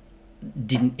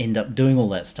didn't end up doing all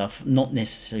that stuff, not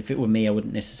necessarily, if it were me, I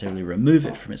wouldn't necessarily remove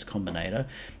it from its combinator,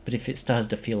 but if it started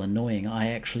to feel annoying,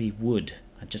 I actually would.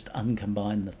 I'd just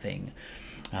uncombine the thing.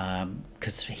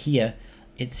 Because here,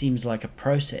 it seems like a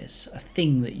process, a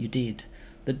thing that you did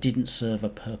that didn't serve a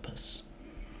purpose.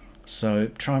 So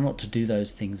try not to do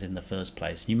those things in the first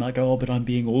place. You might go, oh, but I'm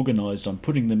being organized, I'm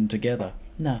putting them together.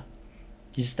 No,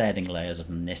 you're just adding layers of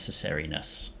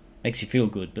unnecessariness. Makes you feel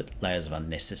good, but layers of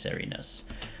unnecessariness.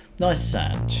 Nice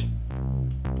sound.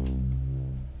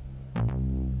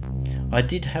 I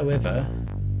did, however,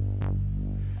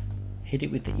 hit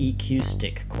it with the EQ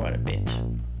stick quite a bit.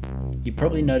 You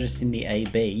probably noticed in the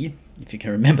AB, if you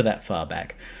can remember that far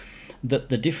back, that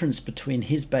the difference between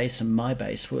his bass and my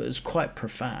bass was quite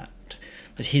profound.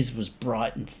 That his was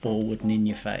bright and forward and in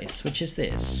your face, which is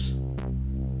this.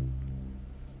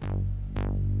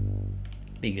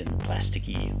 Big and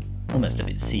plasticky, almost a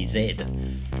bit CZ.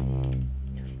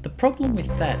 The problem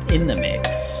with that in the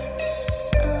mix,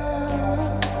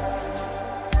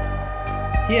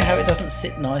 hear how it doesn't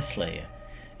sit nicely.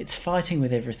 It's fighting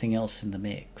with everything else in the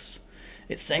mix.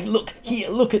 It's saying, look, here,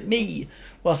 look at me.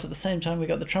 Whilst at the same time we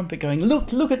got the trumpet going,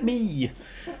 look at me.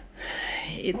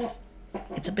 It's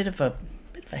a bit of a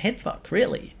head fuck,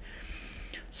 really.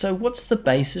 So what's the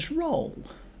bass's role?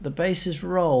 The bass's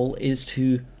role is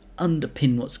to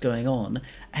underpin what's going on,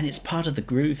 and it's part of the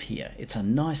groove here. It's a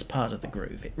nice part of the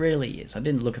groove. It really is. I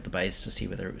didn't look at the bass to see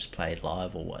whether it was played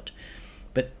live or what,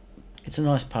 but it's a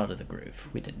nice part of the groove.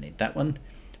 We didn't need that one.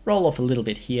 Roll off a little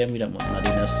bit here. We don't want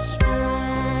muddiness.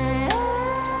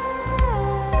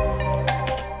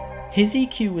 His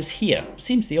EQ was here.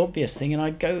 Seems the obvious thing,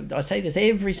 and I say this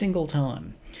every single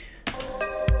time.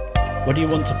 What do you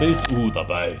want to boost? Ooh, the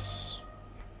bass.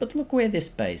 But look where this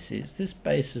bass is. This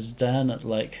bass is down at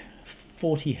like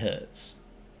 40 Hertz.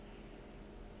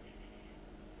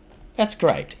 That's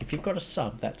great. If you've got a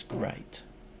sub, that's great.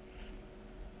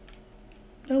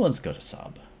 No one's got a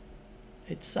sub.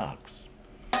 It sucks.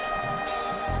 You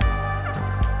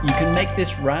can make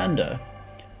this rounder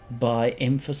by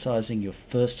emphasizing your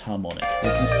first harmonic. You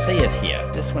can see it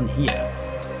here, this one here.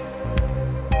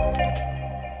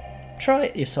 Try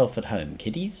it yourself at home,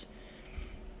 kiddies.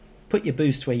 Put your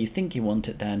boost where you think you want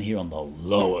it down here on the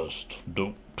lowest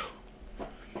note.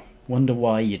 Wonder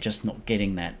why you're just not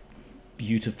getting that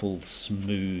beautiful,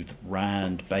 smooth,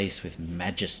 round bass with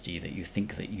majesty that you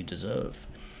think that you deserve.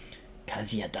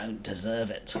 'Cause you don't deserve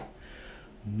it.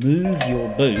 Move your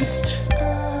boost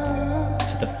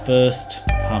to the first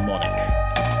harmonic.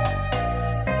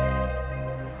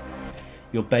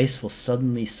 Your bass will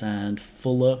suddenly sound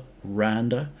fuller,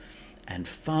 rounder, and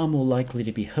far more likely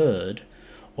to be heard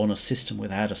on a system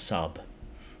without a sub,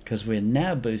 because we're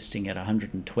now boosting at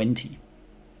 120,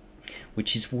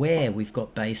 which is where we've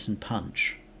got bass and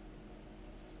punch.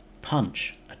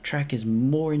 Punch. A track is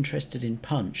more interested in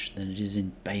punch than it is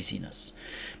in bassiness.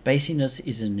 Bassiness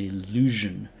is an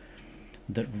illusion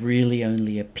that really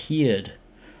only appeared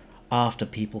after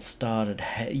people started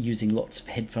using lots of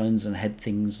headphones and had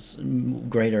things,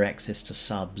 greater access to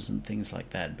subs and things like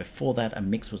that. Before that, a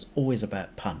mix was always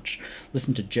about punch.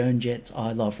 Listen to Joan Jett's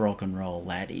I Love Rock and Roll.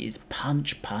 That is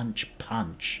punch, punch,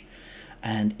 punch.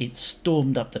 And it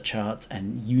stormed up the charts,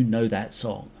 and you know that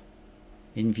song.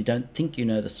 And if you don't think you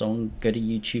know the song, go to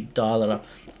YouTube, dial it up.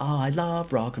 I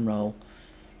love rock and roll.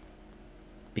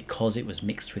 Because it was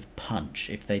mixed with punch.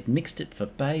 If they'd mixed it for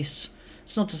bass,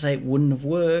 it's not to say it wouldn't have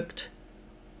worked,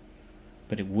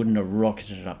 but it wouldn't have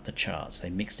rocketed it up the charts. They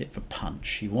mixed it for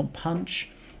punch. You want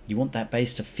punch, you want that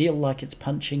bass to feel like it's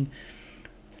punching,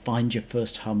 find your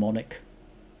first harmonic,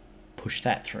 push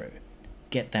that through.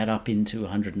 Get that up into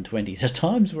 120. There are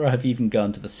times where I've even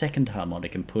gone to the second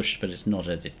harmonic and pushed, but it's not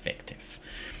as effective.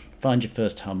 Find your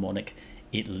first harmonic,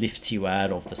 it lifts you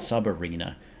out of the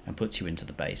sub-arena and puts you into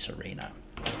the bass arena.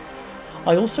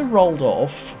 I also rolled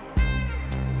off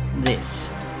this.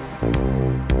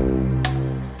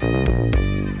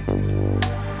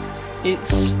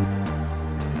 It's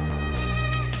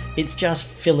just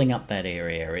filling up that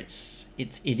area. It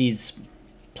is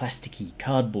plasticky,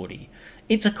 cardboardy.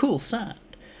 It's a cool sound,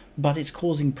 but it's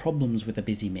causing problems with a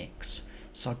busy mix.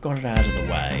 So I got it out of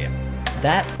the way.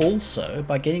 That also,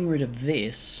 by getting rid of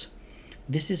this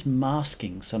is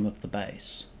masking some of the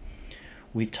bass.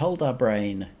 We've told our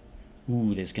brain,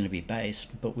 ooh, there's going to be bass,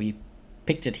 but we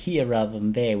picked it here rather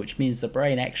than there, which means the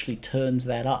brain actually turns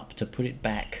that up to put it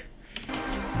back.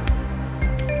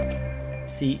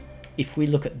 See, if we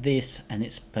look at this and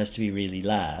it's supposed to be really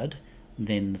loud,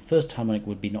 then the first harmonic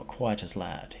would be not quite as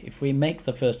loud. If we make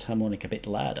the first harmonic a bit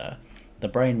louder, the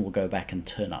brain will go back and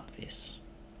turn up this.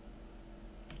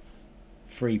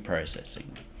 Free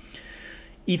processing.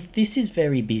 If this is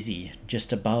very busy,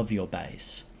 just above your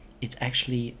bass, it's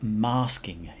actually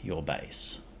masking your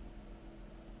bass.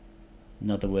 In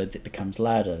other words, it becomes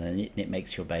louder and it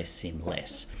makes your bass seem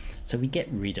less. So we get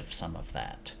rid of some of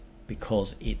that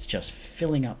because it's just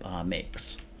filling up our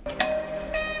mix.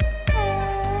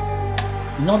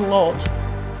 Not a lot,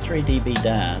 3 dB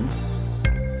down.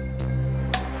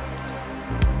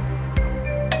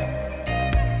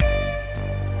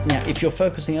 Now, if you're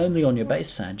focusing only on your bass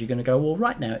sound, you're going to go, well,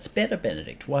 right now it's better,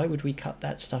 Benedict. Why would we cut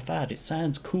that stuff out? It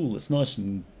sounds cool. It's nice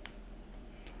and...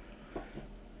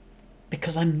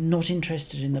 Because I'm not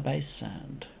interested in the bass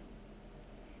sound.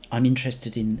 I'm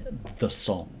interested in the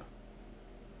song.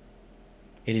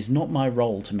 It is not my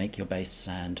role to make your bass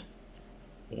sound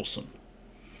awesome.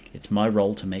 It's my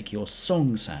role to make your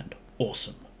song sound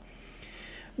awesome.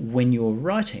 When you're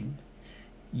writing,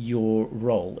 your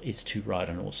role is to write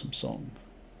an awesome song.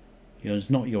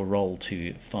 It's not your role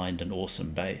to find an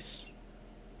awesome bass.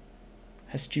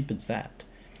 How stupid's that?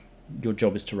 Your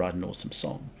job is to write an awesome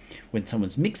song. When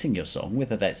someone's mixing your song,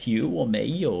 whether that's you or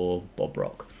me or Bob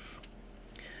Rock,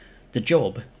 the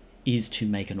job is to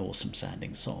make an awesome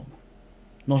sounding song.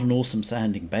 Not an awesome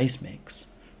sounding bass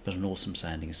mix, but an awesome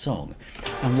sounding song.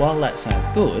 And while that sounds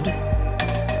good,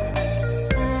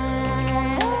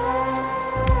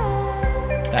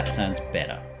 that sounds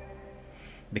better,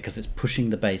 because it's pushing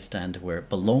the bass down to where it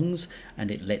belongs and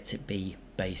it lets it be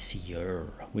bassier,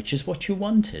 which is what you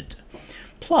wanted.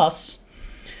 Plus,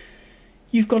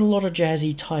 you've got a lot of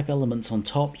jazzy type elements on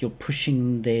top. You're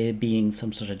pushing there being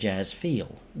some sort of jazz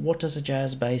feel. What does a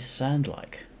jazz bass sound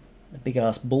like? A big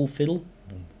ass bull fiddle?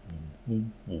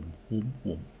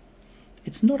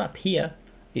 It's not up here,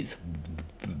 it's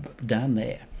down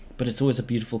there, but it's always a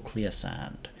beautiful clear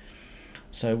sound.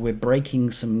 So we're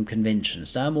breaking some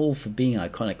conventions. Now, I'm all for being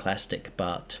iconoclastic,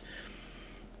 but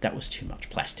that was too much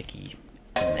plasticky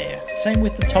in there. Same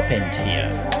with the top end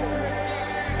here.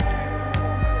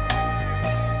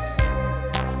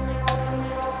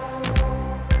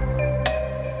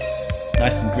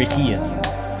 Nice and gritty and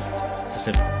sort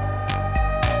of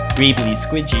greebly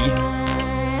squidgy,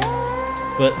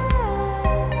 but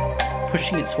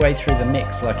pushing its way through the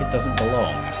mix like it doesn't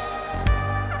belong.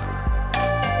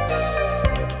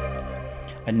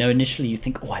 I know initially you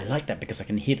think, oh, I like that because I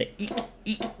can hear the eek,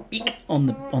 eek, eek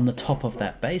on the top of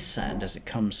that bass sound as it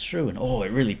comes through, and oh,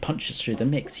 it really punches through the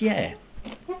mix. Yeah.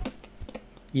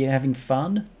 You having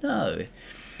fun? No.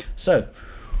 So,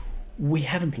 we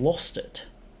haven't lost it.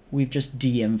 We've just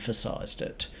de-emphasized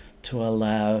it to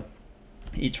allow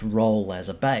its role as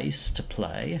a bass to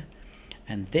play,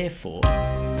 and therefore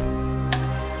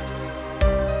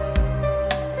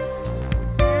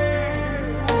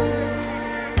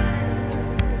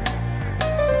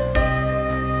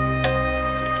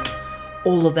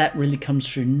all of that really comes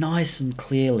through nice and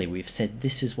clearly. We've said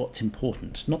this is what's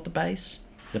important, not the bass.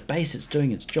 The bass, it's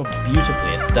doing its job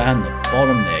beautifully. It's down the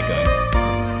bottom there going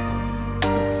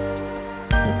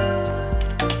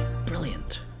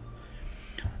brilliant.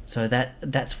 So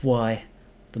that's why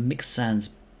the mix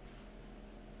sounds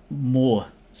more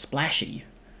splashy,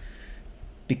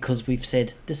 because we've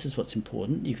said this is what's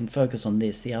important. You can focus on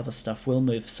this, the other stuff will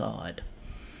move aside.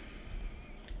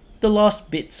 The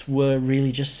last bits were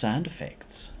really just sound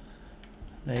effects.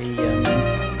 I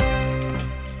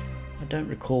don't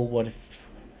recall what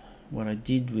I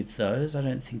did with those. I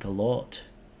don't think a lot.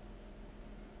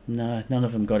 No, none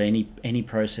of them got any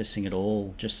processing at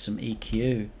all, just some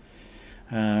EQ.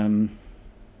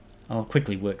 I'll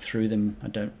quickly work through them. I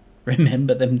don't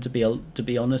remember them to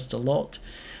be honest a lot.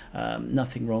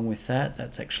 Nothing wrong with that.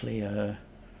 That's actually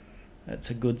that's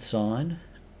a good sign.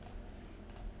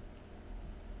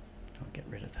 I'll get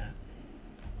rid of that.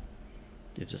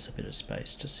 Gives us a bit of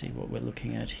space to see what we're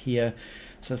looking at here.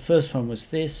 So the first one was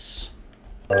this.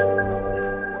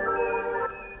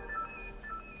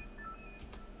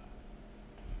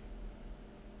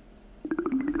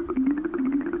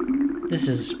 This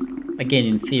is, again,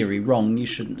 in theory, wrong. You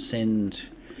shouldn't send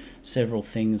several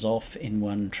things off in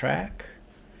one track.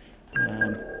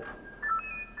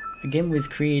 Again, with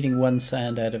creating one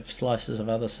sound out of slices of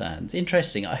other sounds.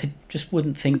 Interesting. I just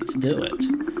wouldn't think to do it.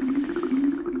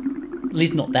 At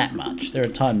least not that much. There are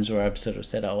times where I've sort of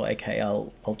said, "Oh, okay,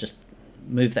 I'll just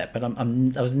move that." But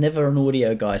I was never an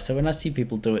audio guy, so when I see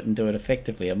people do it and do it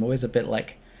effectively, I'm always a bit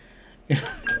like,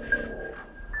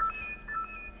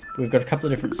 we've got a couple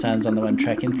of different sounds on the one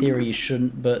track. In theory, you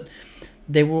shouldn't, but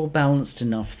they were all balanced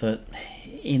enough that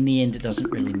in the end it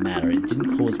doesn't really matter. It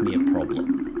didn't cause me a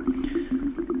problem.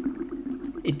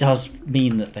 It does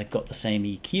mean that they've got the same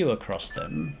EQ across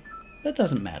them, but it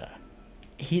doesn't matter.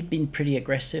 He had been pretty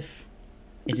aggressive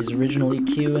in his original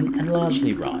EQ and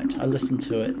largely right. I listened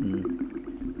to it and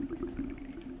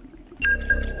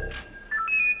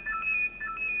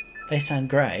they sound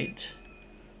great.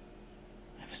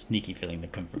 I have a sneaky feeling they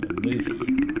come from a movie.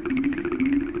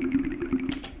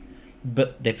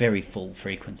 But they're very full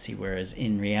frequency, whereas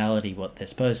in reality what they're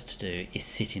supposed to do is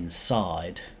sit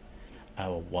inside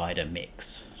our wider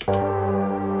mix.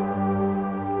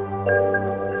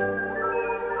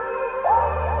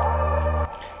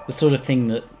 The sort of thing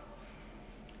that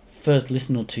first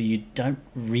listen or two you don't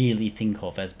really think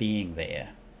of as being there,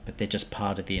 but they're just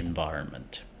part of the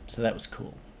environment. So that was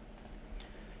cool.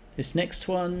 This next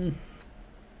one,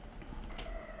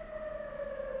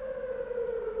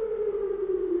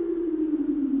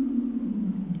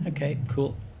 okay,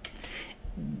 cool.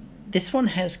 This one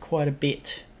has quite a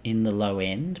bit in the low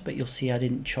end, but you'll see I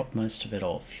didn't chop most of it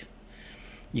off.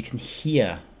 You can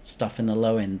hear stuff in the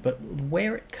low end, but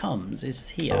where it comes is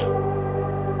here.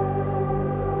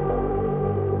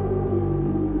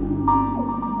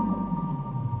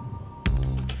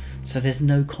 So there's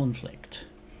no conflict.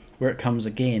 Where it comes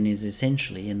again is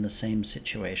essentially in the same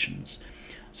situations.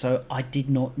 So I did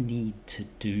not need to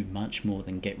do much more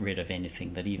than get rid of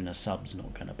anything that even a sub's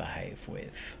not going to behave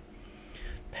with.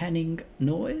 Panning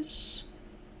noise.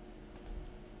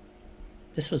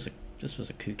 This was a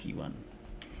kooky one.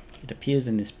 It appears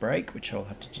in this break, which I'll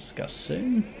have to discuss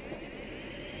soon.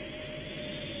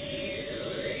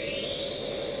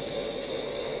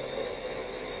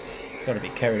 Got to be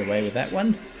carried away with that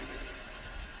one.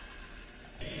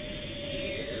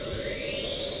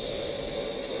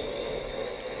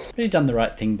 Really done the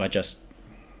right thing by just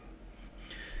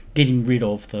getting rid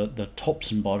of the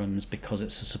tops and bottoms because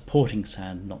it's a supporting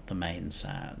sound, not the main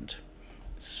sound.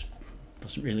 There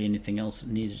wasn't really anything else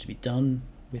that needed to be done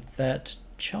with that.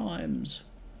 Chimes,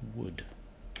 wood.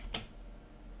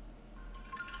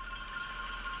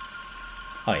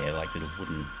 Oh yeah, like little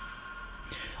wooden.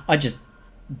 I just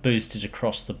boosted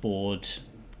across the board,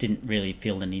 didn't really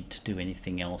feel the need to do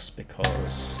anything else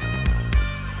because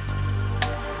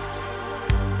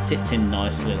it sits in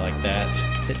nicely like that,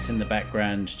 sits in the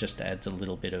background, just adds a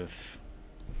little bit of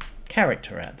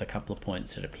character at the couple of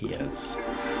points it appears.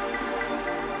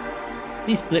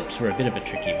 These blips were a bit of a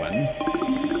tricky one.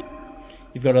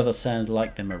 You've got other sounds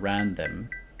like them around them,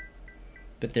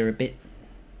 but they're a bit...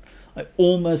 I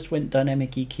almost went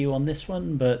dynamic EQ on this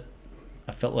one, but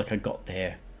I felt like I got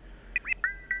there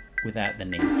without the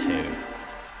need to.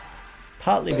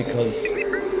 Partly because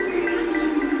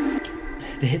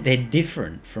they're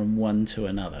different from one to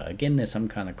another. Again, there's some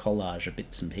kind of collage of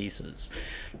bits and pieces,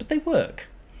 but they work.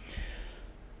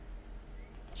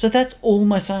 So that's all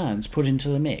my sounds put into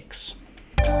the mix.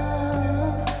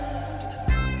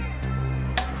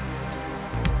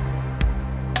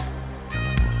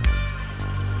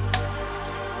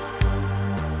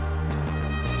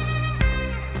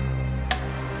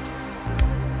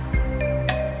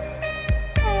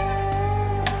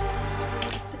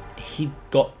 He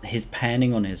got his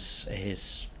panning on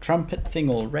his trumpet thing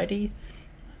already.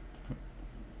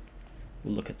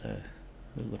 We'll look at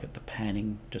the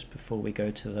panning just before we go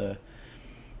to the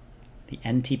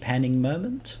anti-panning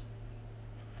moment.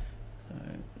 So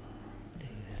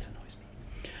this annoys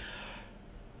me.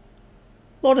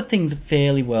 A lot of things are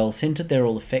fairly well centered. They're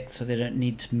all effects, so they don't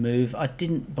need to move. I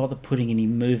didn't bother putting any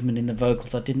movement in the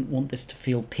vocals. I didn't want this to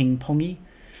feel ping-pongy.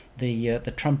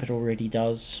 The trumpet already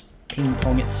does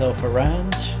ping-pong itself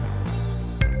around.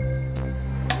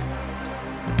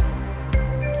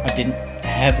 didn't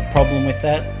have a problem with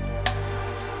that.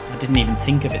 I didn't even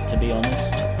think of it, to be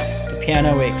honest. The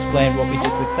piano, we explained what we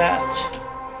did with that.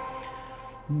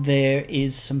 There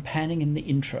is some panning in the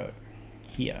intro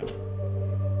here.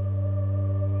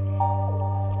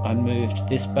 I moved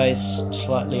this bass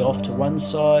slightly off to one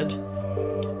side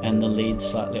and the lead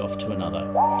slightly off to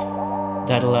another.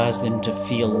 That allows them to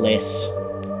feel less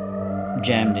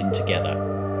jammed in together.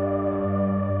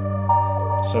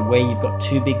 So where you've got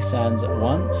two big sounds at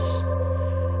once,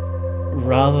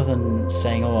 rather than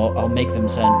saying, oh, I'll make them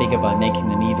sound bigger by making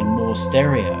them even more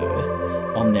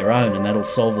stereo on their own and that'll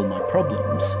solve all my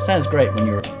problems. Sounds great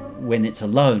when it's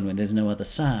alone, when there's no other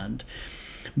sound,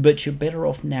 but you're better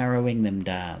off narrowing them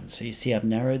down. So you see I've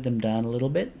narrowed them down a little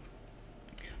bit,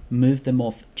 moved them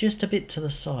off just a bit to the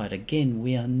side. Again,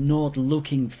 we are not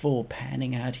looking for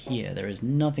panning out here. There is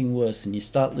nothing worse than you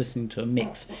start listening to a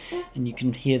mix and you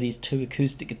can hear these two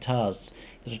acoustic guitars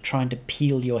that are trying to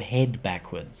peel your head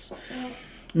backwards.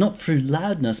 Not through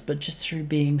loudness, but just through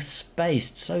being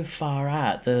spaced so far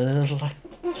out that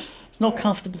it's not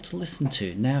comfortable to listen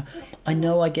to. Now, I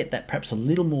know I get that perhaps a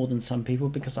little more than some people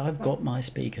because I've got my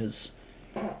speakers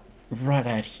right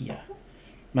out here.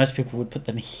 Most people would put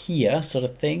them here, sort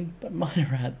of thing, but mine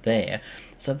are out there.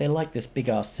 So they're like this big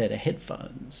ass set of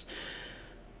headphones.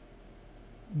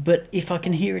 But if I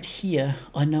can hear it here,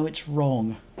 I know it's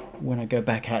wrong when I go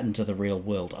back out into the real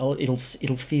world. It'll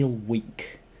feel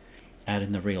weak out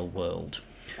in the real world.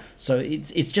 So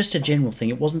it's just a general thing.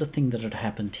 It wasn't a thing that had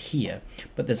happened here,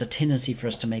 but there's a tendency for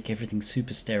us to make everything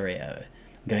super stereo.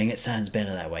 Going, it sounds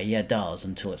better that way. Yeah, it does,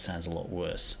 until it sounds a lot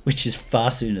worse, which is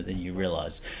far sooner than you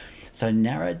realise. So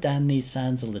narrow down these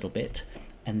sounds a little bit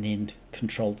and then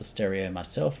control the stereo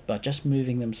myself by just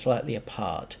moving them slightly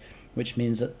apart, which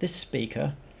means that this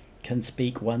speaker can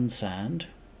speak one sound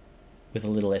with a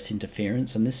little less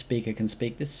interference and this speaker can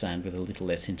speak this sound with a little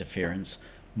less interference,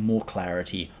 more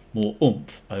clarity, more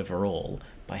oomph overall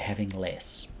by having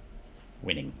less.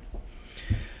 Winning.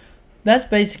 That's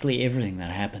basically everything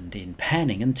that happened in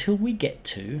panning until we get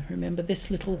to, remember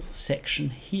this little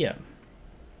section here,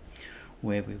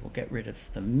 where we will get rid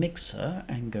of the mixer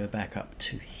and go back up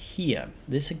to here.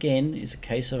 This again is a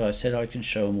case of I said I can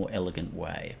show a more elegant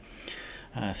way.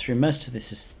 Through most of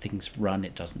this as things run,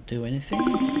 it doesn't do anything.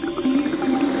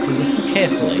 If you listen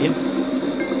carefully,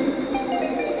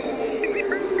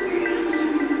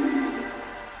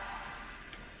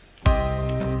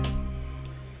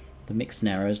 the mix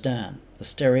narrows down. The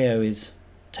stereo is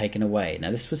taken away.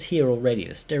 Now this was here already.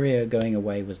 The stereo going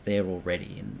away was there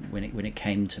already, and when it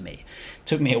came to me, it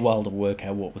took me a while to work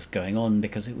out what was going on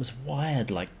because it was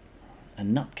wired like a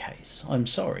nutcase. I'm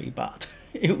sorry, but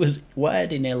it was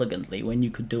wired inelegantly when you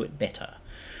could do it better.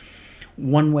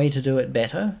 One way to do it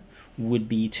better would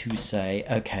be to say,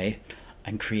 okay,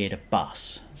 and create a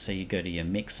bus. So you go to your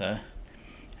mixer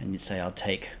and you say, I'll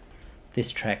take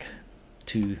this track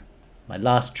to my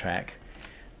last track,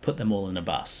 put them all in a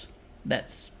bus.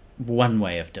 That's one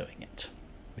way of doing it,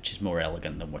 which is more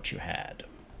elegant than what you had.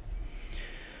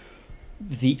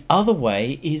 The other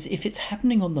way is if it's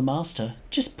happening on the master,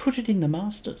 just put it in the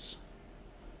masters.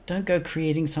 Don't go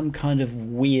creating some kind of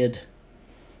weird,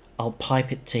 I'll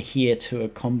pipe it to here to a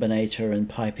combinator and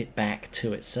pipe it back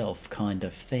to itself kind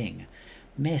of thing.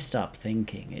 Messed up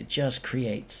thinking. It just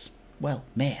creates, well,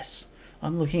 mess.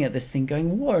 I'm looking at this thing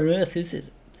going, what on earth is this?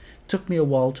 It took me a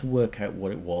while to work out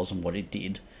what it was and what it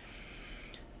did.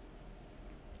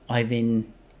 I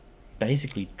then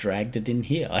basically dragged it in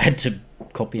here. I had to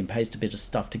copy and paste a bit of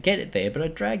stuff to get it there, but I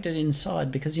dragged it inside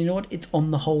because you know what? It's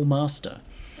on the whole master.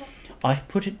 I've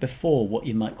put it before what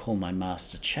you might call my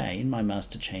master chain. My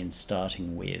master chain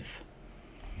starting with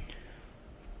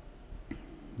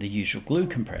the usual glue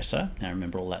compressor. Now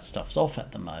remember all that stuff's off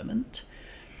at the moment.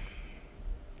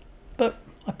 But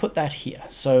I put that here.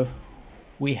 So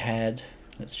we had,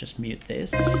 let's just mute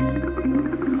this.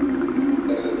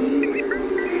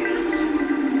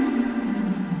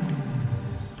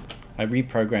 I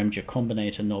reprogrammed your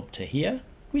combinator knob to here.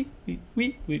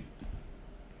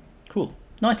 Cool.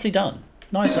 Nicely done.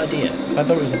 Nice idea. If I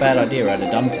thought it was a bad idea, I'd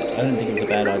have dumped it. I don't think it was a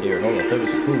bad idea at all. I thought it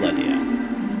was a cool idea.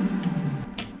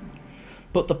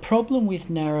 But the problem with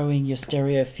narrowing your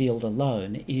stereo field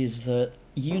alone is that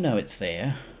you know it's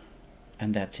there,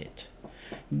 and that's it.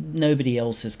 Nobody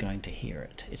else is going to hear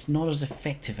it. It's not as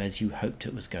effective as you hoped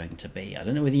it was going to be. I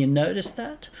don't know whether you noticed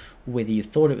that, or whether you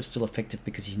thought it was still effective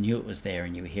because you knew it was there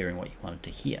and you were hearing what you wanted to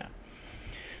hear.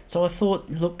 So I thought,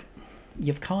 look,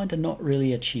 you've kind of not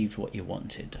really achieved what you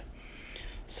wanted.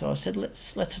 So I said,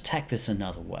 let's attack this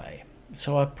another way.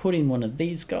 So I put in one of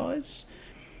these guys,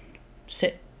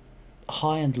 set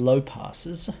high and low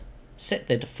passes set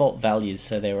their default values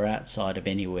so they were outside of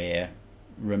anywhere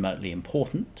remotely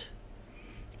important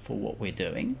for what we're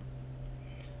doing,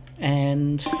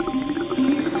 and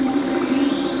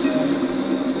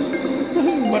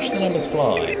watch the numbers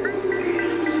fly.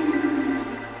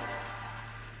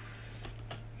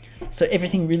 So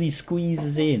everything really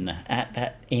squeezes in at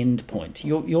that end point.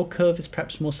 Your curve is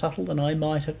perhaps more subtle than I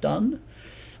might have done.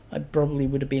 I probably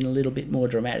would have been a little bit more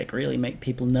dramatic, really make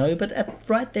people know, but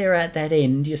right there at that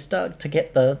end, you start to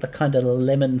get the kind of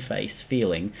lemon face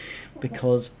feeling,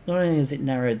 because not only is it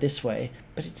narrowed this way,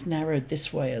 but it's narrowed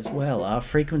this way as well. Our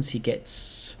frequency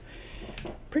gets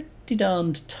pretty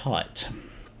darned tight.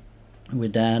 We're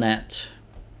down at,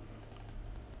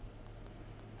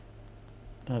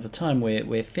 by the time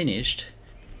we're finished,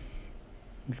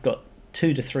 we've got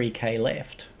 2 to 3K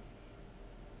left.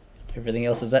 Everything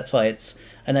else is, that's why it's,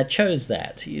 and I chose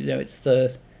that, you know, it's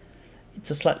a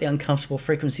slightly uncomfortable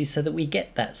frequency so that we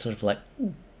get that sort of like,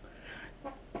 ooh,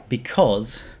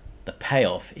 because the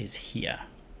payoff is here.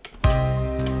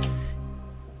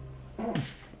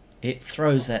 It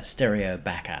throws that stereo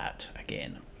back out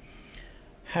again.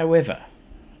 However,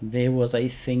 there was a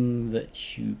thing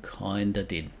that you kinda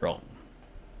did wrong.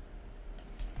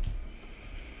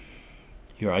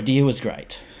 Your idea was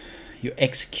great. Your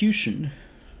execution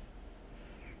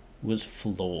was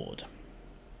flawed.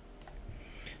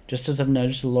 Just as I've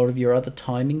noticed a lot of your other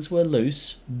timings were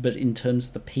loose, but in terms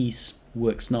of the piece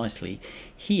works nicely,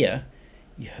 here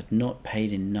you had not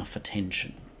paid enough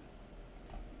attention.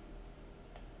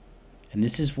 And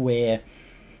this is where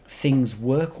things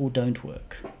work or don't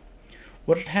work.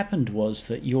 What had happened was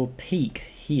that your peak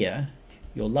here,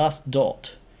 your last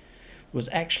dot, was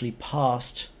actually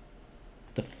past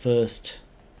the first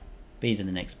beat in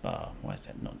the next bar. Why is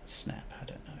that not snap? I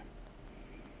don't know.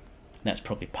 That's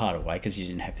probably part of why, because you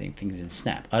didn't have things in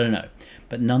snap. I don't know.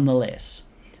 But nonetheless,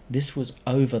 this was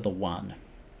over the 1.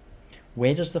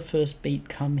 Where does the first beat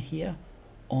come here?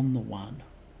 On the 1.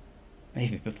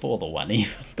 Maybe before the 1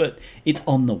 even, but it's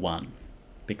on the 1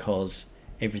 because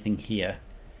everything here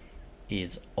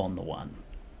is on the 1.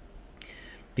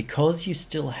 Because you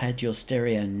still had your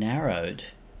stereo narrowed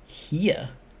here,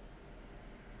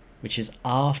 which is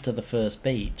after the first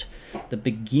beat, the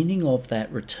beginning of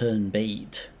that return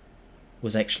beat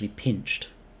was actually pinched,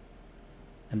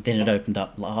 and then it opened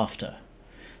up after.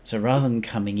 So rather than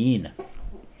coming in,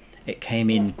 it came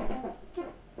in,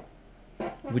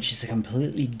 which is a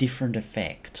completely different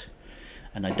effect,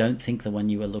 and I don't think the one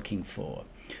you were looking for.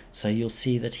 So you'll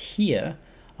see that here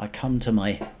I come to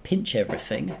my pinch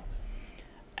everything,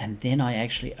 and then I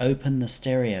actually open the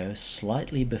stereo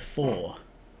slightly before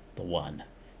the 1,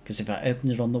 because if I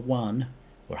open it on the 1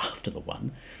 or after the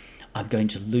 1, I'm going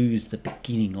to lose the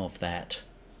beginning of that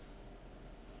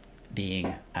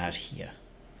being out here.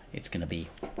 It's going to be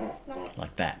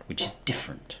like that, which is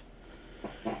different.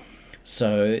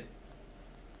 So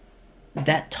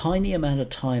that tiny amount of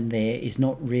time there is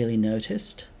not really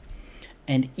noticed,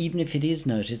 and even if it is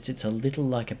noticed, it's a little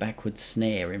like a backward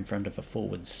snare in front of a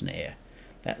forward snare.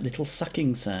 That little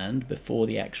sucking sound before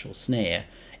the actual snare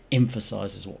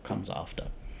emphasizes what comes after.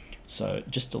 So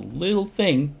just a little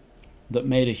thing that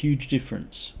made a huge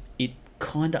difference. It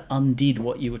kind of undid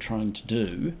what you were trying to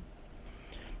do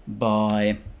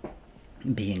by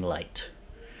being late.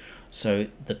 So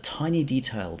the tiny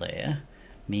detail there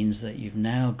means that you've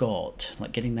now got,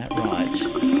 like getting that right,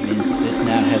 means that this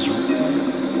now has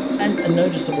a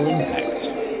noticeable impact.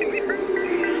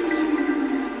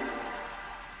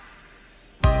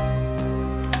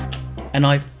 And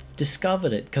I've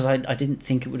discovered it, because I didn't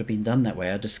think it would have been done that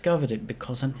way. I discovered it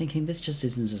because I'm thinking this just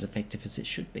isn't as effective as it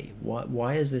should be.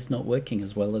 Why is this not working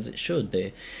as well as it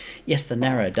should? Yes, the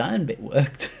narrow down bit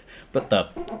worked, but the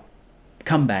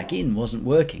come back in wasn't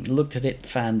working. Looked at it,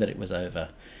 found that it was over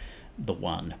the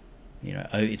 1. You know,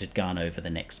 it had gone over the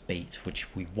next beat,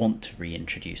 which we want to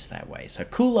reintroduce that way. So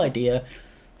cool idea,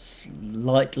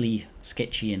 slightly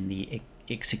sketchy in the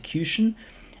execution,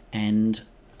 and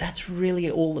that's really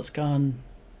all that's gone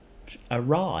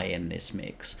awry in this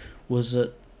mix, was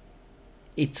that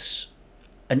it's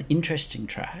an interesting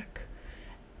track.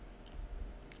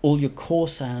 All your core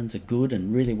sounds are good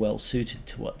and really well suited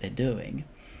to what they're doing,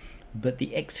 but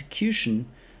the execution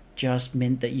just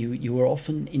meant that you were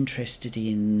often interested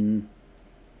in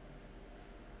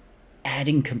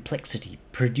adding complexity,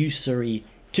 producery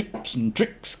tips and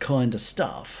tricks kind of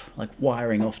stuff, like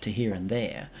wiring off to here and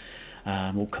there,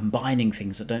 or combining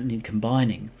things that don't need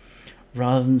combining,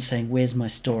 rather than saying, where's my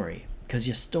story? Because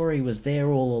your story was there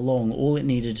all along. All it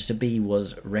needed to be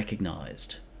was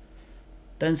recognized.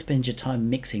 Don't spend your time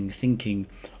mixing thinking,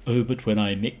 oh, but when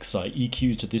I mix, I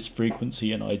EQ to this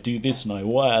frequency and I do this and I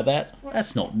wire that.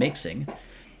 That's not mixing.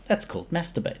 That's called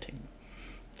masturbating.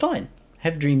 Fine.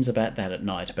 Have dreams about that at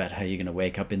night, about how you're going to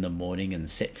wake up in the morning and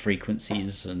set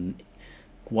frequencies and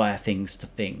wire things to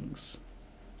things.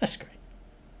 That's great.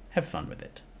 Have fun with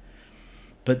it.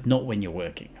 But not when you're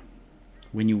working.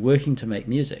 When you're working to make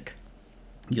music,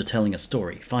 you're telling a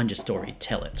story. Find your story,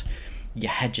 tell it. You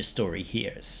had your story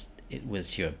here. It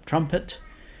was your trumpet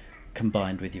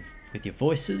combined with your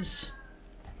voices,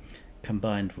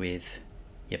 combined with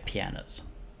your pianos.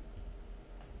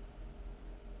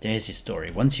 There's your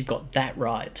story. Once you've got that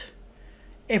right,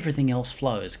 everything else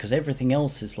flows, because everything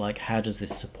else is like, how does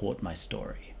this support my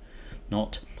story?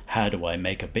 Not, how do I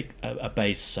make a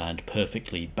bass sound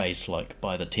perfectly bass-like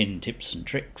by the 10 tips and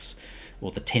tricks, or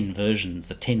the 10 versions,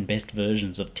 the 10 best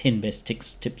versions of 10 best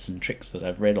tips and tricks that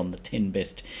I've read on the 10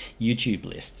 best YouTube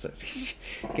lists.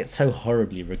 It gets so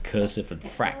horribly recursive and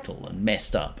fractal and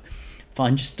messed up.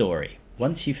 Find your story.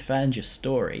 Once you've found your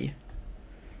story,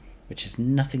 which has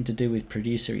nothing to do with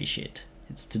producery shit,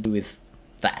 it's to do with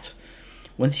that.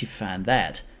 Once you've found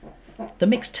that, the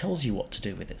mix tells you what to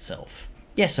do with itself.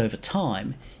 Yes, over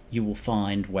time, you will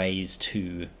find ways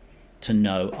to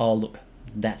know, oh, look,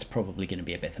 that's probably going to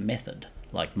be a better method,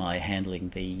 like my handling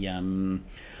the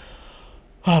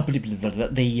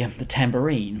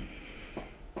tambourine.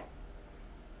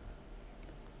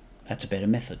 That's a better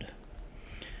method.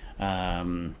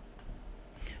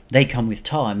 They come with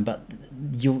time, but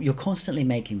you're constantly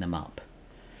making them up.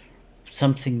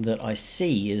 Something that I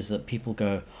see is that people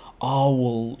go, oh,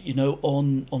 well, you know,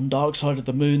 on Dark Side of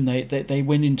the Moon, they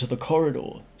went into the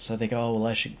corridor. So they go, oh,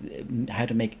 well, how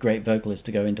to make a great vocalist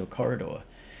to go into a corridor.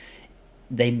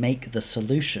 They make the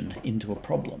solution into a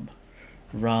problem,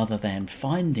 rather than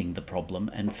finding the problem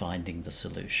and finding the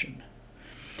solution.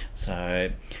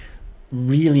 So,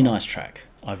 really nice track.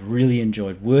 I've really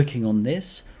enjoyed working on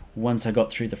this once I got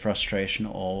through the frustration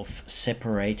of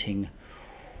separating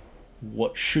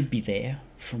what should be there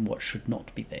from what should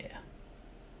not be there.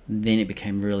 Then it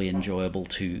became really enjoyable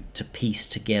to piece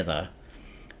together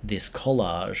this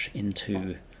collage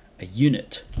into a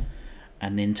unit,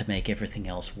 and then to make everything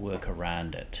else work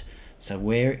around it. So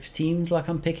where it seems like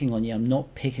I'm picking on you, I'm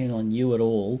not picking on you at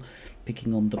all,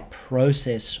 picking on the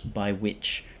process by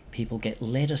which people get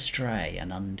led astray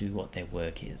and undo what their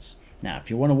work is. Now,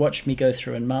 if you want to watch me go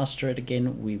through and master it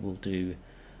again, we will do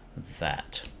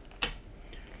that.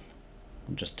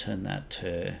 I'll just turn that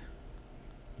to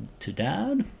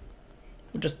down.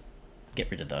 We'll just get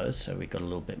rid of those so we've got a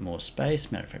little bit more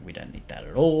space. Matter of fact, we don't need that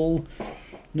at all,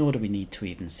 nor do we need to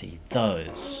even see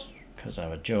those, because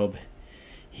our job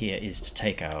here is to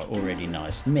take our already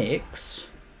nice mix.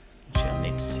 Actually, I'll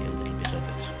need to see a little bit of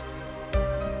it.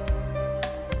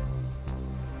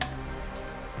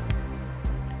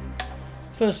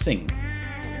 First thing,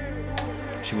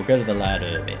 actually we'll go to the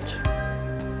louder bit.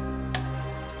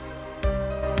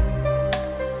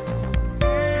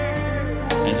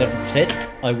 As I've said,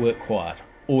 I work quiet.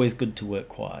 Always good to work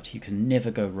quiet. You can never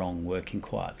go wrong working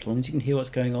quiet. As long as you can hear what's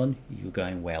going on, you're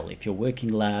going well. If you're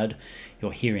working loud,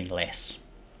 you're hearing less.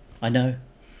 I know,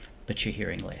 but you're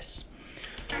hearing less.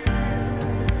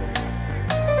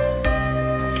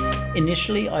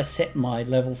 Initially, I set my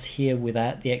levels here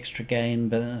without the extra gain,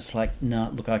 but then it's like, no,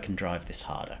 look, I can drive this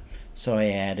harder. So I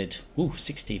added,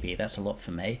 6 dB, that's a lot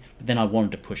for me. But then I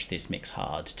wanted to push this mix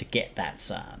hard to get that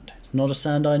sound. It's not a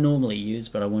sound I normally use,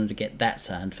 but I wanted to get that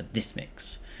sound for this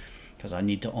mix, because I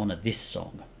need to honour this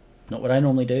song. Not what I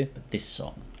normally do, but this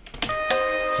song.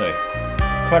 So,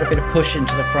 quite a bit of push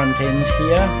into the front end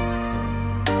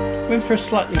here. Went for a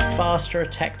slightly faster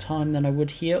attack time than I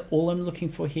would here. All I'm looking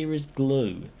for here is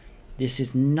glue. This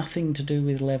is nothing to do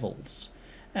with levels.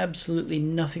 Absolutely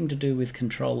nothing to do with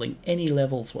controlling any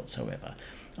levels whatsoever.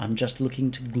 I'm just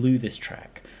looking to glue this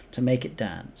track, to make it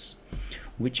dance,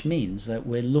 which means that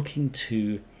we're looking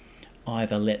to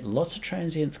either let lots of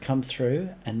transients come through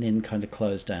and then kind of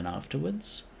close down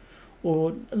afterwards,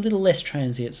 or a little less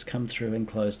transients come through and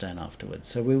close down afterwards.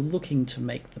 So we're looking to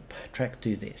make the track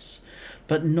do this,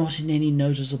 but not in any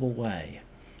noticeable way.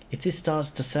 If this starts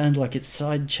to sound like it's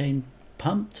sidechain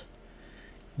pumped,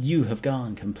 you have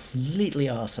gone completely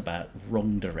arse about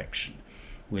wrong direction.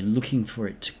 We're looking for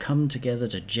it to come together,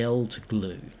 to gel, to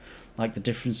glue. Like the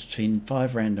difference between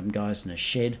 5 Random Guys in a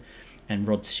Shed and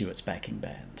Rod Stewart's backing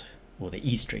band, or the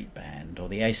E Street Band, or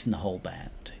the Ace and the Hole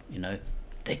Band. You know,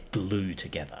 they glue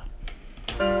together.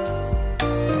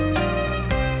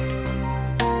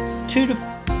 2 to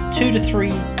 3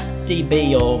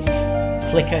 dB of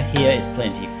flicker here is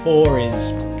plenty. 4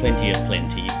 is plenty of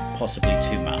plenty, possibly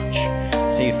too much.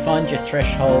 So you find your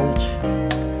threshold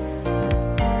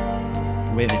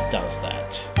where this does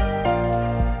that.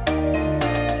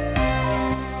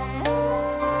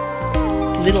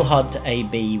 Little hard to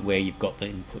A-B where you've got the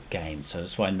input gain, so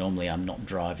that's why normally I'm not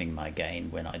driving my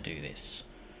gain when I do this.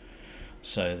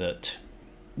 So that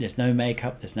there's no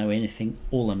makeup, there's no anything,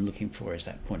 all I'm looking for is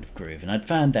that point of groove. And I'd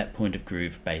found that point of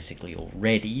groove basically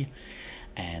already,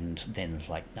 and then it's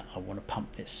like, no, I want to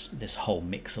pump this whole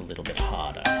mix a little bit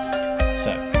harder.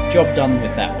 So, job done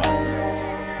with that one.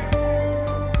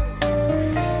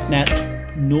 Now,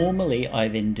 normally I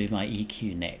then do my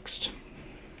EQ next.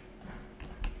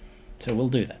 So we'll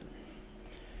do that.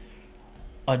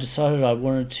 I decided I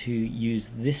wanted to use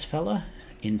this fella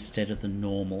instead of the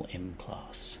normal M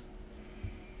class.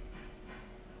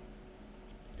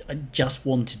 I just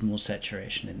wanted more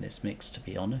saturation in this mix, to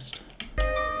be honest.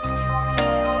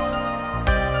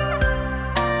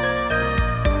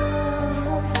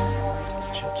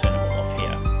 Should turn it off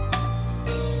here.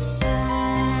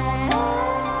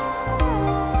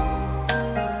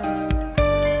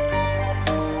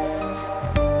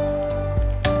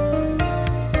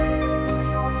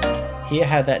 Hear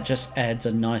how that just adds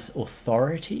a nice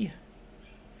authority?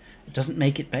 It doesn't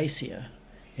make it bassier.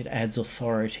 It adds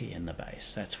authority in the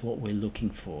bass. That's what we're looking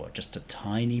for. Just a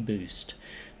tiny boost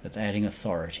that's adding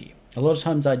authority. A lot of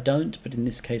times I don't, but in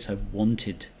this case I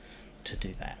wanted to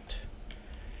do that.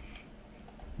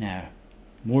 Now,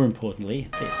 more importantly,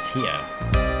 this here.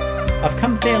 I've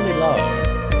come fairly low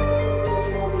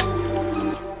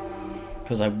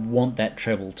because I want that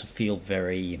treble to feel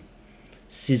very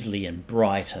sizzly and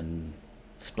bright and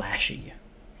splashy.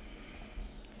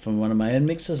 From one of my own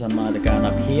mixes, I might have gone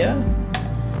up here.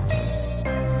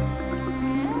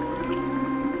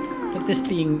 But this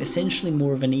being essentially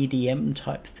more of an EDM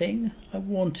type thing, I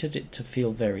wanted it to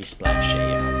feel very splashy.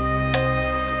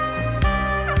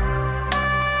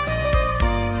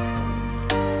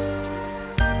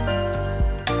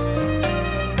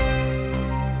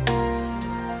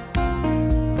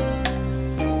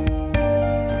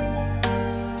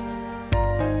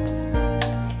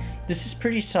 This is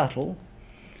pretty subtle,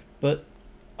 but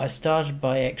I started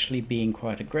by actually being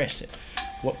quite aggressive.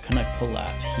 What can I pull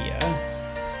out here?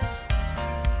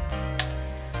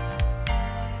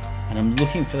 And I'm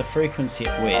looking for the frequency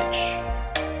at which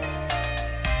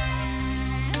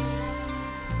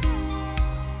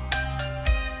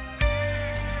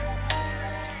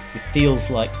it feels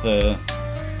like the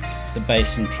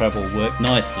bass and treble work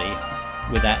nicely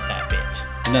without that bit.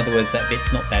 In other words, that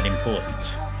bit's not that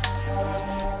important.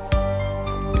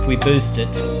 If we boost it,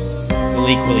 we'll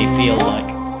equally feel like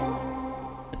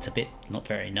it's a bit not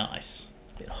very nice,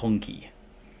 a bit honky.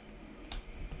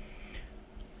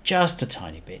 Just a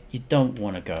tiny bit. You don't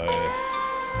want to go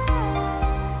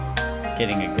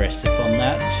getting aggressive on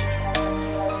that.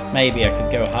 Maybe I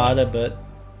could go harder, but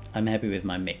I'm happy with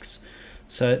my mix.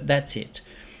 So that's it.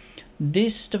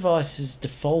 This device is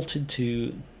defaulted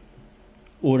to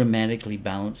automatically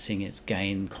balancing its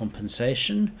gain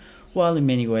compensation. While in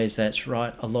many ways that's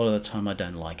right, a lot of the time I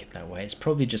don't like it that way. It's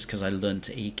probably just because I learned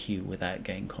to EQ without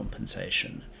gain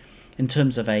compensation. In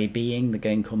terms of A-Bing, the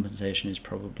gain compensation is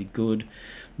probably good,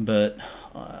 but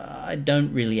I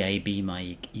don't really A-B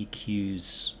my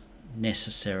EQs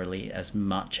necessarily as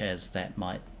much as that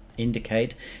might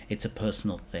indicate. It's a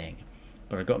personal thing.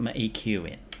 But I got my EQ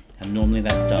in, and normally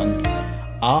that's done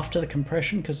after the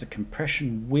compression, because the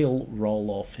compression will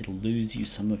roll off. It'll lose you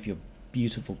some of your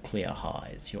beautiful clear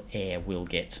highs. Your air will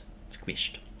get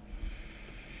squished.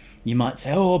 You might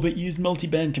say, oh, but use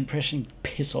multiband compression.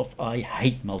 Piss off, I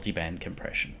hate multiband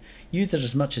compression. Use it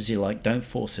as much as you like, don't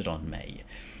force it on me.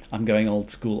 I'm going old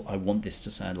school, I want this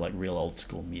to sound like real old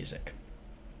school music.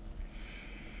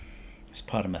 It's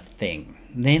part of my thing.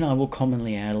 Then I will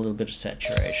commonly add a little bit of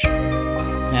saturation.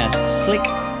 Now, Slick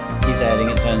is adding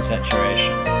its own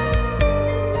saturation.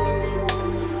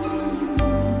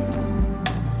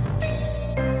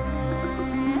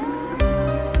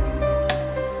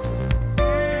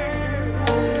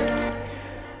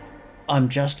 I'm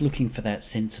just looking for that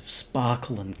sense of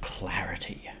sparkle and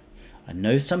clarity. I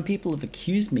know some people have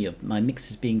accused me of my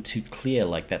mixes being too clear,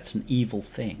 like that's an evil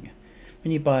thing.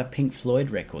 When you buy a Pink Floyd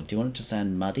record, do you want it to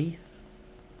sound muddy?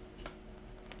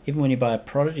 Even when you buy a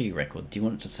Prodigy record, do you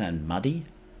want it to sound muddy?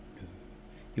 No.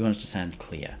 You want it to sound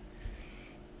clear.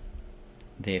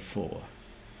 Therefore,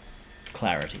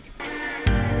 clarity. I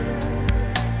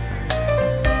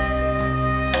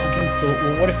then thought,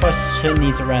 well, what if I turn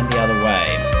these around the other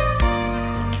way?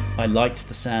 I liked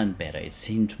the sound better. It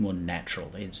seemed more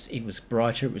natural. It was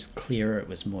brighter, it was clearer, it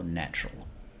was more natural.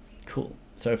 Cool.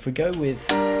 So if we go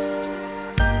with a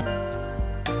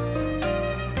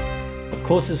Of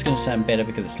course it's going to sound better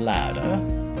because it's louder.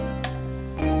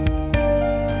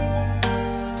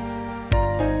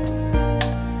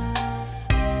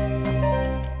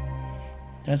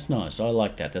 That's nice, I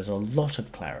like that. There's a lot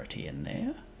of clarity in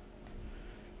there.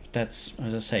 That's,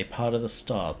 as I say, part of the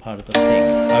style, part of the thing.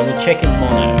 I will check in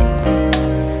mono.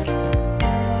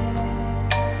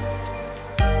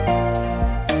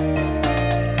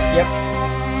 Yep.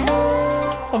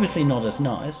 Obviously not as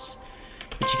nice,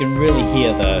 but you can really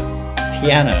hear the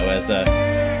piano as a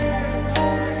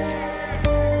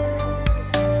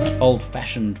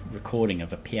old-fashioned recording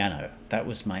of a piano. That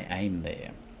was my aim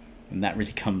there. And that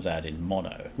really comes out in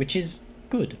mono, which is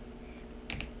good.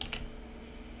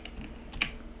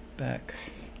 Back.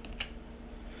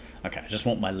 Okay, I just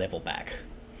want my level back.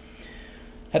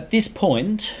 At this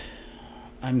point,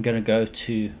 I'm going to go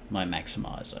to my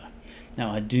maximizer.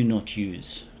 Now, I do not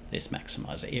use this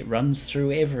maximizer. It runs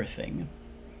through everything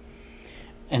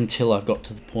until I've got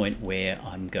to the point where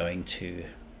I'm going to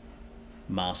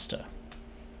master.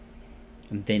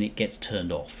 And then it gets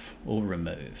turned off or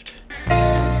removed.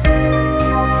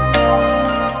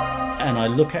 And I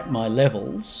look at my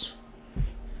levels.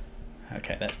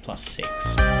 Okay, that's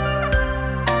 +6.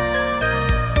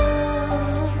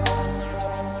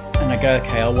 And I go,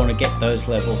 okay, I want to get those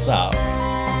levels up to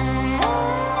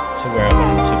where I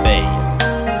want them to be.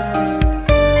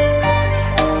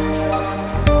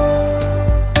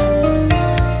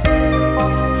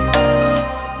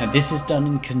 Now this is done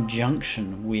in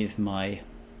conjunction with my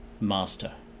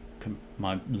master,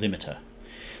 my limiter.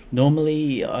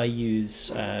 Normally I use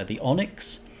the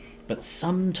Onyx, but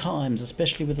sometimes,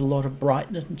 especially with a lot of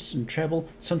brightness and treble,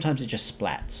 sometimes it just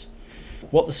splats.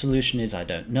 What the solution is, I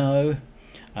don't know,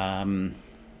 but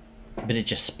it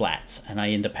just splats, and I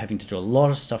end up having to do a lot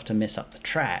of stuff to mess up the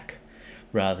track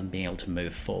rather than being able to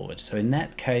move forward. So in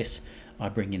that case, I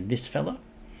bring in this fella,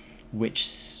 which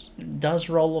does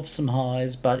roll off some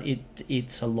highs, but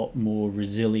it's a lot more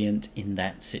resilient in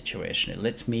that situation. It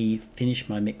lets me finish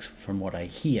my mix from what I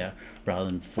hear rather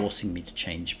than forcing me to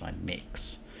change my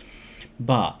mix.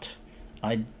 But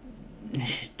I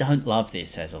don't love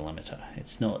this as a limiter.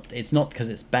 It's not because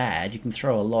it's bad. You can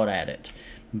throw a lot at it,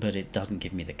 but it doesn't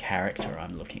give me the character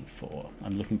I'm looking for.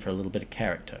 I'm looking for a little bit of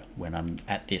character when I'm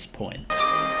at this point.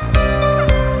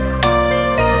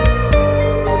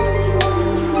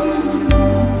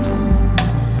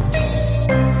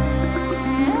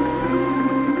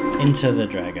 Into the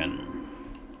Dragon.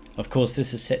 Of course,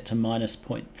 this is set to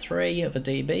 -0.3 of a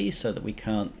dB so that we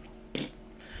can't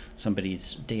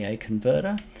somebody's DA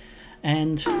converter.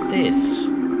 And this,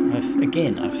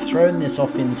 I've thrown this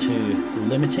off into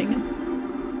limiting.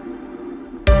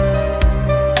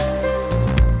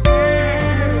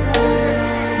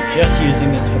 I'm just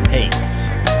using this for peaks.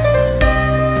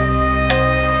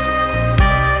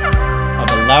 I'm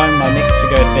allowing my mix to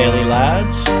go fairly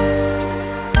loud.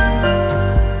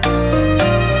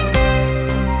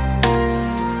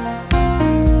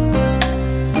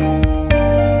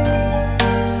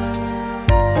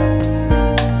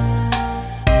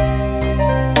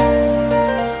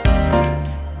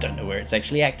 It's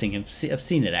actually acting. I've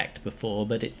seen it act before,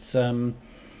 but it's not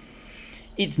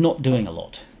doing a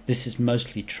lot. This is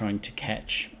mostly trying to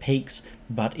catch peaks,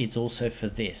 but it's also for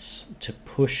this to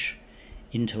push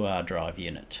into our drive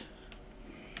unit,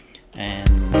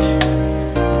 and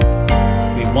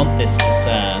we want this to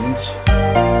sound.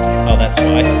 Oh, that's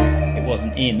why it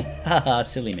wasn't in. Haha,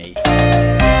 silly me.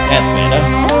 That's better.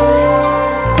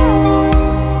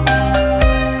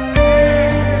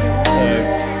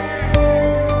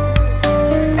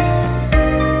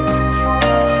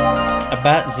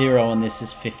 About 0 on this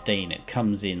is 15. It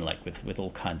comes in like with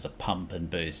all kinds of pump and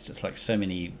boost. It's like so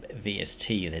many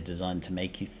VST, they're designed to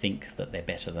make you think that they're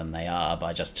better than they are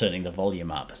by just turning the volume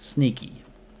up. Sneaky.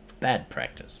 Bad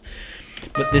practice.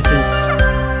 But this is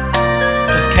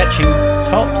just catching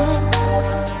tops.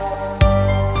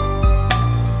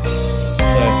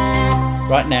 So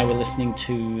right now we're listening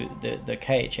to the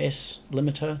KHS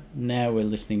limiter. Now we're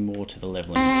listening more to the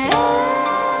leveling tool.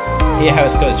 Hear how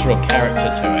it's got this real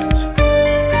character to it.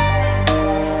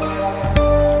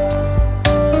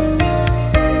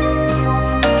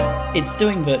 It's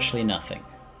doing virtually nothing.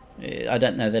 I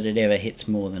don't know that it ever hits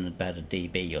more than about a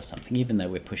dB or something, even though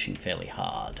we're pushing fairly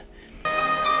hard.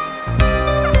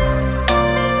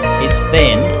 It's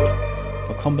then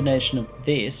a combination of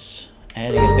this,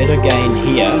 adding a bit of gain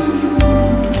here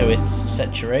to its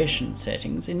saturation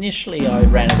settings. Initially I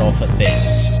ran it off at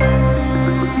this.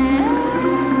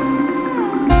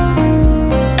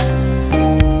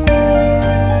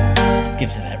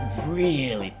 Gives it that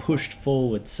really pushed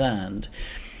forward sound.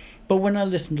 But when I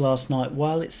listened last night,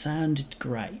 while it sounded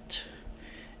great,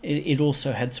 it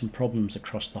also had some problems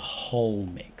across the whole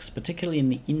mix, particularly in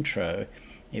the intro.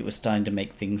 It was starting to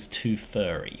make things too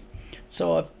furry,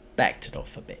 so I've backed it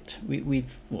off a bit.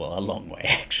 We've well, a long way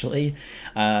actually,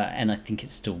 and I think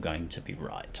it's still going to be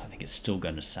right. I think it's still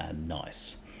going to sound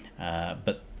nice,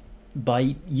 but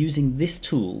by using this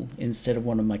tool instead of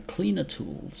one of my cleaner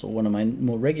tools or one of my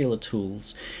more regular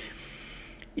tools,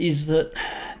 is that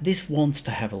this wants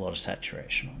to have a lot of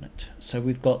saturation on it. So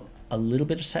we've got a little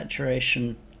bit of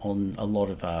saturation on a lot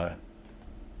of our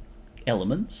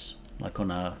elements, like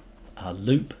on our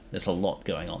loop. There's a lot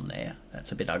going on there.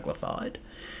 That's a bit uglified.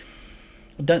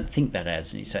 I don't think that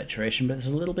adds any saturation, but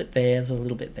there's a little bit there, there's a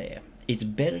little bit there. It's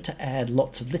better to add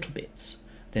lots of little bits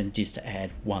than it is to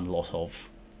add one lot of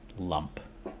lump,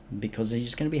 because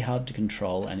it's going to be hard to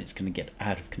control and it's going to get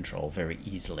out of control very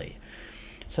easily.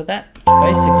 So that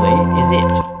basically is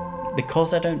it.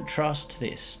 Because I don't trust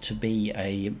this to be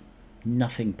a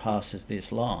nothing passes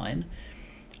this line,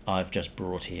 I've just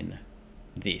brought in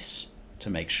this to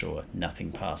make sure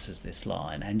nothing passes this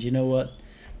line. And you know what?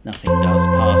 Nothing does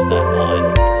pass that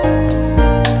line.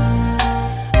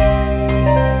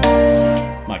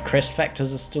 My crest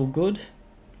factors are still good.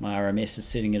 My RMS is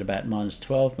sitting at about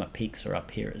 -12. My peaks are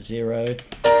up here at 0.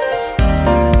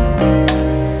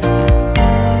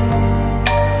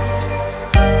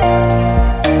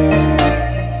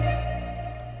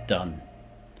 Done.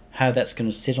 How that's going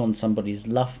to sit on somebody's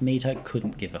luff meter,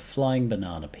 couldn't give a flying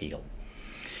banana peel.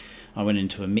 I went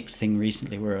into a mix thing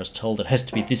recently where I was told it has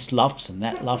to be this luffs and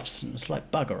that luffs, and it was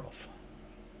like, bugger off.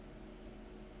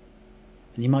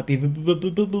 And you might be,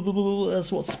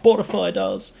 that's what Spotify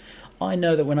does. I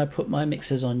know that when I put my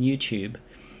mixes on YouTube,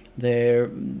 they're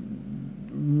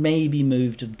maybe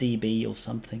moved of dB or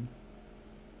something.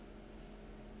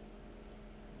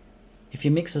 If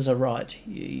your mixes are right,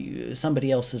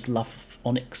 somebody else's luff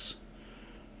onyx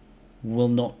will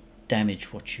not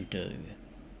damage what you do.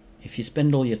 If you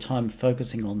spend all your time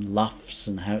focusing on luffs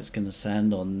and how it's going to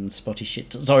sound on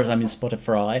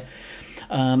Spotify,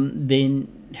 then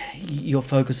your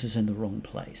focus is in the wrong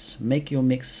place. Make your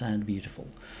mix sound beautiful.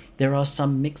 There are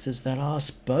some mixes that are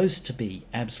supposed to be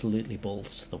absolutely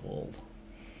balls to the wall.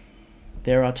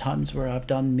 There are times where I've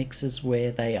done mixes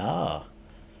where they are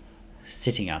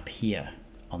sitting up here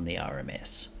on the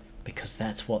RMS, because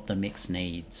that's what the mix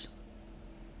needs.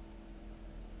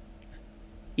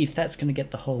 If that's going to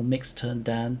get the whole mix turned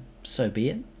down, so be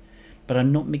it. But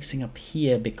I'm not mixing up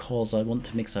here because I want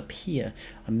to mix up here.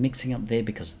 I'm mixing up there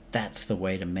because that's the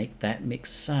way to make that mix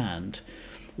sound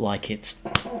like it's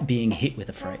being hit with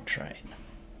a freight train.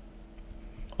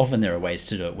 Often there are ways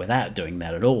to do it without doing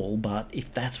that at all, but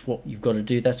if that's what you've got to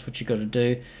do, that's what you've got to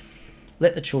do.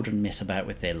 Let the children mess about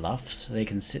with their luffs. They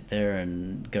can sit there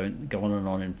and go on and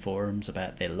on in forums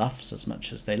about their luffs as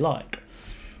much as they like.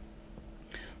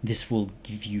 This will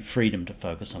give you freedom to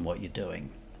focus on what you're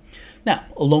doing. Now,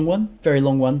 a long one, very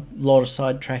long one, a lot of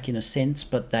sidetrack in a sense,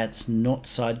 but that's not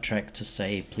sidetrack to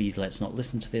say, please let's not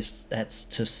listen to this. That's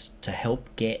just to help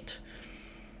get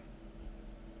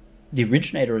the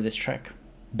originator of this track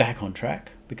back on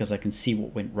track, because I can see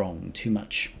what went wrong. Too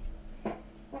much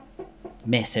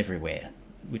mess everywhere,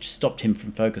 which stopped him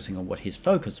from focusing on what his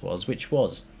focus was, which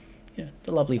was, you know,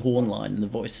 the lovely horn line and the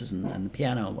voices and the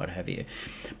piano and what have you.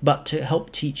 But to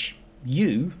help teach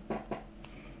you,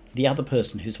 the other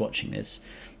person who's watching this,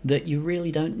 that you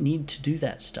really don't need to do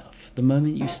that stuff. The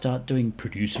moment you start doing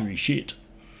producery shit,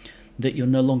 that you're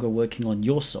no longer working on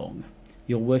your song,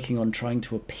 you're working on trying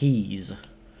to appease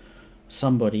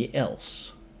somebody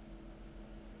else.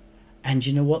 And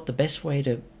you know what? The best way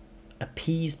to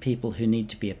appease people who need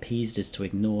to be appeased is to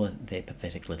ignore their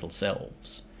pathetic little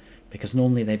selves, because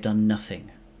normally they've done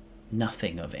nothing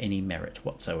of any merit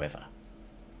whatsoever.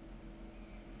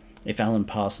 If Alan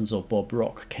Parsons or Bob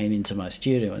Rock came into my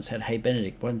studio and said, hey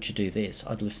Benedict, why don't you do this,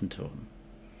 I'd listen to them.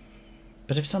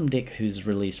 But if some dick who's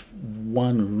released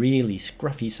one really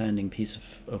scruffy sounding piece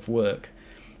of work,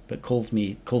 but calls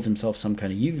himself some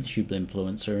kind of YouTube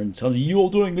influencer and tells you,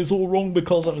 you're doing this all wrong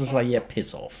because I was like, yeah,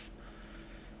 piss off.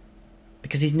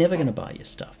 Because he's never going to buy your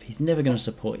stuff. He's never going to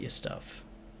support your stuff.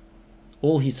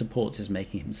 All he supports is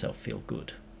making himself feel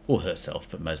good. Or herself,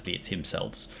 but mostly it's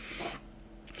himself's.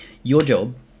 Your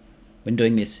job when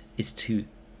doing this is to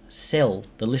sell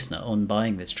the listener on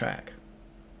buying this track.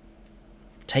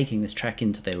 Taking this track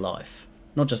into their life.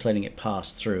 Not just letting it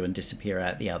pass through and disappear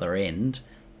out the other end.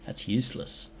 That's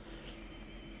useless.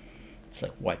 It's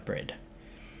like white bread.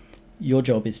 Your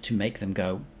job is to make them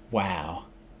go, wow,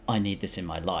 I need this in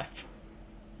my life.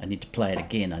 I need to play it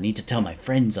again. I need to tell my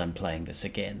friends I'm playing this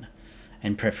again.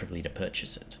 And preferably to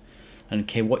purchase it. I don't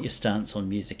care what your stance on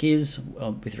music is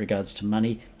with regards to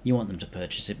money, you want them to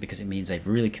purchase it because it means they've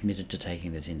really committed to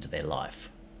taking this into their life.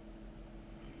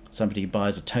 Somebody who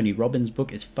buys a Tony Robbins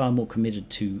book is far more committed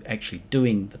to actually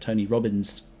doing the Tony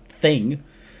Robbins thing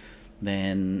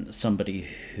than somebody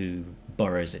who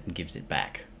borrows it and gives it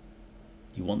back.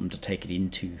 You want them to take it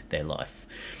into their life.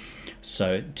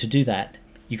 So to do that,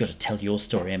 you've got to tell your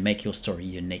story and make your story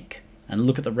unique. And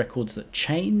look at the records that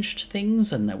changed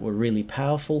things and that were really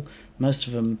powerful. Most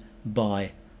of them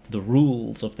by the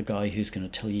rules of the guy who's going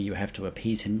to tell you you have to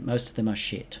appease him. Most of them are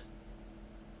shit.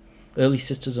 Early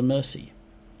Sisters of Mercy.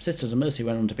 Sisters of Mercy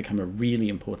went on to become a really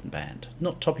important band.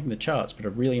 Not topping the charts, but a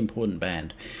really important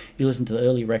band. You listen to the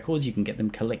early records, you can get them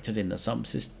collected in the Some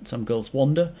Girls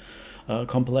Wander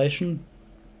compilation.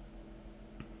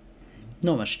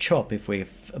 Not much chop if we're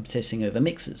obsessing over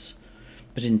mixes.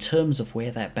 But in terms of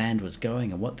where that band was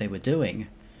going and what they were doing,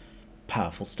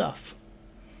 powerful stuff.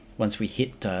 Once we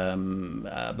hit Fear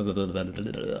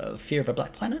of a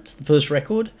Black Planet, the first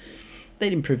record,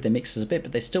 they'd improved their mixes a bit,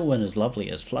 but they still weren't as lovely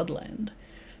as Floodland.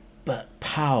 But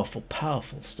powerful,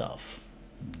 powerful stuff.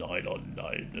 9 on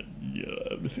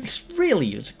 9. It's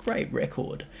a great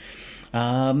record.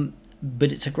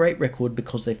 But it's a great record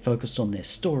because they focused on their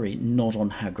story, not on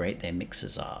how great their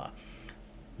mixes are.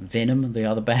 Venom, the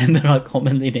other band that I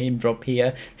commonly name drop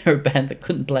here, they're a band that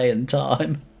couldn't play in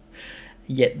time.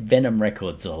 Yet Venom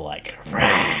records are like,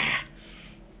 rah!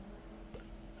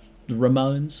 The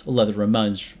Ramones, although the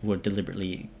Ramones were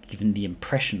deliberately given the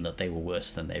impression that they were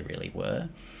worse than they really were.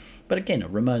 But again, a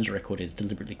Ramones record is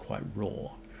deliberately quite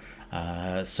raw.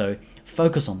 So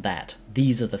focus on that.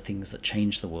 These are the things that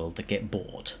change the world, that get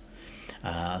bought.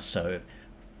 So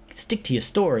stick to your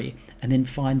story and then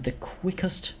find the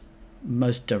quickest,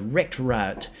 most direct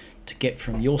route to get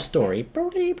from your story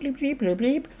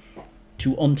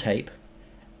to on tape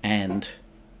and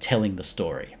telling the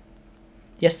story.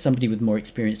 Yes, somebody with more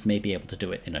experience may be able to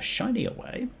do it in a shinier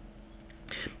way,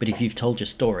 but if you've told your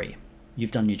story, you've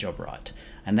done your job right,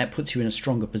 and that puts you in a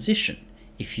stronger position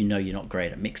if you know you're not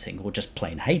great at mixing or just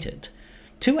plain hate it,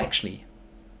 to actually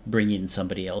bring in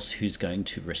somebody else who's going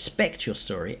to respect your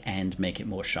story and make it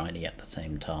more shiny at the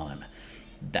same time.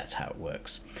 That's how it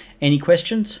works. Any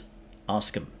questions?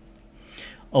 Ask them.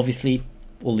 Obviously,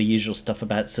 all the usual stuff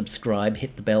about subscribe,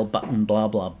 hit the bell button, blah,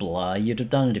 blah, blah. You'd have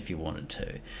done it if you wanted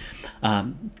to.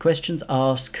 Questions,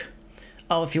 ask.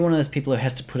 Oh, if you're one of those people who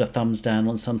has to put a thumbs down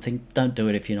on something, don't do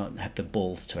it if you don't have the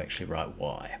balls to actually write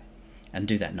why. And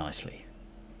do that nicely.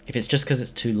 If it's just because it's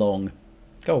too long,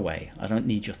 go away. I don't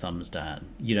need your thumbs down.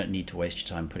 You don't need to waste your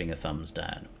time putting a thumbs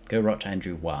down. Go write to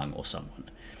Andrew Wang or someone.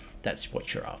 That's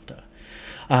what you're after.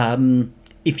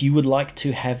 If you would like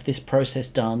to have this process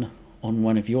done on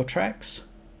one of your tracks,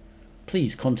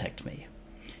 please contact me.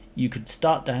 You could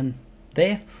start down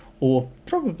there, or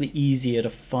probably easier to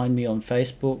find me on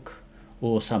Facebook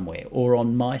or somewhere, or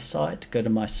on my site. Go to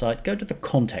my site, go to the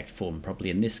contact form, probably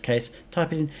in this case,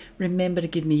 type it in. Remember to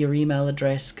give me your email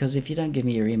address, because if you don't give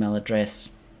me your email address,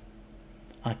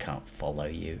 I can't follow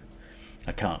you.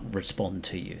 I can't respond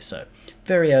to you. So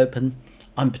very open.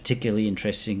 I'm particularly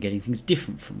interested in getting things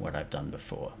different from what I've done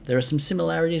before. There are some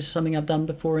similarities to something I've done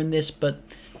before in this, but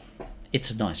it's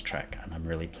a nice track and I'm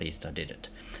really pleased I did it.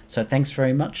 So thanks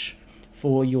very much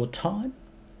for your time,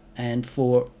 and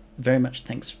very much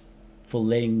thanks for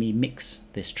letting me mix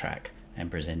this track and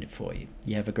present it for you.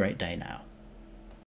 You have a great day now.